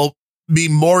will be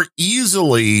more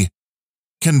easily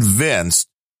convinced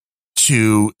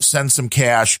to send some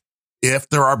cash if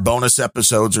there are bonus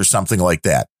episodes or something like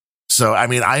that. So, I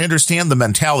mean, I understand the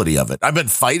mentality of it. I've been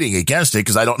fighting against it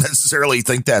because I don't necessarily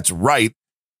think that's right.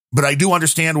 But I do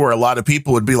understand where a lot of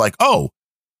people would be like, oh,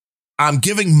 I'm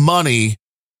giving money.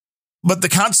 But the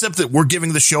concept that we're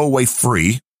giving the show away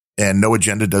free, and No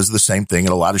Agenda does the same thing,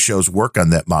 and a lot of shows work on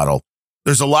that model.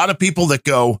 There's a lot of people that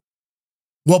go,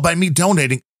 well, by me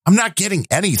donating, I'm not getting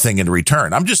anything in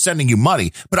return. I'm just sending you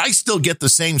money, but I still get the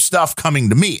same stuff coming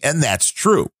to me. And that's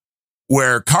true.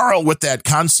 Where Carl, with that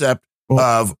concept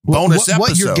of bonus episodes.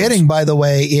 What you're getting, by the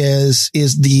way, is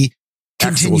the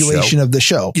continuation of the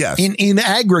show. Yes. In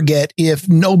aggregate, if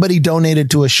nobody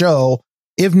donated to a show,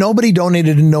 if nobody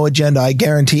donated to No Agenda, I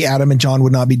guarantee Adam and John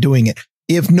would not be doing it.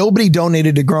 If nobody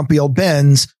donated to Grumpy Old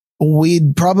Ben's,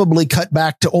 we'd probably cut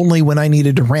back to only when I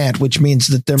needed to rant, which means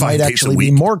that there might actually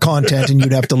be more content and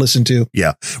you'd have to listen to.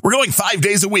 Yeah. We're going 5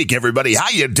 days a week, everybody. How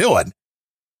you doing?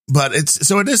 But it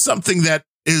is something that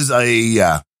is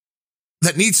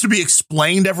that needs to be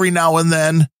explained every now and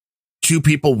then to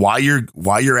people why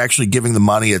you're actually giving the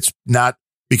money. It's not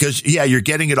because, yeah, you're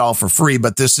getting it all for free,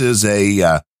 but this is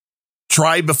a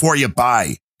try before you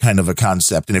buy kind of a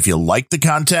concept. And if you like the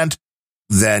content,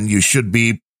 then you should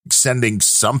be sending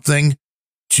something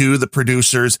to the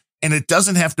producers. And it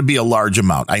doesn't have to be a large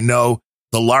amount. I know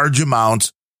the large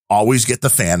amounts always get the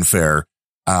fanfare.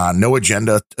 No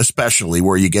Agenda, especially,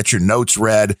 where you get your notes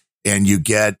read and you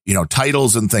get,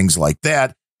 titles and things like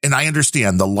that. And I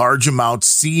understand the large amounts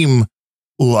seem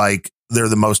like they're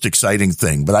the most exciting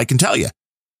thing, but I can tell you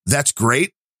that's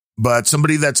great. But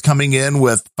somebody that's coming in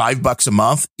with $5 a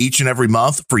month, each and every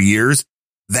month for years,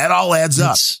 that all adds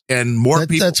up. And more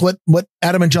people. That's what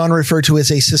Adam and John refer to as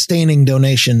a sustaining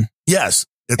donation. Yes.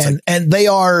 And they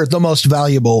are the most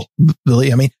valuable.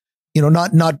 Really. I mean,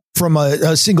 not from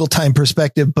a single time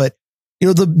perspective, but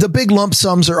the big lump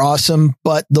sums are awesome,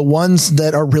 but the ones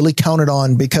that are really counted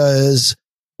on, because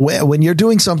when you're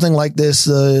doing something like this,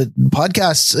 the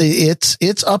podcasts,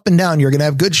 it's up and down. You're going to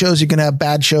have good shows. You're going to have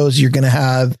bad shows. You're going to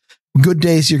have good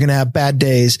days. You're going to have bad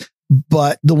days.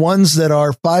 But the ones that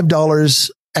are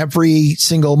 $5 every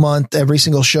single month, every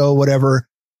single show, whatever,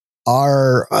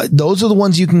 are those are the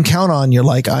ones you can count on. You're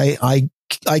like, I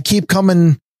keep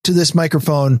coming to this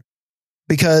microphone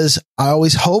because I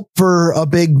always hope for a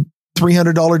big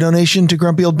 $300 donation to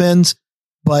Grumpy Old Ben's,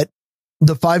 but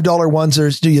the $5 ones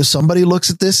are, somebody looks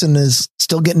at this and is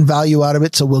still getting value out of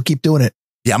it. So we'll keep doing it.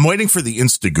 Yeah, I'm waiting for the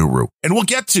Insta Guru, and we'll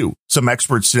get to some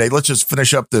experts today. Let's just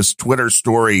finish up this Twitter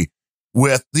story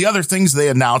with the other things they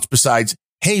announced besides,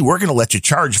 hey, we're going to let you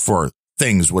charge for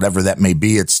things, whatever that may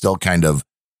be. It's still kind of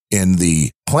in the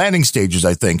planning stages,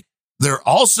 I think. They're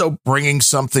also bringing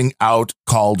something out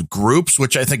called groups,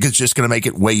 which I think is just going to make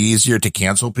it way easier to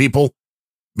cancel people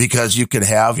because you could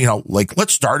have, like,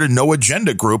 let's start a no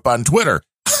agenda group on Twitter.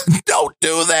 Don't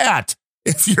do that.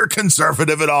 If you're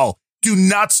conservative at all, do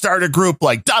not start a group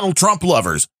like Donald Trump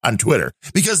lovers on Twitter,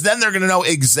 because then they're going to know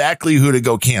exactly who to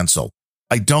go cancel.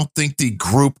 I don't think the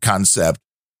group concept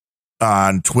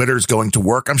on Twitter is going to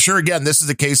work. I'm sure, again, this is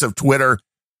a case of Twitter.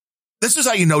 This is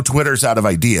how you know Twitter's out of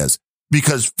ideas,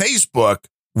 because Facebook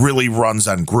really runs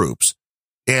on groups.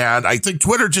 And I think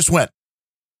Twitter just went,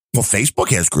 well, Facebook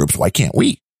has groups. Why can't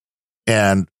we?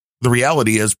 And the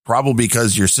reality is probably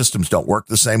because your systems don't work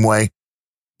the same way.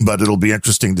 But it'll be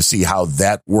interesting to see how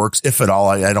that works, if at all.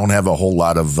 I don't have a whole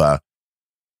lot of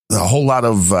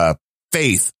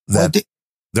faith that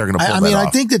they're going to pull that off.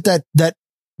 I think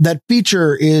that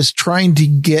feature is trying to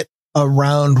get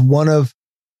around one of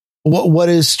what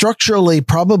is structurally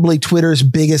probably Twitter's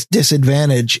biggest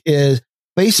disadvantage. Is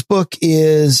Facebook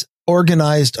is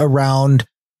organized around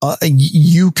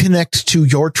you connect to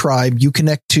your tribe, you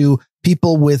connect to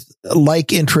people with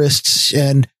like interests,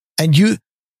 and you.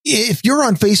 If you're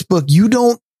on Facebook, you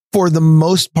don't, for the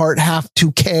most part, have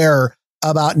to care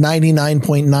about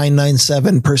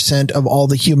 99.997% of all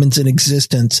the humans in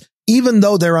existence. Even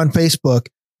though they're on Facebook,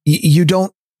 you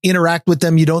don't interact with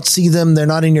them. You don't see them. They're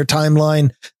not in your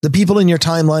timeline. The people in your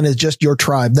timeline is just your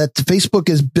tribe. That Facebook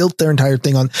has built their entire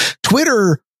thing on.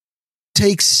 Twitter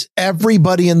takes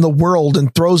everybody in the world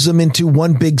and throws them into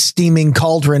one big steaming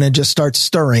cauldron and just starts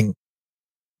stirring.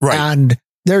 Right. And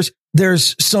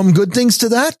there's some good things to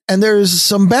that, and there's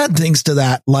some bad things to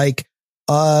that. Like,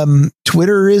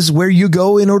 Twitter is where you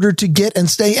go in order to get and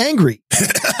stay angry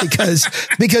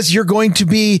because you're going to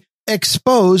be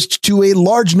exposed to a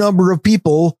large number of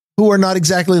people who are not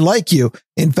exactly like you.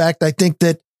 In fact, I think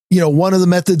that, one of the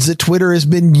methods that Twitter has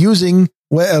been using,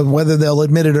 whether they'll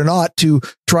admit it or not, to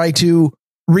try to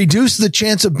reduce the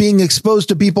chance of being exposed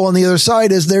to people on the other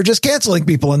side is they're just canceling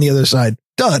people on the other side.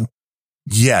 Done.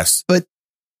 Yes. But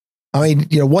I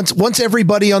mean, once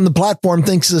everybody on the platform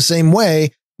thinks the same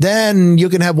way, then you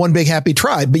can have one big happy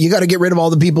tribe, but you got to get rid of all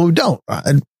the people who don't.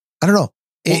 And I don't know.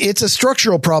 It's a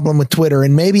structural problem with Twitter,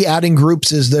 and maybe adding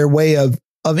groups is their way of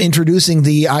introducing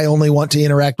the I only want to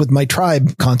interact with my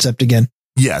tribe concept again.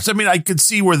 Yes. I mean, I could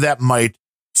see where that might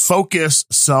focus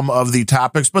some of the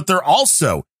topics, but they're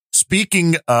also,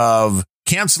 speaking of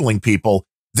canceling people,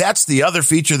 that's the other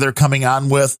feature they're coming out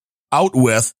with,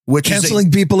 which canceling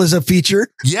is people is a feature.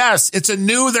 Yes, it's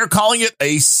they're calling it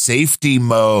a safety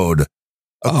mode.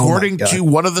 According to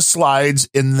one of the slides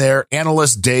in their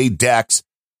analyst day decks,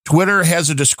 Twitter has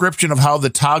a description of how the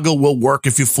toggle will work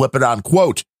if you flip it on.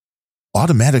 Quote,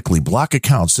 automatically block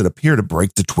accounts that appear to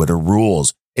break the Twitter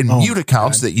rules and mute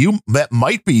accounts that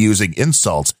might be using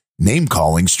insults, name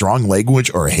calling, strong language,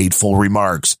 or hateful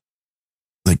remarks.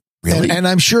 Like, really? And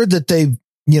I'm sure that they've,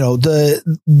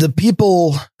 the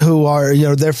people who are,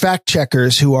 they're fact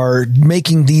checkers who are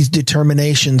making these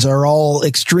determinations are all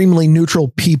extremely neutral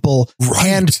people,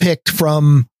 handpicked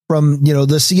from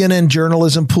the CNN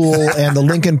journalism pool and the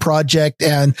Lincoln Project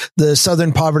and the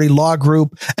Southern Poverty Law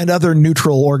Group and other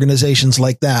neutral organizations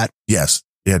like that. Yes.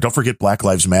 Yeah. Don't forget Black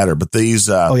Lives Matter. But these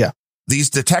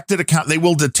detected accounts, they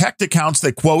will detect accounts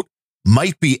that, quote,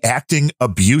 might be acting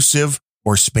abusive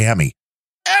or spammy.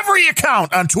 Every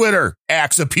account on Twitter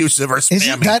acts abusive or spammy.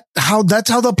 Isn't that's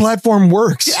how the platform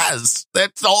works? Yes,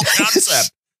 that's the whole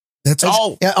concept. That's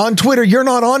all. Yeah, on Twitter, you're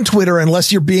not on Twitter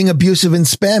unless you're being abusive and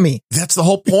spammy. That's the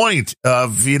whole point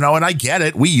of, and I get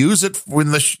it. We use it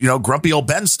when the, Grumpy Old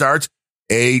Ben starts.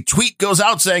 A tweet goes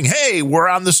out saying, hey, we're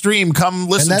on the stream. Come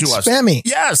listen to us. Spammy.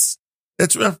 Yes.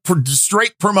 It's a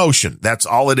straight promotion. That's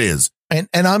all it is. And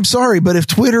I'm sorry, but if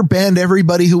Twitter banned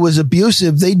everybody who was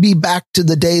abusive, they'd be back to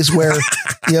the days where,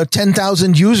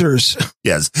 10,000 users.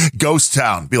 Yes. Ghost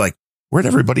Town. Be like, where'd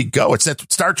everybody go? It's that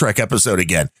Star Trek episode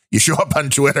again. You show up on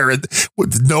Twitter and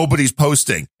nobody's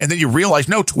posting. And then you realize,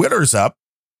 no, Twitter's up.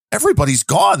 Everybody's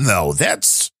gone, though.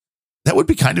 That would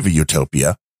be kind of a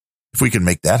utopia if we can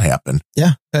make that happen.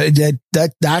 Yeah.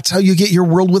 That's how you get your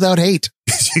world without hate.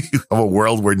 You have a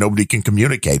world where nobody can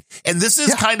communicate. And this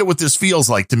is kind of what this feels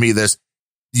like to me.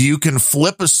 you can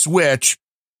flip a switch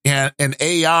and an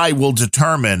AI will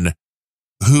determine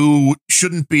who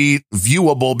shouldn't be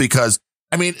viewable. Because,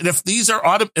 I mean, if these are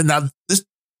and now this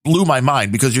blew my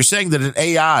mind, because you're saying that an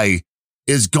AI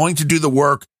is going to do the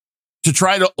work to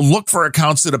try to look for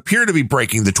accounts that appear to be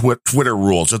breaking the Twitter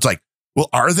rules. It's like, well,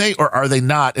 are they or are they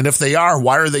not? And if they are,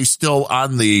 why are they still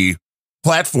on the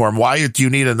platform? Why do you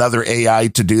need another AI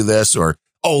to do this? Or,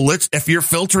 if you're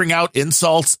filtering out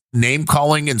insults, name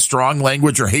calling, and strong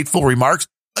language or hateful remarks,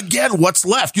 again, what's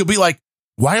left? You'll be like,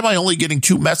 why am I only getting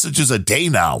 2 messages a day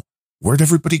now? Where'd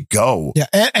everybody go? Yeah.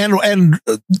 And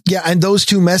those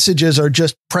 2 messages are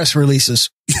just press releases.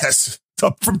 Yes.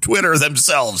 From Twitter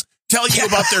themselves, telling you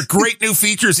about their great new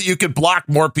features that you can block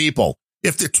more people.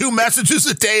 If the 2 messages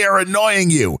a day are annoying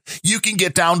you, you can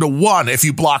get down to 1 if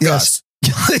you block us.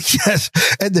 Yes.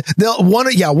 And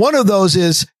one of those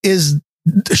is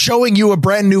showing you a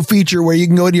brand new feature where you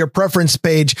can go to your preference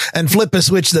page and flip a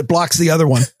switch that blocks the other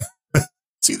one.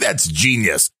 See, that's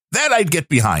genius. That I'd get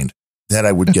behind. That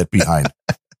I would get behind.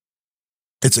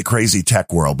 It's a crazy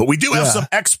tech world, but we do have some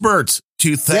experts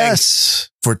to thank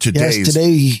for today's.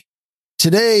 Yes,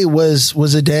 today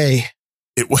was a day.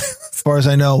 It was, as far as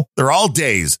I know. They're all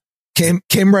days. Came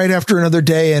right after another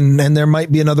day, and there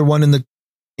might be another one in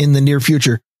the near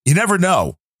future. You never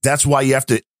know. That's why you have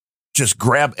to just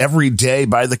grab every day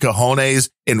by the cojones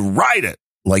and ride it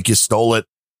like you stole it.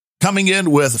 Coming in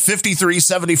with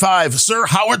 53.75, Sir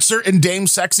Howitzer and Dame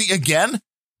Sexy again.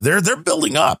 They're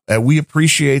building up, and we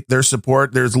appreciate their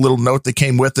support. There's a little note that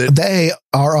came with it. They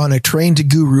are on a train to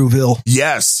Guruville.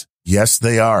 Yes,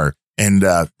 they are. And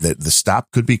the stop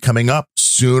could be coming up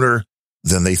sooner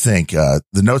than they think. The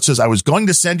note says, I was going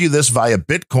to send you this via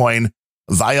Bitcoin,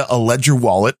 via a Ledger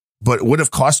wallet, but it would have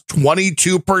cost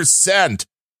 22%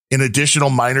 in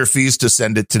additional miner fees to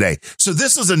send it today. So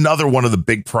this is another one of the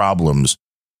big problems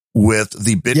with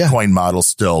the Bitcoin model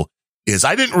still, is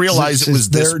I didn't realize it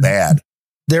was this bad.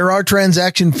 There are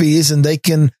transaction fees, and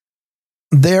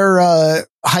they're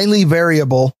highly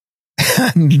variable.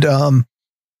 And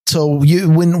so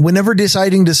whenever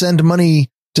deciding to send money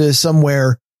to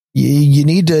somewhere, you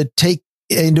need to take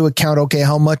into account, okay,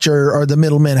 how much are the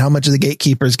middlemen, how much are the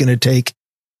gatekeepers going to take?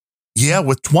 Yeah,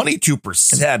 with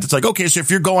 22%, it's like, okay, so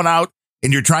if you're going out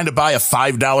and you're trying to buy a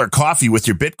 $5 coffee with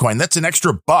your Bitcoin, that's an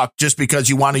extra $1 just because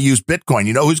you want to use Bitcoin.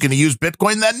 You know who's going to use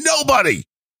Bitcoin? Then nobody.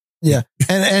 Yeah.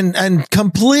 And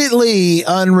completely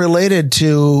unrelated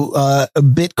to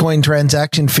Bitcoin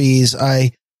transaction fees,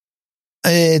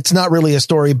 it's not really a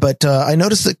story, but I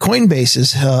noticed that Coinbase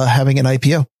is having an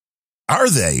IPO. Are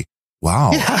they?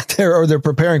 Wow. Yeah, they're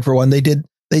preparing for one. They did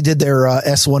their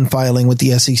S1 filing with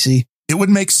the SEC. It would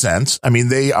make sense. I mean,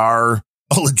 they are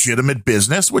a legitimate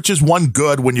business, which is one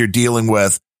good when you're dealing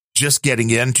with just getting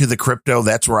into the crypto.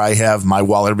 That's where I have my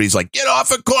wallet. Everybody's like, get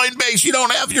off of Coinbase. You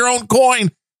don't have your own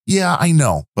coin. Yeah, I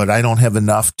know, but I don't have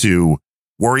enough to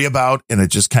worry about, and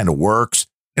it just kind of works.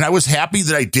 And I was happy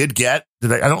that I did get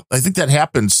that. I think that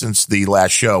happened since the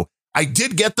last show. I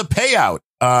did get the payout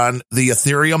on the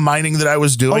Ethereum mining that I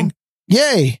was doing. Oh,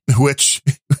 yay. Which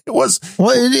it was.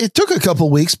 Well, it took a couple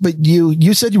weeks, but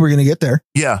you said you were going to get there.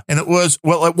 Yeah. And it was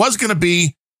going to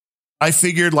be, I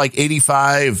figured like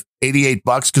 $88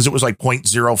 because it was like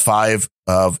 0.05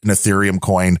 of an Ethereum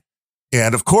coin.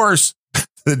 And of course,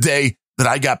 the day that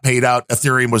I got paid out,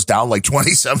 Ethereum was down like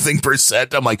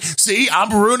 20-something%. I'm like, see,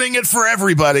 I'm ruining it for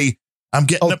everybody. I'm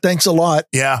getting thanks a lot.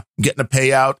 Yeah, I'm getting a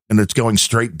payout, and it's going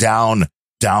straight down.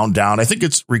 I think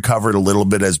it's recovered a little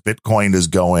bit as Bitcoin is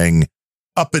going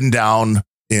up and down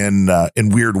in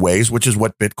weird ways, which is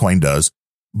what Bitcoin does.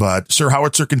 But Sir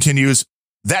Howitzer continues,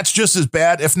 that's just as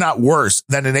bad, if not worse,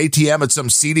 than an ATM at some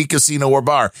seedy casino or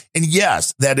bar. And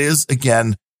yes, that is,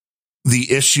 again,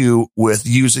 the issue with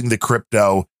using the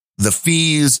crypto, the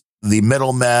fees, the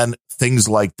middlemen, things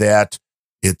like that.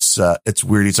 It's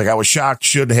weird. It's like, I was shocked,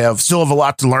 still have a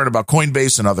lot to learn about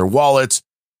Coinbase and other wallets.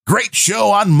 Great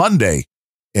show on Monday.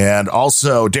 And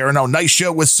also, Darren, nice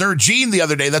show with Sir Gene the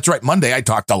other day. That's right. Monday, I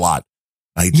talked a lot.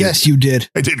 Yes, you did.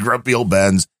 I did Grumpy Old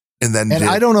Ben's. And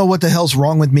I don't know what the hell's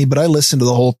wrong with me, but I listened to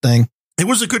the whole thing. It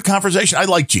was a good conversation. I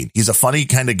like Gene. He's a funny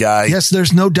kind of guy. Yes,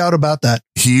 there's no doubt about that.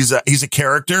 He's a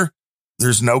character.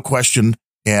 There's no question.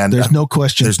 And there's no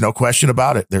question. There's no question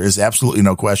about it. There is absolutely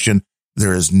no question.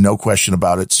 There is no question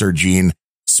about it. Sir Gene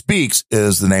Speaks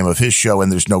is the name of his show. And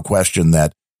there's no question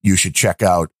that you should check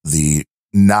out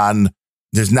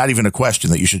there's not even a question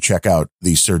that you should check out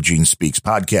the Sir Gene Speaks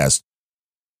podcast.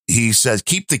 He says,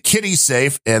 keep the kitty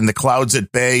safe and the clouds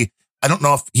at bay. I don't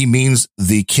know if he means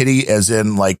the kitty as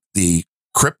in like the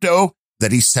crypto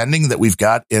that he's sending that we've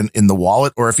got in the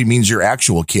wallet, or if he means your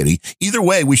actual kitty. Either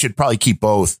way, we should probably keep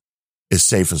both as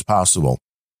safe as possible.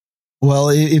 Well,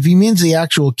 if he means the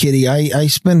actual kitty, I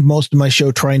spend most of my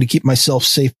show trying to keep myself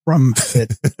safe from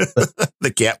it.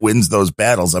 The cat wins those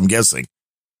battles, I'm guessing.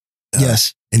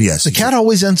 Yes. And yes, the cat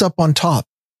always ends up on top.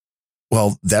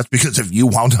 Well, that's because if you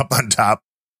wound up on top,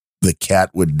 the cat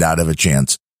would not have a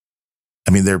chance.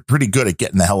 I mean, they're pretty good at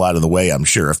getting the hell out of the way, I'm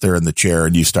sure, if they're in the chair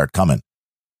and you start coming.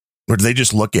 Or do they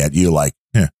just look at you like,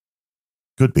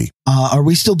 could be. Are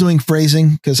we still doing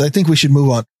phrasing? Because I think we should move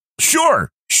on.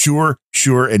 Sure.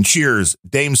 And cheers,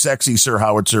 Dame Sexy Sir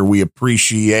Howitzer. We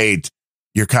appreciate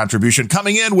your contribution.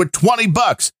 Coming in with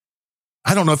 $20.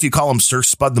 I don't know if you call him Sir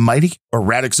Spud the Mighty or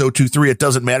Radix023. It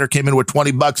doesn't matter. Came in with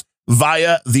 $20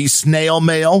 via the snail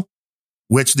mail,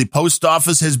 which the post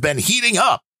office has been heating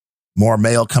up. More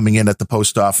mail coming in at the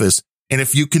post office. And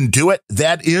if you can do it,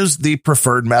 that is the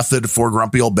preferred method for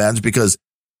Grumpy Old Bens, because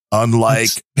unlike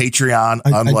Patreon,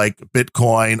 unlike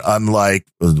Bitcoin, unlike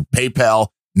PayPal,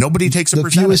 nobody takes a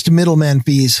percentage. The fewest middleman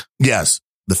fees. Yes,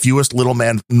 the fewest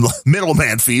middleman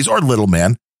fees or little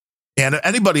man. And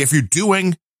anybody, if you're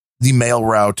doing the mail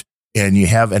route and you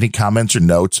have any comments or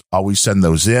notes, always send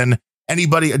those in.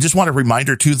 Anybody, I just want a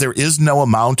reminder too, there is no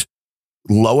amount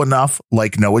low enough,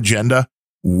 like No Agenda.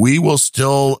 We will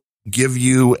still give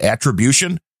you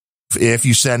attribution if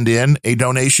you send in a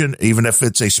donation, even if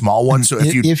it's a small one. So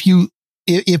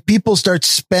if people start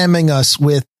spamming us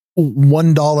with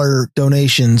 $1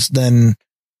 donations, then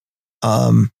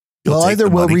either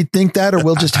we'll rethink that or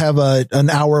we'll just have an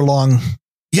hour-long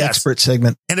expert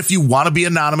segment. And if you want to be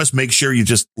anonymous, make sure you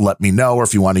just let me know. Or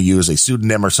if you want to use a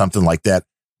pseudonym or something like that,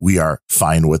 we are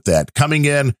fine with that. Coming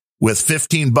in with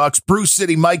 $15, Bruce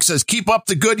City Mike says, keep up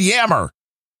the good yammer,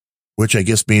 which I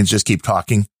guess means just keep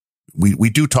talking. We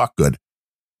do talk good.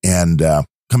 And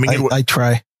coming in, I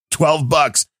try.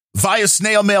 $12 via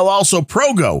snail mail. Also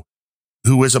Progo,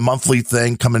 who is a monthly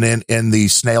thing coming in the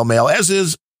snail mail, as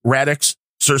is Radix,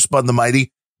 Sir Spud the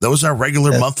Mighty. Those are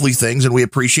regular monthly things, and we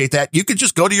appreciate that. You could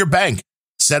just go to your bank,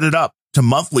 set it up to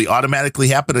monthly, automatically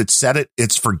happen. It's set it.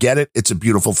 It's forget it. It's a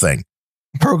beautiful thing.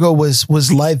 Progo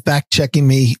was live fact checking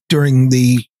me during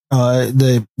the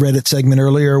Reddit segment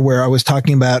earlier, where I was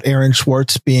talking about Aaron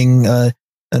Schwartz being an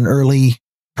early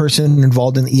person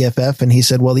involved in the EFF. And he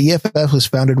said, well, the EFF was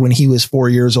founded when he was 4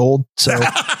 years old. So,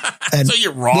 and so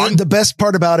you're wrong. The best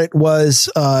part about it was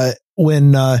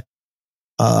when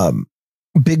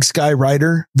Big Sky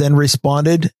Rider then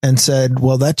responded and said,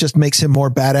 well, that just makes him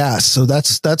more badass. So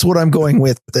that's what I'm going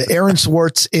with. The Aaron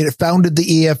Schwartz, it founded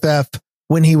the EFF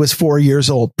when he was 4 years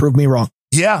old. Prove me wrong.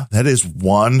 Yeah, that is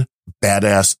one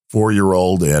badass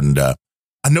 4-year-old. And on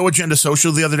No Agenda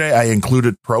Social the other day, I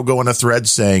included Progo in a thread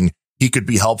saying he could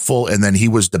be helpful. And then he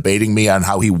was debating me on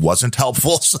how he wasn't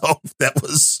helpful. So that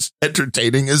was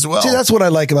entertaining as well. See, that's what I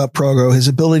like about Progo, his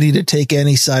ability to take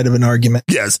any side of an argument.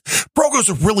 Yes. Progo's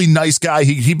a really nice guy.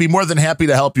 He'd be more than happy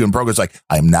to help you. And Progo's like,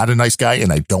 I'm not a nice guy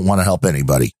and I don't want to help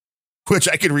anybody, which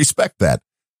I can respect that.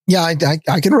 Yeah,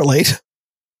 I can relate.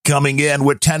 Coming in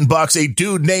with $10, a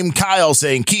dude named Kyle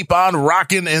saying, keep on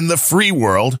rocking in the free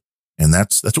world. And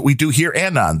that's what we do here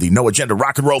and on the No Agenda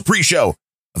Rock and Roll pre-show,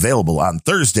 available on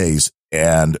Thursdays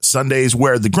and Sundays,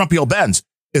 where the Grumpy Old Bens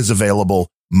is available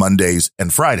Mondays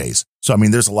and Fridays. So, I mean,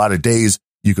 there's a lot of days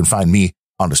you can find me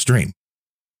on the stream.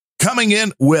 Coming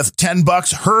in with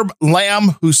 $10, Herb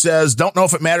Lamb, who says, don't know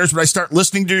if it matters, but I start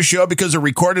listening to your show because a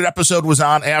recorded episode was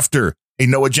on after a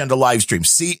No Agenda live stream.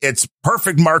 See, it's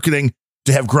perfect marketing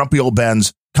to have Grumpy Old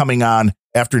Bens coming on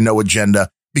after No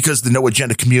Agenda, because the No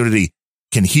Agenda community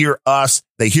can hear us.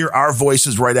 They hear our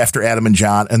voices right after Adam and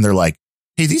John, and they're like,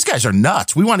 hey, these guys are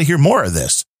nuts. We want to hear more of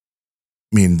this.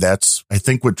 I mean, that's, I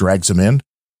think, what drags them in.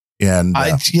 And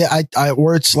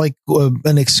or it's like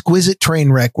an exquisite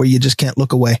train wreck where you just can't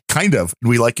look away. Kind of.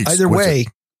 We like exquisite. Either way,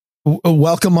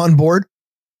 welcome on board.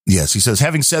 Yes, he says,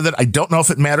 having said that, I don't know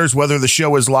if it matters whether the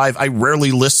show is live. I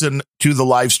rarely listen to the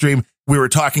live stream. We were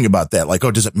talking about that. Like,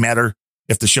 does it matter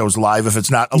if the show's live? If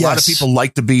it's not, a lot of people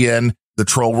like to be in the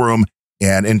troll room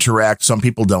and interact. Some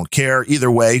people don't care. Either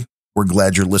way, we're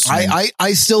glad you're listening.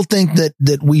 I still think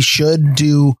that we should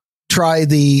try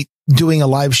doing a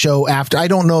live show after. I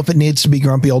don't know if it needs to be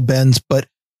Grumpy Old Bens, but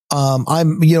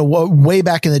I'm, way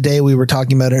back in the day, we were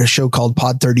talking about a show called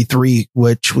Pod 33,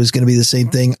 which was going to be the same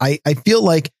thing. I feel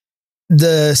like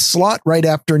the slot right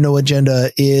after No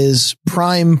Agenda is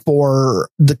prime for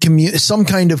some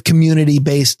kind of community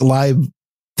based live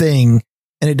thing.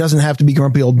 And it doesn't have to be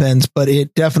Grumpy Old Bens, but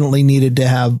it definitely needed to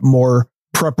have more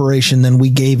preparation than we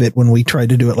gave it when we tried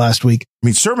to do it last week. I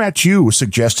mean, Sir Matt Yu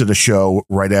suggested a show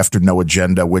right after No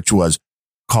Agenda, which was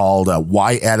called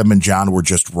Why Adam and John Were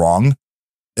Just Wrong.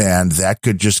 And that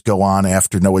could just go on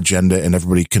after No Agenda, and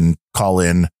everybody can call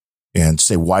in and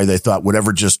say why they thought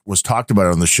whatever just was talked about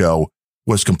on the show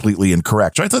was completely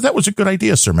incorrect. So I thought that was a good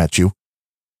idea, Sir Matthew.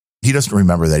 He doesn't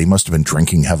remember that. He must have been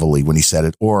drinking heavily when he said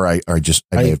it, or I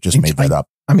may have just made that up.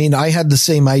 I mean, I had the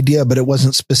same idea, but it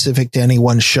wasn't specific to any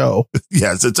one show.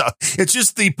 Yes, it's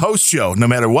just the post show. No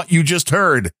matter what you just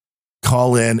heard,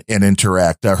 call in and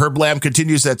interact. Herb Lamb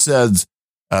continues that says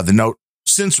the note,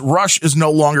 since Rush is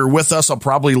no longer with us, I'll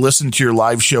probably listen to your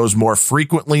live shows more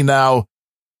frequently now.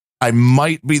 I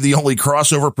might be the only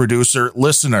crossover producer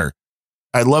listener.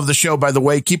 I love the show, by the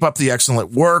way. Keep up the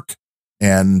excellent work.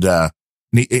 And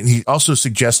he also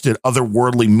suggested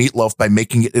otherworldly meatloaf by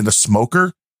making it in a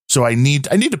smoker. So I need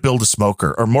to build a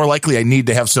smoker, or more likely I need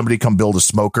to have somebody come build a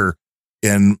smoker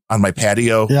on my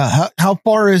patio. Yeah. How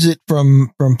far is it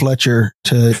from Fletcher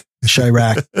to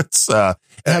Chirac? It's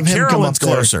Carolyn's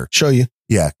closer. Show you.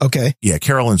 Yeah. Okay. Yeah.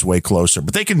 Carolyn's way closer,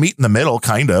 but they can meet in the middle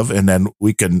kind of. And then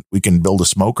we can build a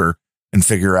smoker and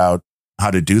figure out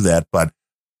how to do that. But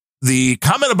the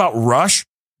comment about Rush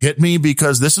hit me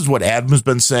because this is what Adam has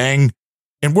been saying.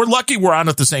 And we're lucky we're on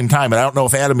at the same time. And I don't know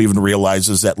if Adam even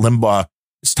realizes that Limbaugh's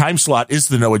time slot is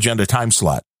the no agenda time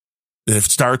slot. It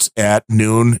starts at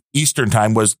noon Eastern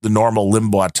time was the normal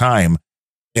Limbaugh time.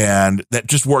 And that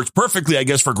just works perfectly, I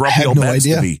guess, for Grumpy Old Bens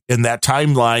to be in that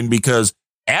timeline, because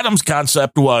Adam's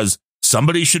concept was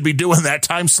somebody should be doing that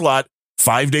time slot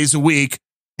 5 days a week.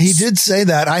 He did say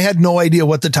that. I had no idea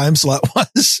what the time slot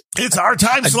was. It's our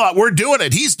time slot. We're doing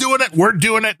it. He's doing it. We're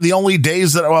doing it. The only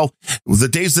days the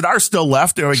days that are still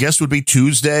left, I guess, would be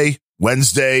Tuesday,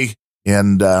 Wednesday,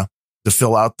 and to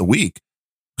fill out the week.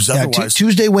 Yeah,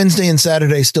 Tuesday, Wednesday, and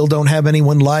Saturday still don't have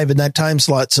anyone live in that time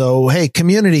slot. So, hey,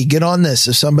 community, get on this.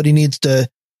 If somebody needs to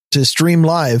stream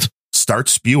live, start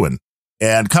spewing.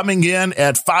 And coming in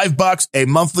at $5 a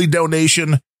monthly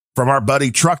donation from our buddy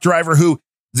Truck Driver, who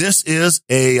this is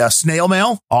a snail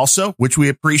mail also, which we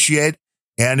appreciate.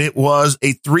 And it was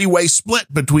a 3-way split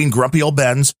between Grumpy Old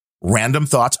Bens, Random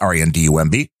Thoughts,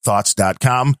 RANDUMB,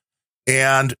 thoughts.com,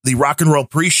 and the Rock and Roll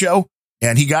Pre-Show.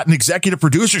 And he got an executive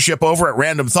producership over at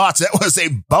Random Thoughts. That was a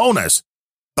bonus.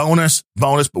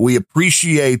 But we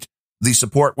appreciate the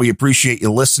support. We appreciate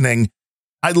you listening.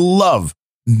 I love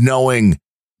knowing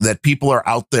that people are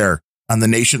out there on the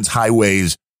nation's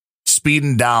highways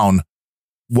speeding down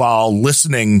while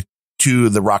listening to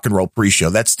the Rock and Roll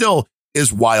Pre-Show. That still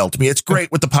is wild to me. It's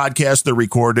great with the podcast. They're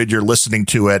recorded. You're listening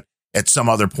to it at some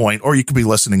other point, or you could be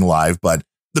listening live. But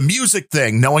the music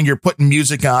thing, knowing you're putting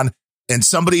music on and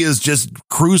somebody is just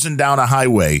cruising down a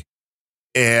highway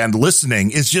and listening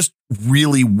is just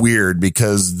really weird,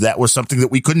 because that was something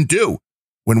that we couldn't do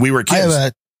when we were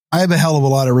kids. I have a hell of a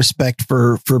lot of respect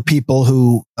for people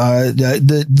who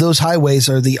those highways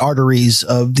are the arteries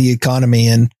of the economy,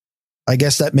 and I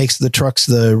guess that makes the trucks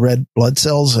the red blood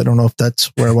cells. I don't know if that's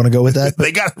where I want to go with that.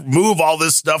 They got to move all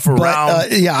this stuff around.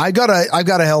 But, I've got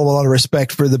a hell of a lot of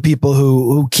respect for the people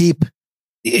who keep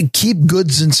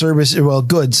goods and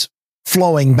goods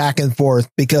flowing back and forth,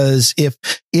 because if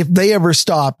they ever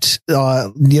stopped,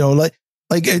 during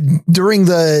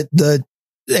the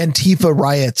Antifa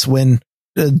riots, when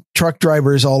truck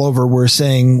drivers all over were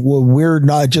saying, well, we're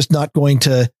not going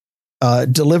to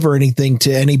deliver anything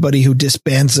to anybody who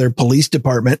disbands their police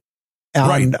department.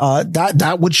 And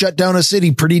that would shut down a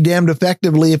city pretty damned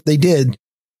effectively if they did.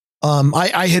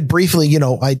 I had briefly,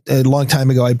 a long time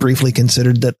ago, I briefly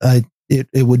considered that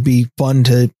it would be fun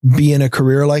to be in a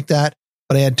career like that,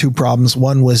 but I had two problems.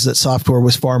 One was that software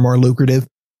was far more lucrative,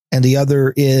 and the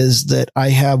other is that I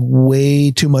have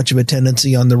way too much of a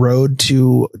tendency on the road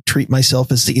to treat myself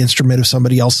as the instrument of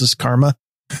somebody else's karma.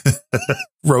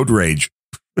 Road rage.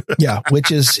 Yeah,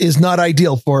 which is not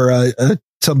ideal for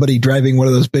somebody driving one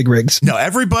of those big rigs. No,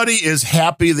 everybody is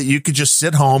happy that you could just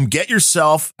sit home, get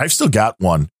yourself. I've still got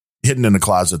one hidden in a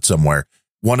closet somewhere.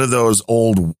 One of those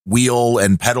old wheel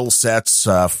and pedal sets.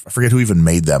 I forget who even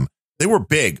made them. They were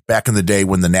big back in the day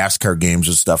when the NASCAR games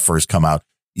and stuff first come out.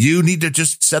 You need to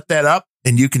just set that up,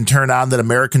 and you can turn on that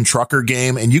American Trucker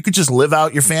game, and you could just live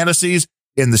out your fantasies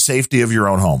in the safety of your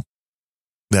own home.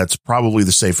 That's probably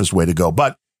the safest way to go.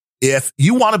 But if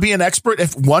you want to be an expert,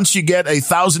 if once you get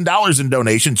 $1,000 in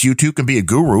donations, you too can be a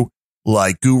guru,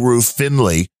 like Guru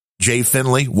Finley, Jay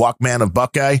Finley, Walkman of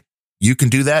Buckeye. You can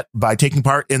do that by taking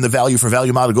part in the Value for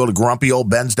Value model. Go to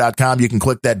grumpyoldbens.com. You can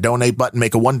click that donate button,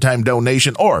 make a one-time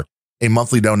donation or a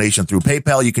monthly donation through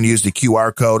PayPal. You can use the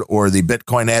QR code or the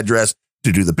Bitcoin address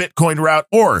to do the Bitcoin route,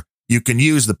 or you can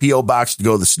use the P.O. box to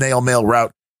go the snail mail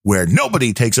route, where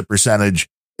nobody takes a percentage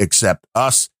except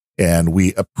us. And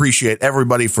we appreciate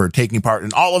everybody for taking part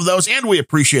in all of those. And we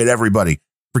appreciate everybody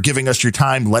for giving us your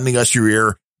time, lending us your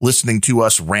ear, listening to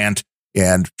us rant,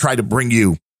 and try to bring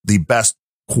you the best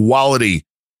quality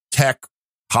tech,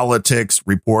 politics,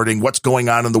 reporting, what's going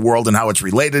on in the world and how it's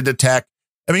related to tech.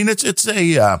 I mean, it's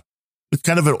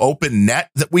kind of an open net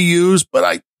that we use, but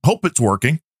I hope it's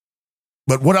working.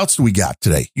 But what else do we got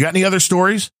today? You got any other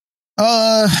stories?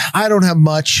 I don't have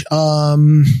much. Well,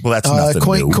 that's nothing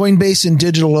new. Coinbase and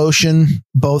DigitalOcean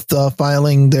both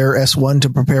filing their S1 to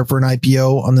prepare for an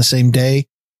IPO on the same day,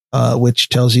 which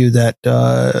tells you that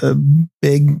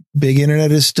big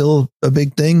internet is still a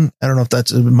big thing. I don't know if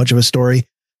that's much of a story.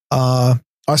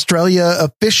 Australia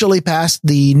officially passed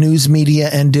the news media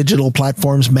and digital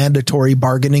platforms mandatory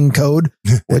bargaining code,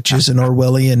 which is an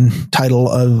Orwellian title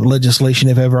of legislation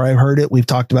if ever I've heard it. We've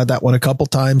talked about that one a couple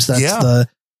times. That's the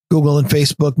Google and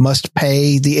Facebook must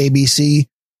pay the ABC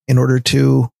in order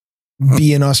to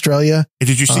be in Australia. And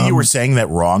did you see you were saying that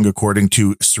wrong according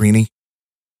to Srini?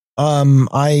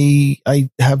 I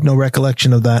have no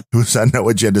recollection of that. Who's on No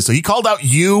Agenda. So he called out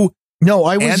you. No,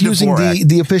 I was using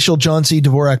the official John C.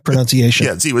 Dvorak pronunciation.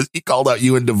 Yes, he called out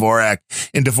you and Dvorak,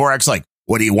 and Dvorak's like,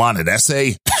 "What do you want, an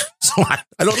essay?" So I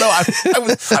don't know.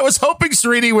 I was hoping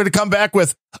Srini would come back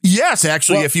with yes,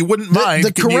 actually, if you wouldn't mind.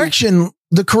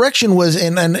 The correction was,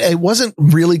 and it wasn't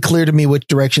really clear to me which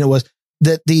direction it was.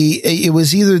 That it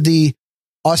was either the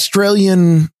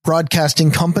Australian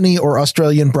Broadcasting Company or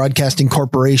Australian Broadcasting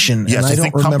Corporation. Yes, and I don't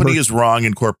think remember. Company is wrong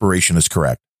and corporation is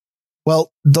correct.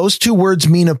 Well, those two words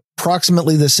mean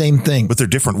approximately the same thing, but they're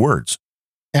different words.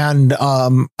 And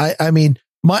I mean,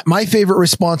 my favorite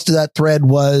response to that thread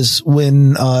was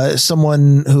when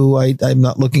someone who I'm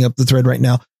not looking up the thread right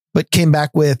now, but came back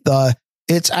with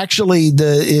it's actually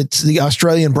the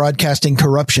Australian Broadcasting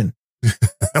Corruption.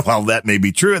 Well, that may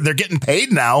be true, and they're getting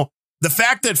paid now. The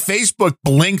fact that Facebook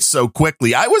blinked so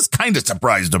quickly, I was kind of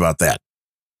surprised about that.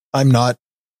 I'm not.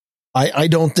 I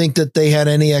don't think that they had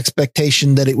any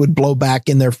expectation that it would blow back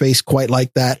in their face quite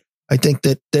like that. I think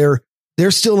that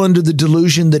they're still under the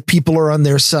delusion that people are on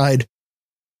their side.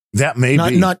 That may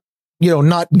be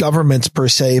not governments per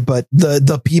se, but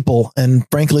the people. And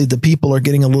frankly, the people are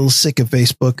getting a little sick of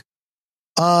Facebook.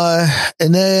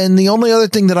 And then the only other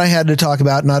thing that I had to talk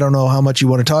about, and I don't know how much you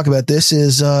want to talk about this,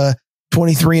 is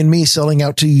 23andMe selling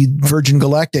out to Virgin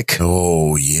Galactic.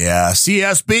 Oh, yeah.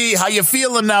 CSB, how you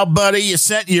feeling now, buddy? You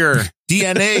sent your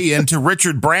DNA into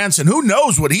Richard Branson. Who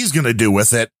knows what he's going to do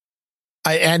with it?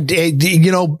 I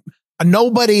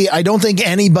don't think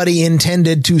anybody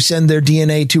intended to send their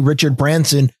DNA to Richard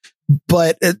Branson,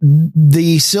 but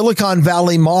the Silicon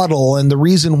Valley model and the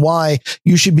reason why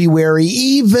you should be wary,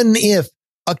 even if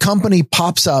a company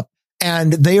pops up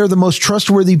and they are the most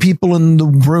trustworthy people in the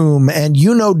room, and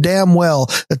you know damn well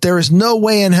that there is no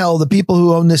way in hell the people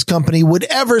who own this company would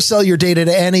ever sell your data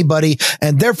to anybody,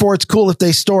 and therefore it's cool if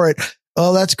they store it.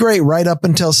 Oh, that's great, right up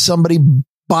until somebody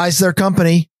buys their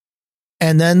company,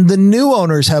 and then the new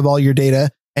owners have all your data.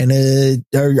 And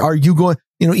are you going,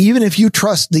 even if you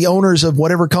trust the owners of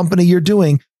whatever company you're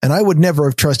doing, and I would never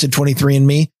have trusted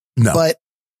 23andMe, no. But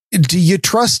do you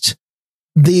trust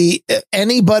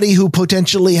anybody who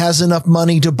potentially has enough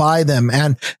money to buy them?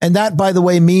 And that, by the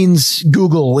way, means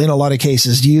Google in a lot of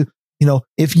cases.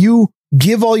 If you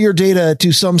give all your data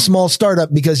to some small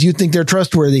startup because you think they're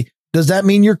trustworthy, does that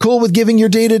mean you're cool with giving your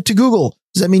data to Google?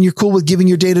 Does that mean you're cool with giving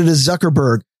your data to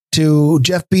Zuckerberg, to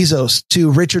Jeff Bezos,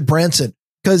 to Richard Branson?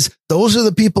 Because those are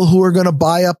the people who are going to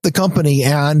buy up the company,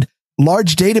 and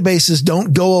large databases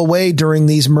don't go away during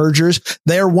these mergers.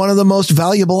 They're one of the most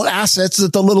valuable assets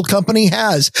that the little company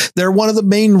has. They're one of the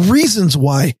main reasons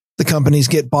why the companies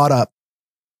get bought up.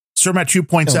 Sir Matt Chu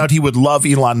points out he would love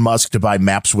Elon Musk to buy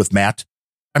Maps with Matt.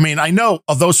 I mean, I know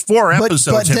of those 4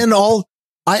 episodes. But then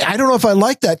I don't know if I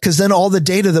like that, because then all the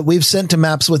data that we've sent to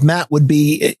Maps with Matt would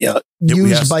be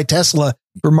used by Tesla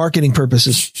for marketing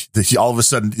purposes. All of a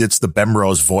sudden, it's the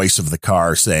Bemrose voice of the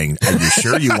car saying, "Are you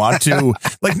sure you want to?"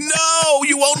 Like, no,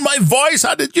 you own my voice.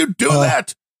 How did you do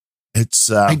that?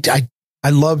 It's I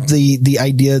loved the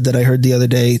idea that I heard the other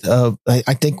day.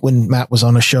 I think when Matt was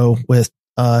on a show with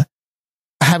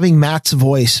having Matt's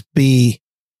voice be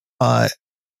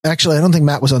actually, I don't think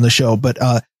Matt was on the show, but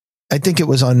I think it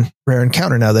was on Rare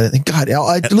Encounter. Now that I think, God,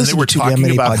 I listened to too damn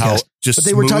many podcasts. But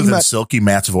they were talking about silky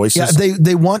Matt's voice. Yeah,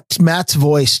 they want Matt's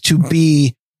voice to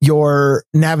be your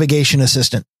navigation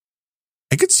assistant.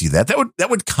 I could see that. That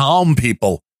would calm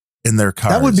people in their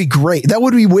cars. That would be great. That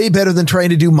would be way better than trying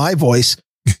to do my voice.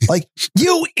 Like,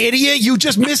 you idiot! You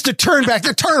just missed a turn back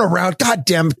there. Turn around. God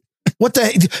damn! What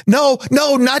the? No,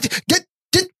 not get.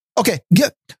 Okay,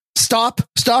 Stop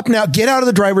now. Get out of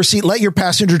the driver's seat. Let your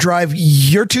passenger drive.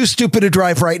 You're too stupid to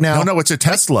drive right now. No, it's a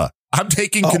Tesla. I'm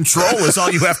taking control is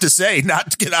all you have to say,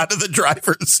 not to get out of the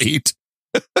driver's seat.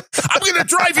 I'm going to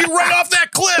drive you right off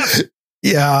that cliff.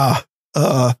 Yeah.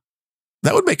 That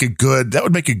would make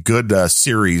a good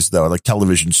series, though, like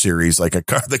television series, like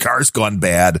the car's gone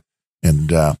bad.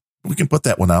 And we can put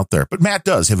that one out there. But Matt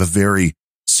does have a very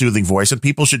soothing voice, and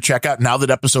people should check out, now that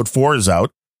episode 4 is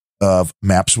out of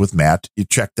Maps with Matt, you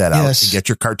check that out and get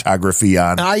your cartography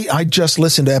on. I just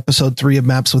listened to episode 3 of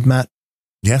Maps with Matt.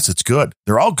 Yes, it's good.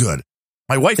 They're all good.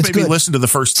 My wife made me listen to the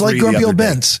first 3 like Grumpy Old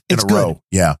Ben's. In a row.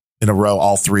 Yeah, in a row,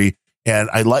 all 3. And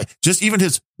I like just even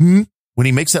his when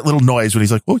he makes that little noise when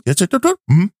he's like, oh, that's it.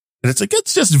 And it's like,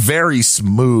 it's just very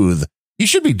smooth. He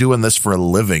should be doing this for a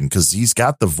living because he's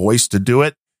got the voice to do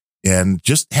it. And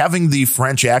just having the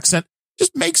French accent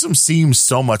just makes him seem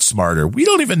so much smarter. We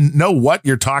don't even know what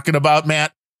you're talking about,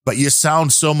 Matt, but you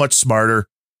sound so much smarter.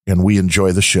 And we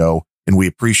enjoy the show, and we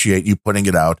appreciate you putting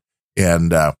it out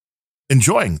and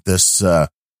enjoying this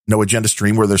No Agenda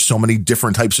stream where there's so many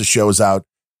different types of shows out.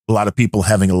 A lot of people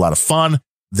having a lot of fun.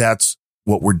 That's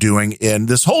what we're doing in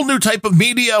this whole new type of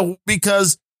media,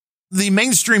 because the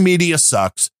mainstream media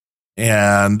sucks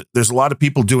and there's a lot of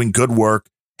people doing good work,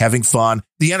 having fun.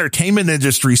 The entertainment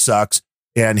industry sucks.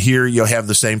 And here you'll have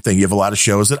the same thing. You have a lot of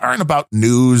shows that aren't about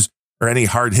news or any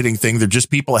hard hitting thing. They're just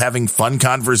people having fun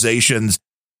conversations.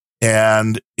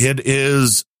 And it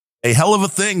is a hell of a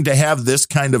thing to have this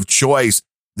kind of choice,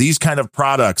 these kind of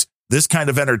products, this kind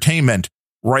of entertainment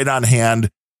right on hand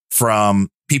from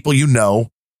people you know,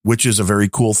 which is a very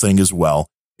cool thing as well.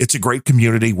 It's a great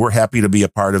community. We're happy to be a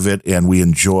part of it, and we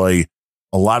enjoy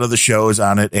a lot of the shows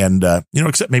on it. And,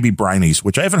 except maybe Briney's,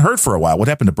 which I haven't heard for a while. What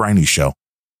happened to Briney's show?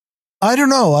 I don't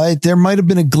know. There might have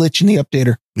been a glitch in the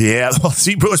updater. Yeah, well,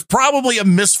 see, it was probably a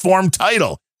misformed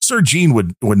title. Sir Gene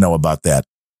would know about that.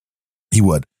 He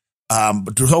would.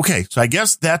 Okay, so I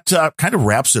guess that kind of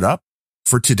wraps it up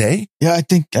for today. Yeah, I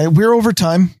think we're over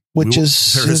time, which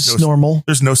is normal.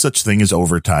 There's no such thing as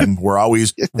overtime. We're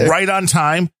always right on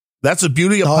time. That's the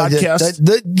beauty of podcasts.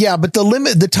 But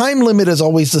the time limit is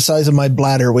always the size of my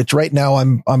bladder, which right now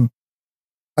I'm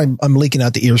leaking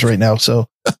out the ears right now. So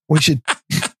we should.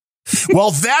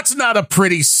 Well, that's not a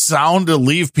pretty sound to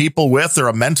leave people with, or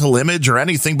a mental image or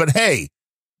anything. But hey,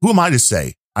 who am I to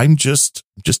say? I'm just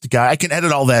a guy. I can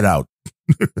edit all that out.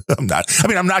 I'm not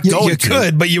going to. You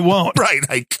could, but you won't. Right.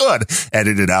 I could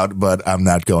edit it out, but I'm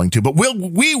not going to. But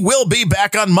we will be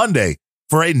back on Monday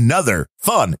for another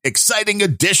fun, exciting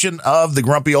edition of the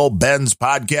Grumpy Old Ben's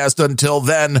podcast. Until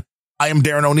then, I am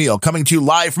Darren O'Neill, coming to you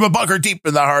live from a bunker deep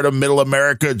in the heart of Middle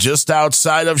America, just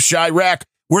outside of Chirac,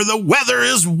 where the weather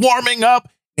is warming up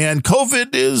and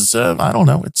COVID is,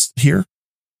 it's here.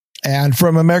 And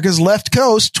from America's left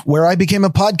coast, where I became a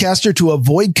podcaster to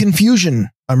avoid confusion,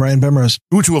 I'm Ryan Bemrose.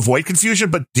 Ooh, to avoid confusion?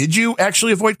 But did you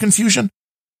actually avoid confusion?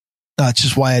 It's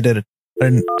just why I did it.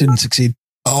 I didn't succeed.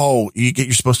 Oh,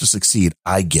 you're supposed to succeed.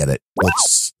 I get it.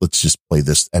 Let's just play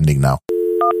this ending now.